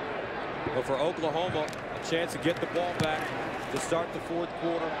 But for Oklahoma, a chance to get the ball back to start the fourth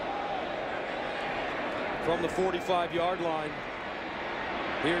quarter. From the 45-yard line,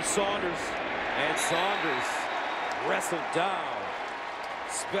 here's Saunders, and Saunders wrestled down.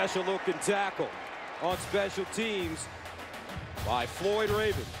 Special looking tackle on special teams by Floyd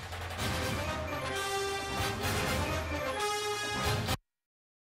Raven.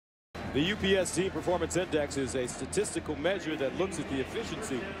 The UPS Team Performance Index is a statistical measure that looks at the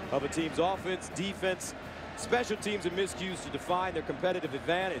efficiency of a team's offense, defense, special teams, and miscues to define their competitive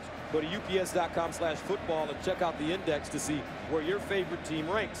advantage. Go to ups.com/football and check out the index to see where your favorite team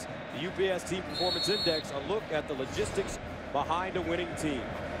ranks. The UPS Team Performance Index, a look at the logistics behind a winning team.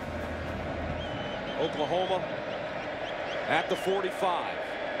 Oklahoma at the 45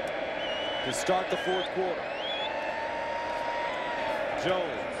 to start the fourth quarter.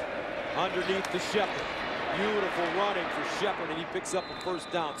 Jones underneath the Shepard. Beautiful running for Shepard, and he picks up a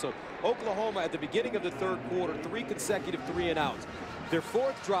first down. So Oklahoma at the beginning of the third quarter, 3 consecutive 3-and-outs. Their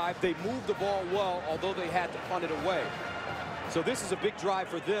fourth drive, they moved the ball well, although they had to punt it away. So this is a big drive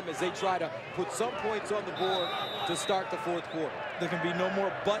for them as they try to put some points on the board to start the fourth quarter. There can be no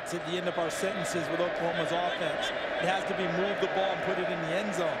more buts at the end of our sentences with Oklahoma's offense. It has to be move the ball and put it in the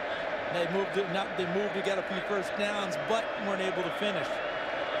end zone. They moved to get a few first downs, but weren't able to finish.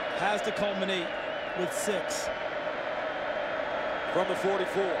 Has to culminate with 6. From the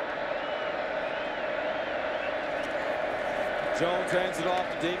 44. Jones hands it off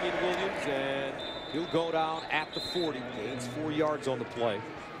to Damian Williams, and he'll go down at the 40. It's 4 yards on the play.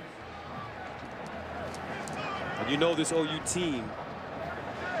 And you know this OU team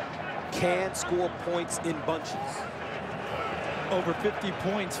can score points in bunches. Over 50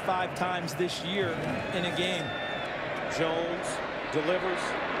 points 5 times this year in a game. Jones delivers.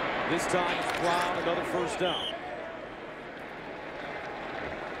 This time it's Brown, another first down.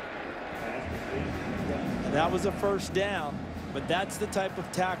 That was a first down, but that's the type of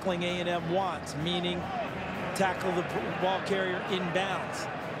tackling A&M wants, meaning tackle the ball carrier inbounds.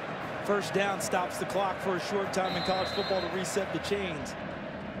 First down stops the clock for a short time in college football to reset the chains.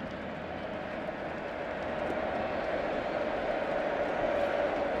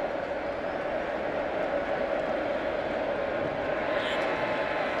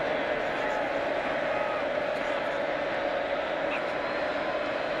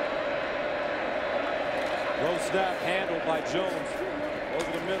 Snap handled by Jones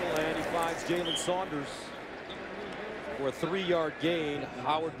over the middle, and he finds Jalen Saunders for a 3-yard gain.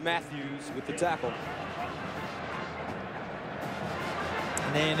 Howard Matthews with the tackle.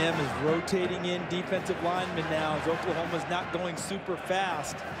 And A&M is rotating in defensive linemen now as Oklahoma's not going super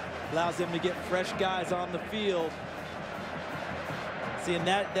fast. Allows them to get fresh guys on the field. Seeing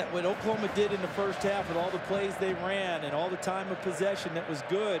that what Oklahoma did in the first half with all the plays they ran and all the time of possession, that was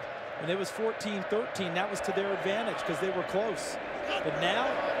good. When it was 14-13, that was to their advantage because they were close. But now,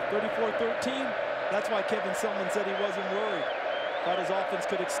 34-13, that's why Kevin Sumlin said he wasn't worried. Thought his offense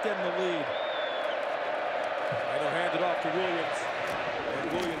could extend the lead. And they'll hand it off to Williams.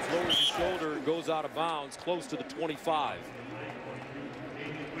 And Williams lowers his shoulder and goes out of bounds close to the 25.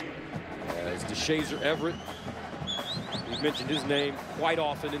 As DeShazer Everett, we've mentioned his name quite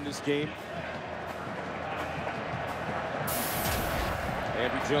often in this game.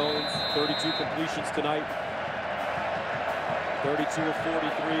 Andrew Jones, 32 completions tonight. 32 of 43,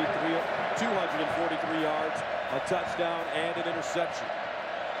 243 yards, a touchdown, and an interception.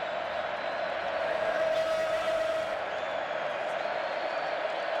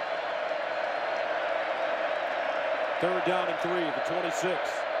 Third down and 3 at the 26.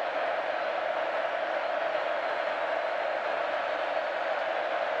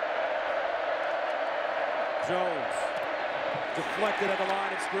 Jones. Deflected at the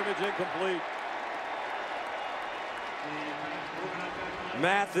line of scrimmage, incomplete.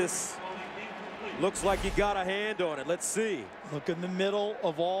 Mathis looks like he got a hand on it. Let's see. Look in the middle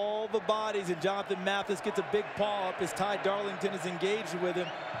of all the bodies, and Jonathan Mathis gets a big paw up as Ty Darlington is engaged with him.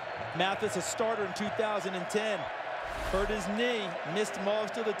 Mathis, a starter in 2010, hurt his knee, missed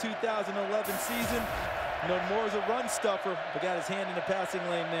most of the 2011 season. Known more as a run stuffer, but got his hand in the passing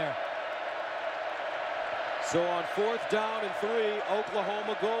lane there. So on 4th down and 3,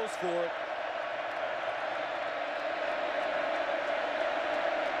 Oklahoma goes for it.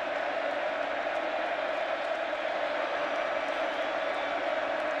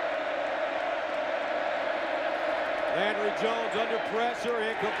 Landry Jones under pressure,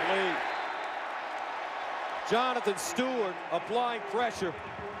 incomplete. Jonathan Stewart applying pressure.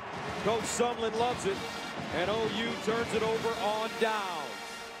 Coach Sumlin loves it, and OU turns it over on down.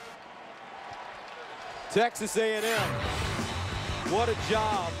 Texas A&M, what a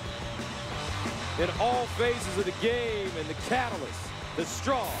job in all phases of the game, and the catalyst, the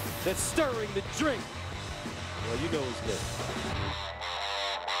straw that's stirring the drink. Well, you know his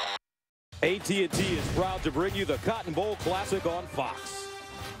name. AT&T is proud to bring you the Cotton Bowl Classic on Fox.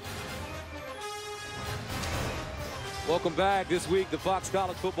 Welcome back. This week, the Fox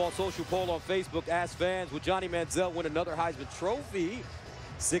College Football Social Poll on Facebook asked fans, would Johnny Manziel win another Heisman Trophy?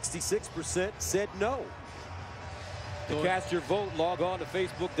 66% said no. To cast your vote, log on to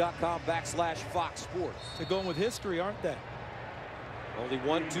facebook.com/Fox Sports. They're going with history, aren't they? Only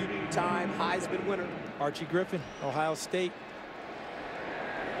one two-time Heisman winner. Archie Griffin, Ohio State.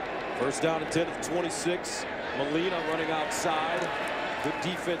 First down and 10 at the 26. Molina running outside. Good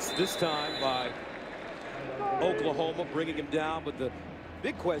defense this time by Oklahoma, bringing him down. But the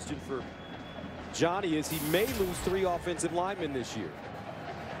big question for Johnny is he may lose 3 offensive linemen this year.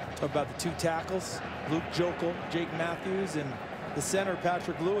 Talk about the 2 tackles, Luke Jokel, Jake Matthews, and the center,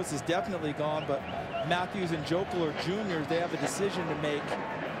 Patrick Lewis, is definitely gone, but Matthews and Jokel are juniors. They have a decision to make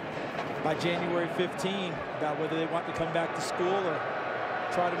by January 15 about whether they want to come back to school or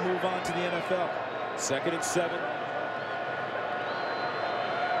try to move on to the NFL. 2nd and 7.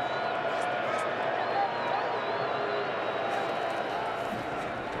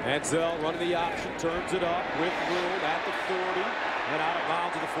 Manziel running the option, turns it up with room at the 40 and out of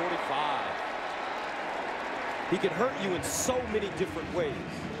bounds to the 45. He can hurt you in so many different ways.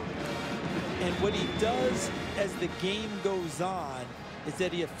 And what he does as the game goes on is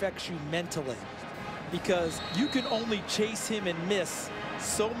that he affects you mentally, because you can only chase him and miss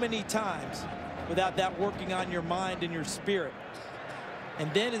so many times without that working on your mind and your spirit. And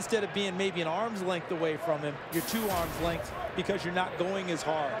then instead of being maybe an arm's length away from him, you're 2 arms length because you're not going as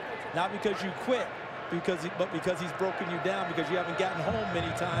hard. Not because you quit, but because he's broken you down, because you haven't gotten home many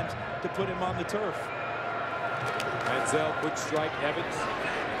times to put him on the turf. Manziel, quick strike, Evans.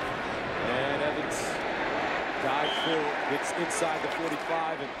 And Evans dives forward, gets inside the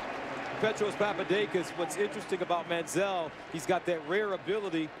 45. And Petros Papadakis, what's interesting about Manziel, he's got that rare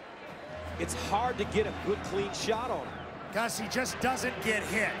ability. It's hard to get a good, clean shot on him. Gus, he just doesn't get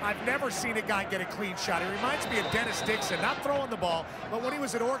hit. I've never seen a guy get a clean shot. He reminds me of Dennis Dixon, not throwing the ball, but when he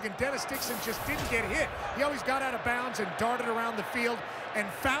was at Oregon, Dennis Dixon just didn't get hit. He always got out of bounds and darted around the field and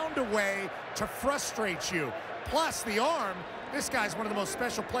found a way to frustrate you. Plus, the arm, this guy's one of the most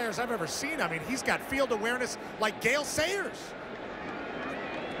special players I've ever seen. I mean, he's got field awareness like Gale Sayers.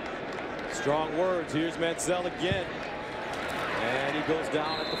 Strong words. Here's Manziel again. And he goes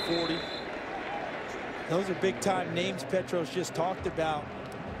down at the 40. Those are big-time names Petros just talked about.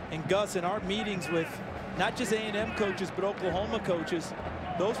 And Gus, in our meetings with not just A&M coaches, but Oklahoma coaches,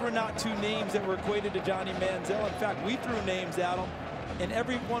 those were not 2 names that were equated to Johnny Manziel. In fact, we threw names at him, and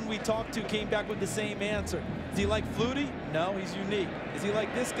everyone we talked to came back with the same answer. Is he like Flutie? No, he's unique. Is he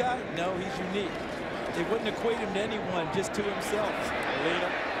like this guy? No, he's unique. They wouldn't equate him to anyone, just to himself.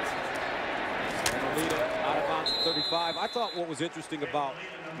 Molina out of bounds at 35. I thought what was interesting about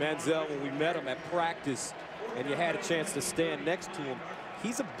Manziel when we met him at practice and you had a chance to stand next to him,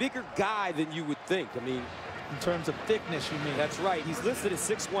 he's a bigger guy than you would think. I mean, in terms of thickness, you mean? That's right. He's listed as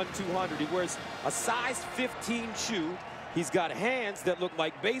 6'1", 200. He wears a size 15 shoe. He's got hands that look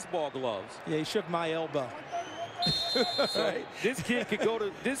like baseball gloves. Yeah, he shook my elbow. So right. This kid could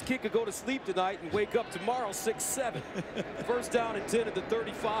go to sleep tonight and wake up tomorrow 6'7". First down and 10 at the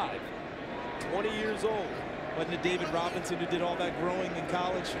 35. 20 years old. Wasn't it David Robinson who did all that growing in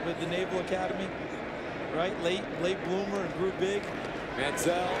college with the Naval Academy? Right? Late bloomer and grew big.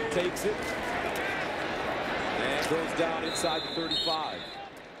 Manziel takes it and goes down inside the 35.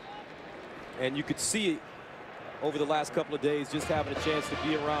 And you could see over the last couple of days, just having a chance to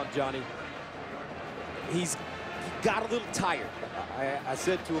be around Johnny, he got a little tired. I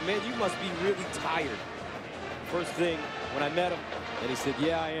said to him, man, you must be really tired. First thing when I met him, and he said,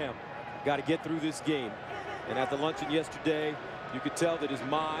 yeah, I am. Got to get through this game. And at the luncheon yesterday, you could tell that his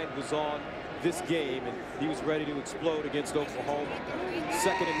mind was on this game, and he was ready to explode against Oklahoma.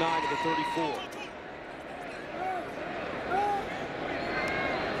 2nd and 9 at the 34.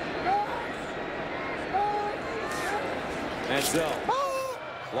 Manziel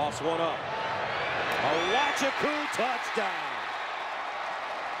lost one up. A Wachaku touchdown.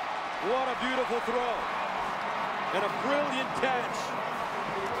 What a beautiful throw. And a brilliant catch.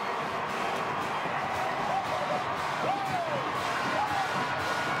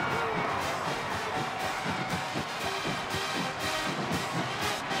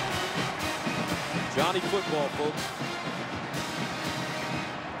 Johnny football, folks.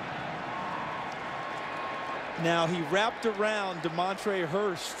 Now, he wrapped around DeMontre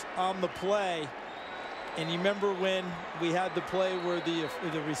Hurst on the play. And you remember when we had the play where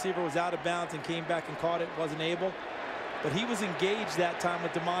the receiver was out of bounds and came back and caught it, wasn't able? But he was engaged that time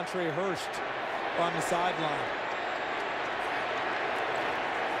with DeMontre Hurst on the sideline.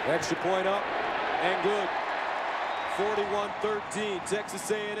 Extra point up and good. 41-13, Texas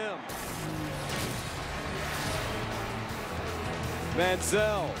A&M.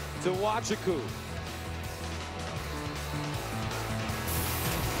 Manziel to Wachaku.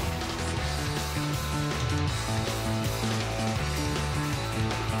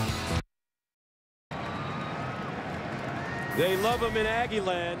 They love him in Aggie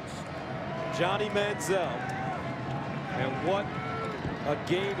land, Johnny Manziel. And what a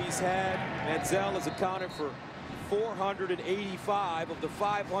game he's had. Manziel has accounted for 485 of the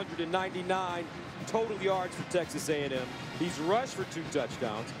 599 total yards for Texas A&M. He's rushed for 2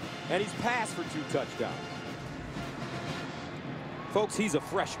 touchdowns, and he's passed for 2 touchdowns. Folks, he's a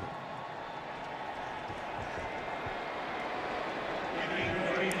freshman.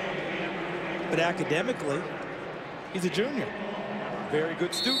 But academically, he's a junior. Very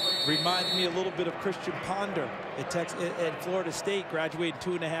good student. Reminds me a little bit of Christian Ponder at Florida State, graduated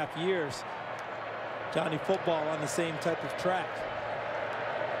 2.5 years. Johnny football on the same type of track.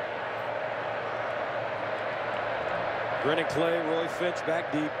 Brennan Clay, Roy Finch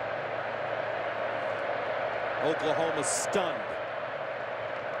back deep. Oklahoma stunned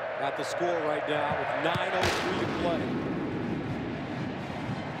at the score right now with 9:03 to play.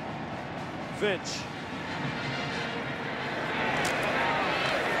 Finch.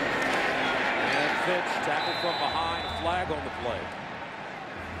 And Finch tackled from behind, a flag on the play.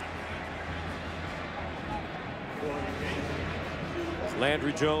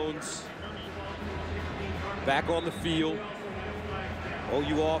 Landry Jones back on the field.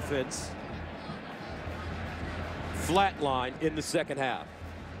 OU offense flatline in the second half.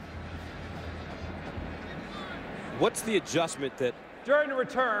 What's the adjustment that during the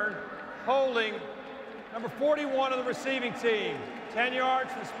return, holding number 41 of the receiving team, 10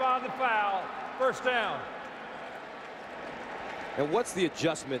 yards from the spot of the foul, first down. And what's the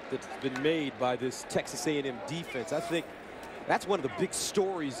adjustment that's been made by this Texas A&M defense? I think that's one of the big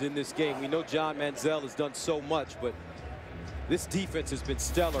stories in this game. We know John Manziel has done so much, but this defense has been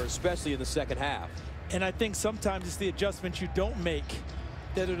stellar, especially in the second half. And I think sometimes it's the adjustments you don't make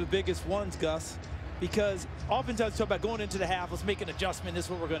that are the biggest ones, Gus. Because oftentimes talk about going into the half, let's make an adjustment, this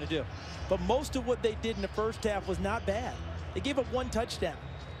is what we're going to do. But most of what they did in the first half was not bad. They gave up 1 touchdown.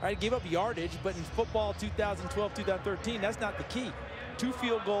 Right, gave up yardage, but in football 2012, 2013, that's not the key. 2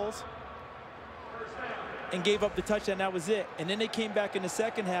 field goals and gave up the touchdown, that was it. And then they came back in the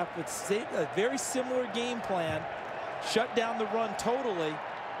second half with a very similar game plan, shut down the run totally,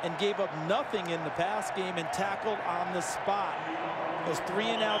 and gave up nothing in the pass game and tackled on the spot. Those 3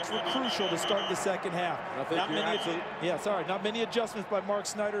 and outs were crucial to start the second half. Not many adjustments by Mark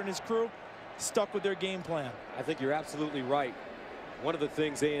Snyder and his crew. Stuck with their game plan. I think you're absolutely right. One of the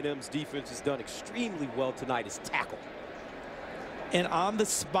things A&M's defense has done extremely well tonight is tackle. And on the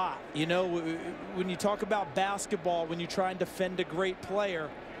spot, you know, when you talk about basketball, when you try and defend a great player,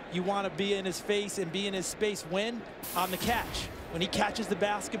 you want to be in his face and be in his space when? On the catch. When he catches the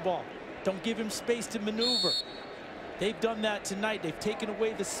basketball. Don't give him space to maneuver. They've done that tonight. They've taken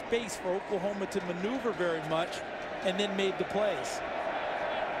away the space for Oklahoma to maneuver very much and then made the plays.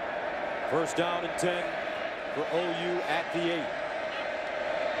 First down and 10 for OU at the 8.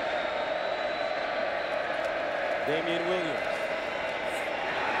 Damian Williams.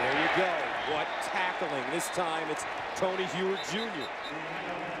 There you go. What tackling. This time it's Tony Hewitt Jr.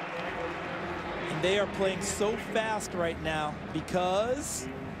 And they are playing so fast right now because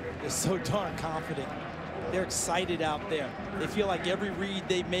they're so darn confident. They're excited out there. They feel like every read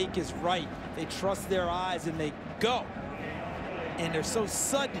they make is right. They trust their eyes and they go. And they're so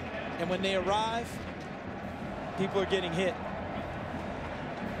sudden. And when they arrive, people are getting hit.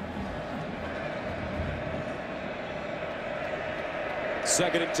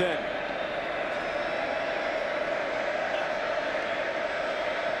 Second and 10.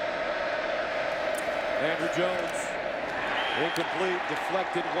 Andrew Jones, incomplete,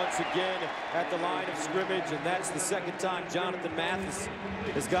 deflected once again at the line of scrimmage, and that's the second time Jonathan Mathis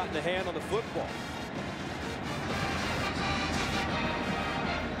has gotten a hand on the football.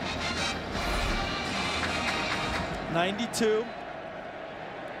 '92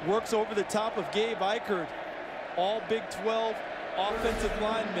 works over the top of Gabe Eichert, all Big 12 offensive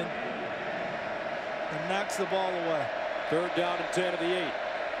lineman, and knocks the ball away. Third down and 10 of the 8.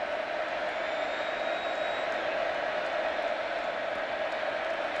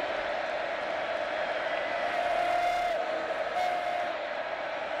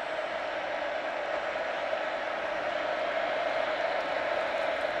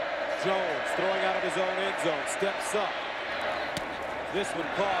 Jones throwing out of his own end zone, steps up. This one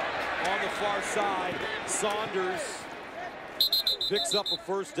caught on the far side. Saunders picks up a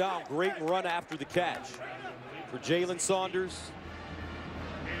first down. Great run after the catch for Jalen Saunders.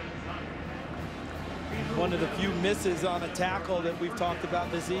 One of the few misses on a tackle that we've talked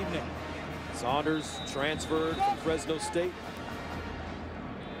about this evening. Saunders transferred from Fresno State.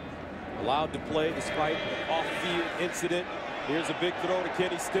 Allowed to play despite an off-field incident. Here's a big throw to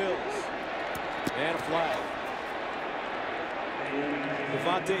Kenny Stills. And a flag.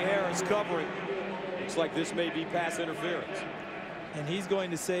 Devontae Harris covering. Looks like this may be pass interference. And he's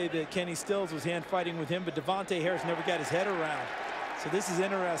going to say that Kenny Stills was hand fighting with him, but Devontae Harris never got his head around. So this is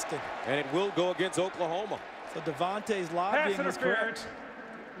interesting. And it will go against Oklahoma. So Devontae's lobbying pass is correct.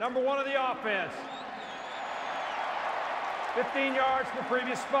 Number 1 of the offense. 15 yards from the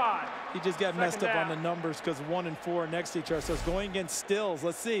previous spot. He just got messed up on the numbers because 1 and 4 are next to each other. So it's going against Stills.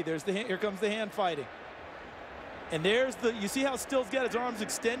 Let's see. There's the here comes the hand fighting. And there's the, you see how Stills got his arms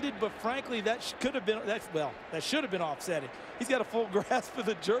extended, but frankly, that could have been, that should have been offsetting. He's got a full grasp of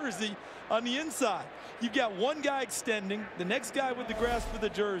the jersey on the inside. You've got one guy extending, the next guy with the grasp of the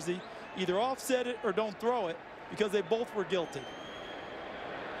jersey, either offset it or don't throw it because they both were guilty.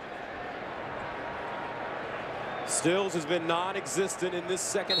 Stills has been non-existent in this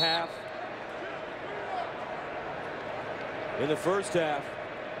second half. In the first half,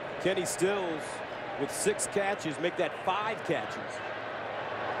 Kenny Stills with 6 catches, make that 5 catches.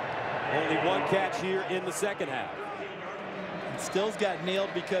 Only 1 catch here in the second half. And Stills got nailed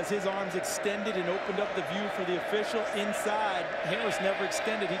because his arms extended and opened up the view for the official inside. Harris never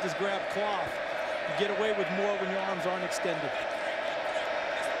extended, he just grabbed cloth. You get away with more when your arms aren't extended.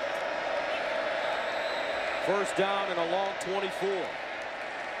 First down and a long 24.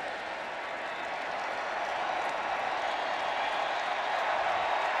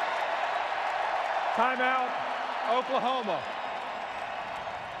 Timeout, Oklahoma.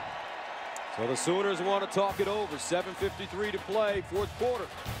 So the Sooners want to talk it over. 7:53 to play, 4th quarter.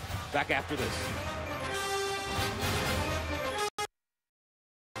 Back after this.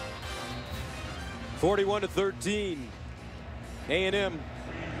 (41-13). A&M.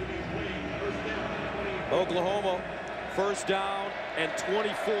 Oklahoma, first down and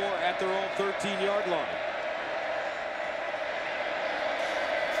 24 at their own 13-yard line.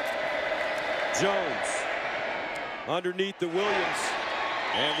 Jones underneath the Williams.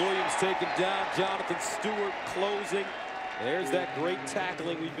 And Williams taken down. Jonathan Stewart closing. There's that great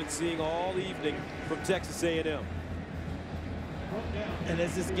tackling we've been seeing all evening from Texas A&M. And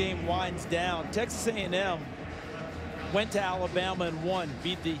as this game winds down, Texas A&M went to Alabama and won,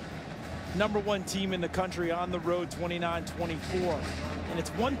 beat the #1 team in the country on the road 29-24. And it's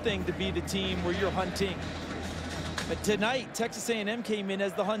one thing to be the team where you're hunting. But tonight, Texas A&M came in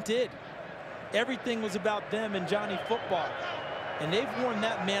as the hunted. Everything was about them and Johnny Football. And they've worn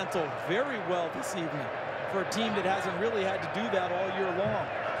that mantle very well this evening for a team that hasn't really had to do that all year long.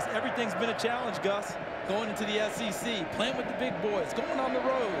 Because everything's been a challenge, Gus, going into the SEC, playing with the big boys, going on the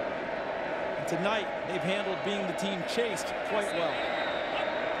road. And tonight, they've handled being the team chased quite well.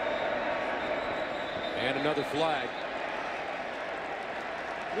 And another flag.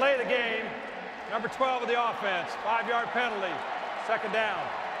 Delay the game. Number 12 of the offense. 5-yard penalty. Second down.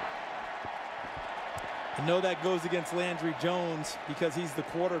 I know that goes against Landry Jones because he's the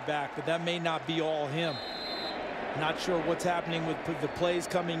quarterback, but that may not be all him. Not sure what's happening with the plays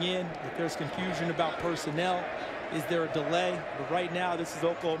coming in, if there's confusion about personnel. Is there a delay? But right now, this is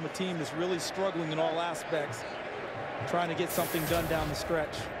Oklahoma team that's really struggling in all aspects, trying to get something done down the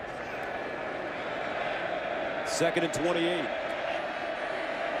stretch. 2nd and 28.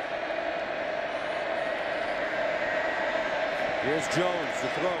 Here's Jones to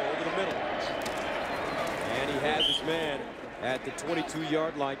throw over the middle. And he has his man at the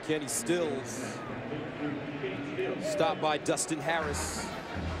 22-yard line. Kenny Stills stopped by Dustin Harris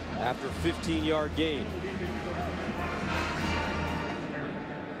after a 15-yard gain.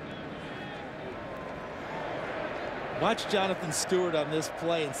 Watch Jonathan Stewart on this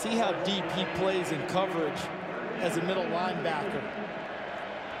play and see how deep he plays in coverage as a middle linebacker.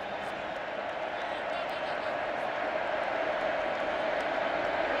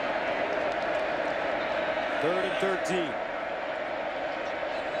 Third and 13.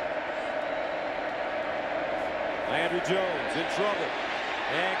 Landry Jones in trouble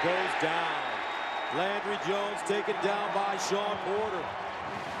and goes down. Landry Jones taken down by Sean Porter.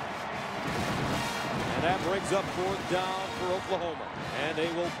 And that brings up 4th down for Oklahoma. And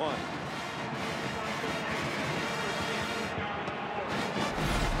they will punt.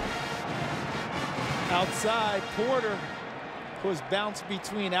 Outside, Porter was bounced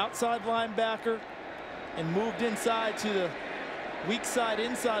between outside linebacker and moved inside to the weak side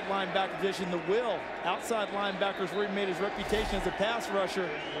inside linebacker position, the will. Outside linebackers where he made his reputation as a pass rusher,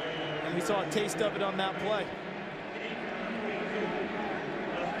 and we saw a taste of it on that play.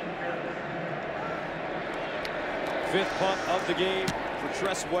 Fifth punt of the game for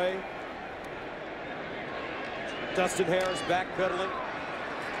Tressway. Dustin Harris backpedaling.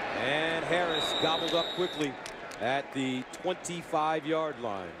 And Harris gobbled up quickly at the 25-yard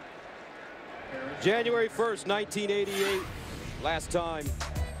line. January 1st, 1988. Last time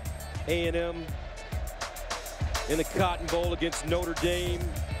A&M in the Cotton Bowl against Notre Dame.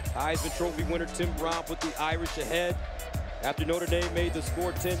 Heisman Trophy winner Tim Brown put the Irish ahead. After Notre Dame made the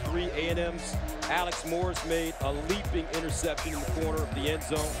score 10-3, A&M's Alex Morris made a leaping interception in the corner of the end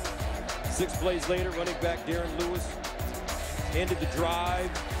zone. 6 plays later, running back Darren Lewis ended the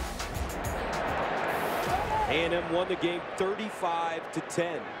drive. A&M won the game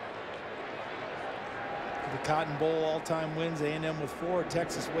 35-10. The Cotton Bowl all-time wins, A&M with 4,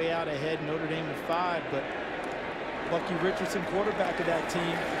 Texas way out ahead, Notre Dame with 5, but Lucky Richardson, quarterback of that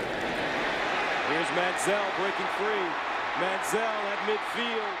team. Here's Manziel breaking free. Manziel at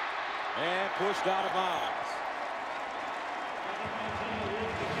midfield and pushed out of bounds.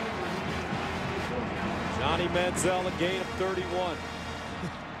 Johnny Manziel, a gain of 31.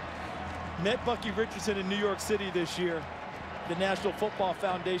 Met Bucky Richardson in New York City this year, the National Football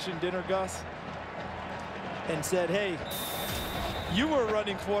Foundation dinner, Gus, and said, hey, you were a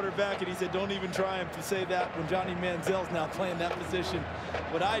running quarterback, and he said, don't even try him to say that when Johnny Manziel's now playing that position.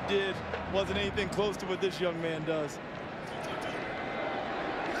 What I did wasn't anything close to what this young man does.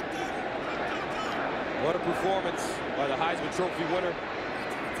 What a performance by the Heisman Trophy winner.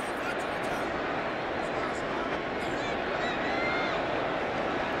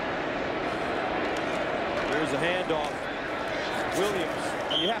 Here's a handoff. Williams.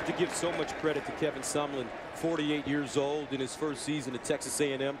 And you have to give so much credit to Kevin Sumlin, 48 years old in his first season at Texas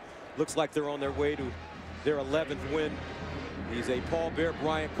A&M. Looks like they're on their way to their 11th win. He's a Paul Bear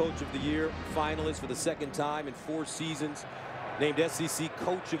Bryant Coach of the Year finalist for the second time in 4 seasons. Named SEC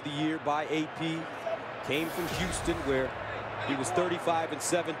Coach of the Year by AP. Came from Houston, where he was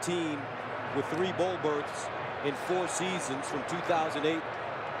 35-17 with 3 bowl berths in 4 seasons from 2008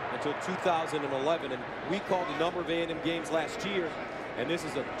 until 2011. And we called a number of A&M games last year, and this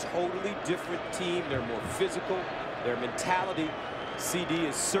is a totally different team. They're more physical. Their mentality, CD,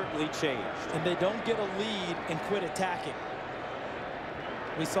 has certainly changed. And they don't get a lead and quit attacking.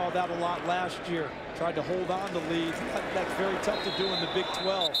 We saw that a lot last year. Tried to hold on to leads. That's very tough to do in the Big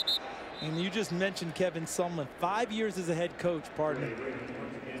 12. And you just mentioned Kevin Sumlin. 5 years as a head coach, pardon me.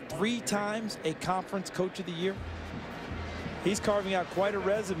 3 times a conference coach of the year. He's carving out quite a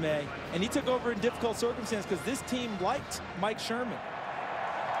resume. And he took over in difficult circumstances because this team liked Mike Sherman.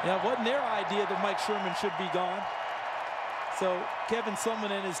 Now, it wasn't their idea that Mike Sherman should be gone. So Kevin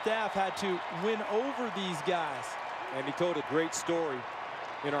Sumlin and his staff had to win over these guys. And he told a great story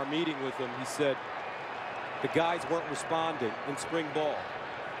in our meeting with him. He said the guys weren't responding in spring ball.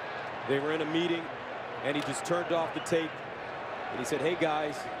 They were in a meeting, and he just turned off the tape. And he said, hey,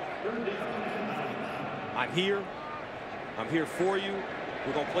 guys, I'm here. I'm here for you.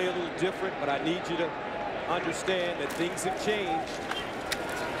 We're going to play a little different, but I need you to understand that things have changed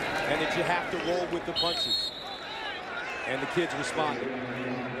and that you have to roll with the punches. And the kids responded.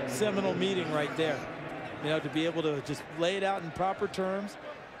 Seminal meeting right there. You know, to be able to just lay it out in proper terms.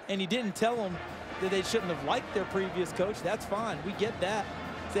 And he didn't tell them that they shouldn't have liked their previous coach. That's fine. We get that.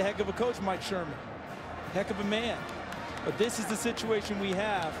 He's a heck of a coach, Mike Sherman. Heck of a man. But this is the situation we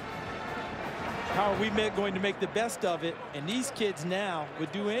have. How are we going to make the best of it? And these kids now would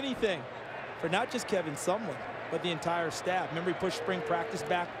do anything for not just Kevin Sumlin, but the entire staff. Remember, he pushed spring practice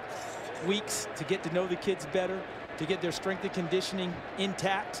back weeks to get to know the kids better, to get their strength and conditioning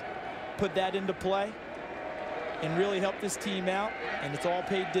intact, put that into play, and really help this team out, and it's all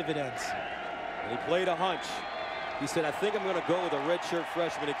paid dividends. And he played a hunch. He said, I think I'm going to go with a redshirt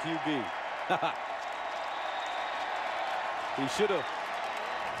freshman at QB. He should have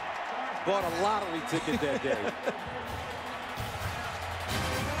bought a lottery ticket that day.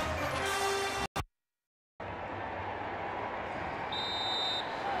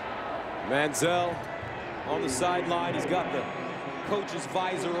 Manziel on the sideline. He's got the coach's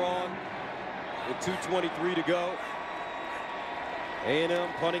visor on with 2:23 to go. A&M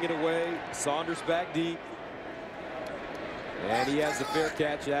punting it away. Saunders back deep. And he has the fair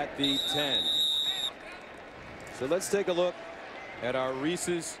catch at the 10. So let's take a look at our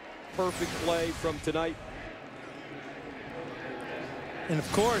Reese's perfect play from tonight. And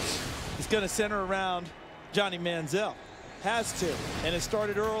of course, it's going to center around Johnny Manziel. Has to, and it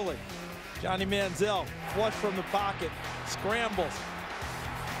started early. Johnny Manziel, flush from the pocket, scrambles,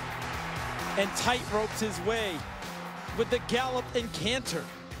 and tight ropes his way with the gallop and canter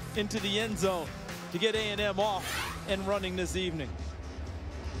into the end zone to get A&M off and running this evening.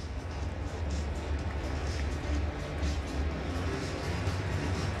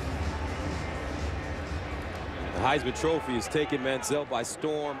 The Heisman Trophy has taken Manziel by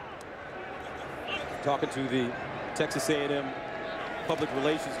storm. Talking to the Texas A&M Public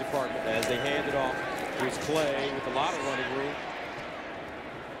Relations Department as they hand it off. Here's Clay with a lot of running room.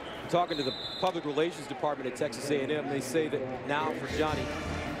 Talking to the Public Relations Department at Texas A&M, they say that now for Johnny,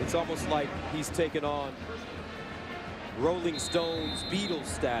 it's almost like he's taken on Rolling Stones, Beatles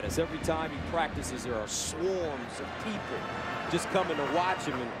status. Every time he practices, there are swarms of people just coming to watch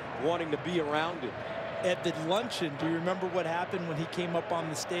him and wanting to be around him. At the luncheon, do you remember what happened when he came up on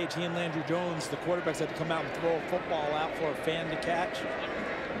the stage? He and Landry Jones, the quarterbacks, had to come out and throw a football out for a fan to catch.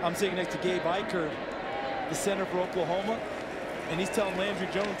 I'm sitting next to Gabe Eichert, the center for Oklahoma, and he's telling Landry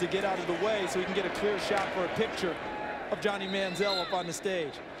Jones to get out of the way so he can get a clear shot for a picture of Johnny Manziel up on the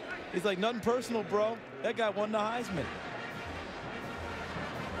stage. He's like, nothing personal, bro. That guy won the Heisman.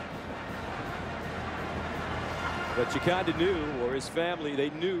 But you kind of knew, or his family,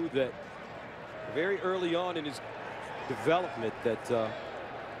 they knew that very early on in his development that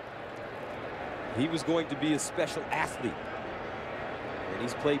he was going to be a special athlete. And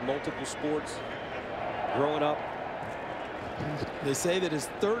he's played multiple sports growing up. They say that his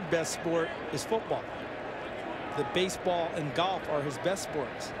third best sport is football. The baseball and golf are his best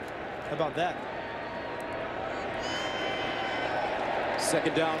sports. How about that?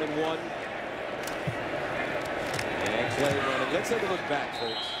 Second down and 1. And Clay running. Let's take a look back,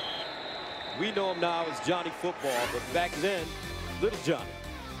 folks. We know him now as Johnny Football, but back then, Little Johnny,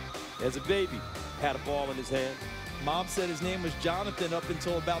 as a baby, had a ball in his hand. Mom said his name was Jonathan up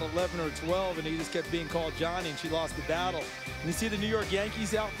until about 11 or 12, and he just kept being called Johnny, and she lost the battle. And you see the New York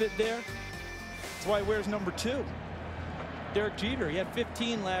Yankees outfit there? That's why he wears number 2. Derek Jeter, he had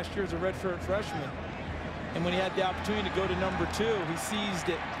 15 last year as a redshirt freshman. And when he had the opportunity to go to number 2, he seized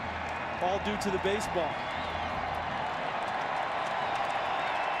it, all due to the baseball.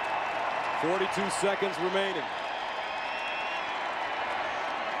 42 seconds remaining.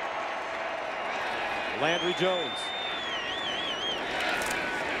 Landry Jones.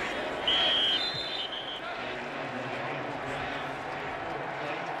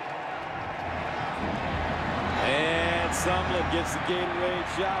 And Sumlin gets the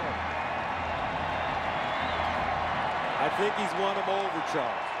Gatorade shower. I think he's won him over,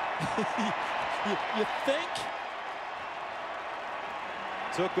 Charles. You think?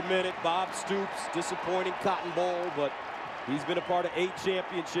 Took a minute. Bob Stoops, disappointing Cotton Bowl, but he's been a part of 8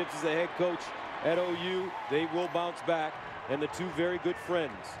 championships as a head coach at OU. They will bounce back. And the 2 very good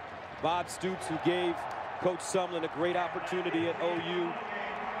friends. Bob Stoops, who gave Coach Sumlin a great opportunity at OU,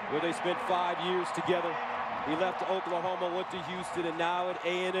 where they spent 5 years together. He left to Oklahoma, went to Houston, and now at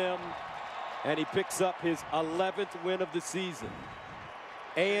A&M. And he picks up his 11th win of the season.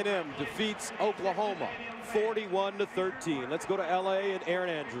 A&M defeats Oklahoma 41-13. Let's go to LA and Aaron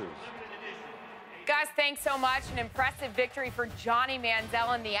Andrews. Guys, thanks so much. An impressive victory for Johnny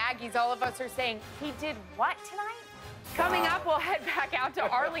Manziel and the Aggies. All of us are saying, he did what tonight? Wow. Coming up, we'll head back out to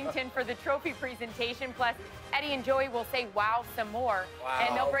Arlington for the trophy presentation. Plus, Eddie and Joey will say wow some more. Wow.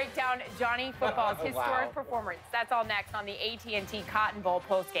 And they'll break down Johnny Football's historic performance. That's all next on the AT&T Cotton Bowl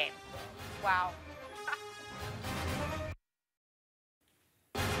postgame. Wow.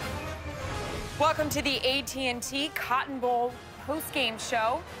 Welcome to the AT&T Cotton Bowl postgame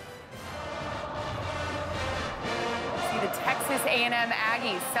show. See the Texas A&M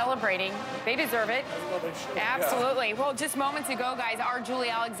Aggies celebrating. They deserve it. Absolutely. Yeah. Well, just moments ago, guys, our Julie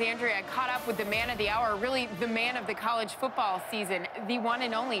Alexandria caught up with the man of the hour, really the man of the college football season, the one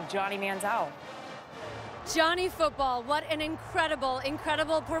and only Johnny Manziel. Johnny Football, what an incredible,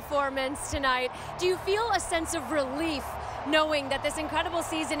 incredible performance tonight. Do you feel a sense of relief knowing that this incredible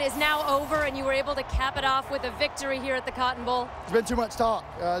season is now over and you were able to cap it off with a victory here at the Cotton Bowl? There's been too much talk.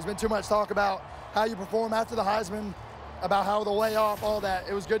 There's been too much talk about how you perform after the Heisman, about how the layoff, all that.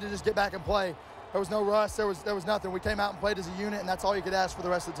 It was good to just get back and play. There was no rush. There was nothing. We came out and played as a unit, and that's all you could ask for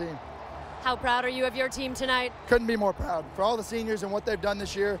the rest of the team. How proud are you of your team tonight? Couldn't be more proud. For all the seniors and what they've done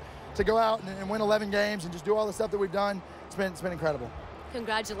this year, to go out and win 11 games and just do all the stuff that we've done, it's been incredible.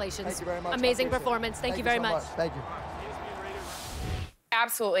 Congratulations. Thank you very much. Amazing performance. Thank you very much. Thank you.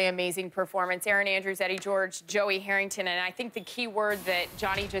 Absolutely amazing performance. Aaron Andrews, Eddie George, Joey Harrington, and I think the key word that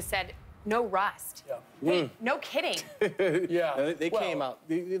Johnny just said, no rust. Yeah. Hey, no kidding. Yeah. They came out.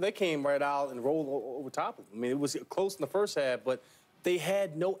 They came right out and rolled over top of him. I mean, it was close in the first half, but they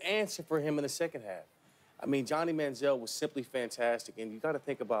had no answer for him in the second half. I mean, Johnny Manziel was simply fantastic, and you got to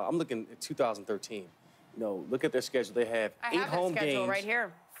think about. I'm looking at 2013. You know, look at their schedule. They have 8 home games, right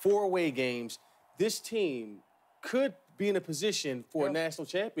here, 4 away games. This team could be in a position for a national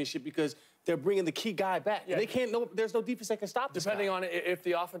championship because they're bringing the key guy back. Yeah. They can't. There's no defense that can stop this Depending on if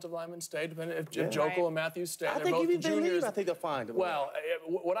the offensive linemen stay, depending if Jokel and Matthews stay. I think even if they leave, I think they'll find him. Well,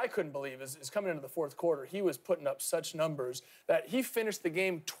 what I couldn't believe is coming into the fourth quarter, he was putting up such numbers that he finished the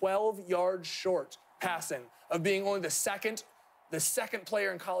game 12 yards short passing of being only the second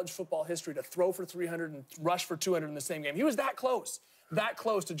player in college football history to throw for 300 and rush for 200 in the same game. He was that close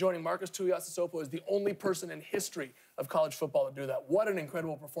to joining Marcus Tuiasosopo as the only person in history of college football to do that. What an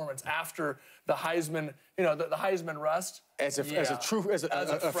incredible performance after the Heisman, you know, the Heisman rust. As a freshman. That's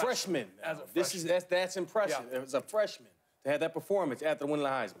impressive. Yeah. As a freshman. To have that performance after winning the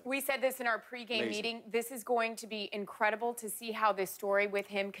Heisman. We said this in our pregame meeting. This is going to be incredible to see how this story with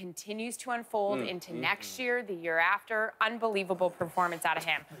him continues to unfold into next year, the year after. Unbelievable performance out of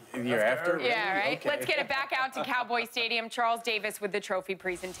him. The year after? Yeah, right? Okay. Let's get it back out to Cowboy Stadium. Charles Davis with the trophy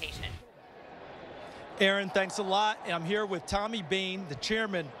presentation. Aaron, thanks a lot. And I'm here with Tommy Bain, the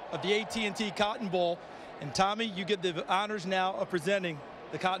chairman of the AT&T Cotton Bowl. And Tommy, you get the honors now of presenting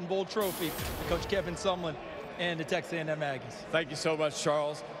the Cotton Bowl Trophy to Coach Kevin Sumlin and the Texas A&M Aggies. Thank you so much,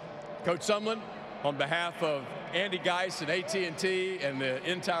 Charles. Coach Sumlin, on behalf of Andy Geis and AT&T and the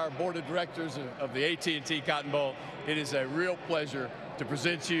entire board of directors of the AT&T Cotton Bowl, it is a real pleasure to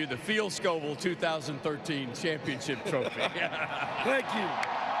present you the Phil Scoville 2013 Championship Trophy. Thank you.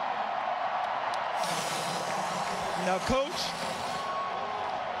 Now, Coach,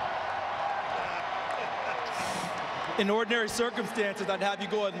 in ordinary circumstances, I'd have you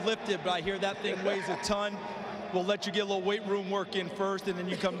go ahead and lift it, but I hear that thing weighs a ton. We'll let you get a little weight room work in first, and then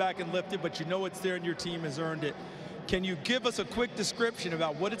you come back and lift it, but you know it's there and your team has earned it. Can you give us a quick description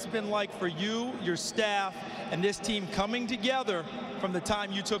about what it's been like for you, your staff, and this team coming together from the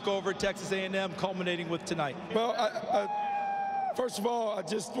time you took over at Texas A&M, culminating with tonight? Well, first of all, I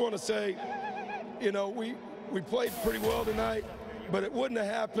just want to say, you know, we played pretty well tonight, but it wouldn't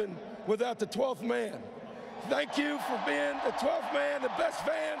have happened without the 12th man. Thank you for being the 12th man, the best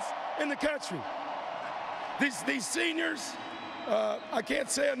fans in the country. These seniors, I can't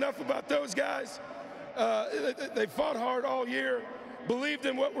say enough about those guys. They fought hard all year, believed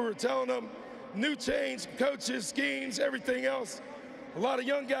in what we were telling them, new change, coaches, schemes, everything else. A lot of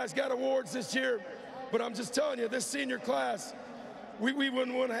young guys got awards this year, but I'm just telling you, this senior class, we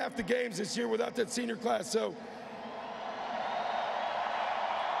wouldn't win half the games this year without that senior class. So,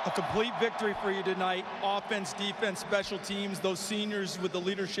 a complete victory for you tonight. Offense, defense, special teams, those seniors with the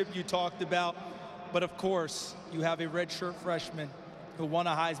leadership you talked about. But of course, you have a redshirt freshman who won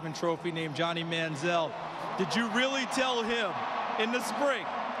a Heisman Trophy named Johnny Manziel. Did you really tell him in the spring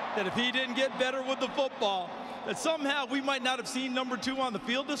that if he didn't get better with the football, that somehow we might not have seen number 2 on the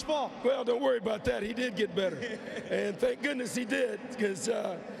field this fall? Well, don't worry about that. He did get better. And thank goodness he did, because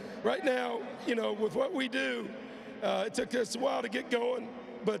right now, you know, with what we do, it took us a while to get going.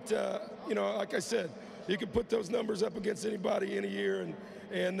 But, you know, like I said, you can put those numbers up against anybody in a year,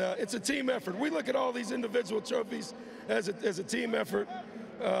 and it's a team effort. We look at all these individual trophies as a team effort.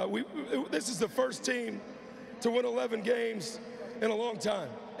 This is the first team to win 11 games in a long time,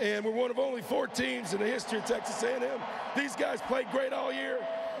 and we're one of only 4 teams in the history of Texas A&M. These guys played great all year.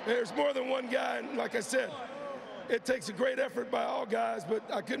 There's more than one guy, and like I said, it takes a great effort by all guys, but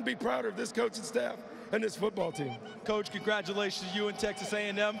I couldn't be prouder of this coaching staff and this football team. Coach, congratulations to you and Texas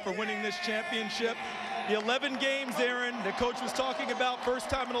A&M for winning this championship. The 11 games, Aaron, the coach was talking about, first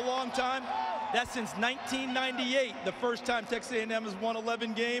time in a long time. That's since 1998, the first time Texas A&M has won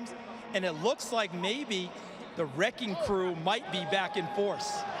 11 games. And it looks like maybe the wrecking crew might be back in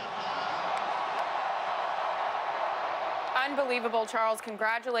force. Unbelievable, Charles.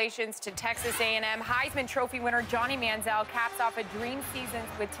 Congratulations to Texas A&M. Heisman Trophy winner Johnny Manziel caps off a dream season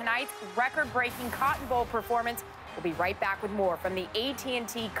with tonight's record-breaking Cotton Bowl performance. We'll be right back with more from the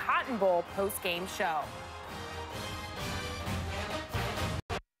AT&T Cotton Bowl post-game show.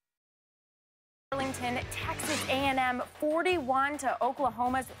 Arlington, Texas A&M 41 to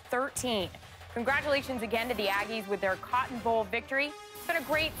Oklahoma's 13. Congratulations again to the Aggies with their Cotton Bowl victory. It's been a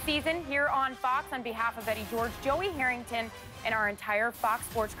great season here on Fox. On behalf of Eddie George, Joey Harrington, and our entire Fox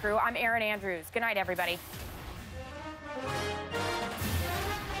Sports crew, I'm Erin Andrews. Good night, everybody.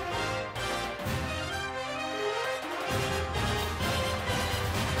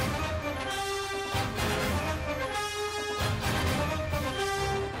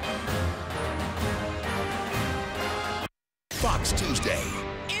 Fox Tuesday.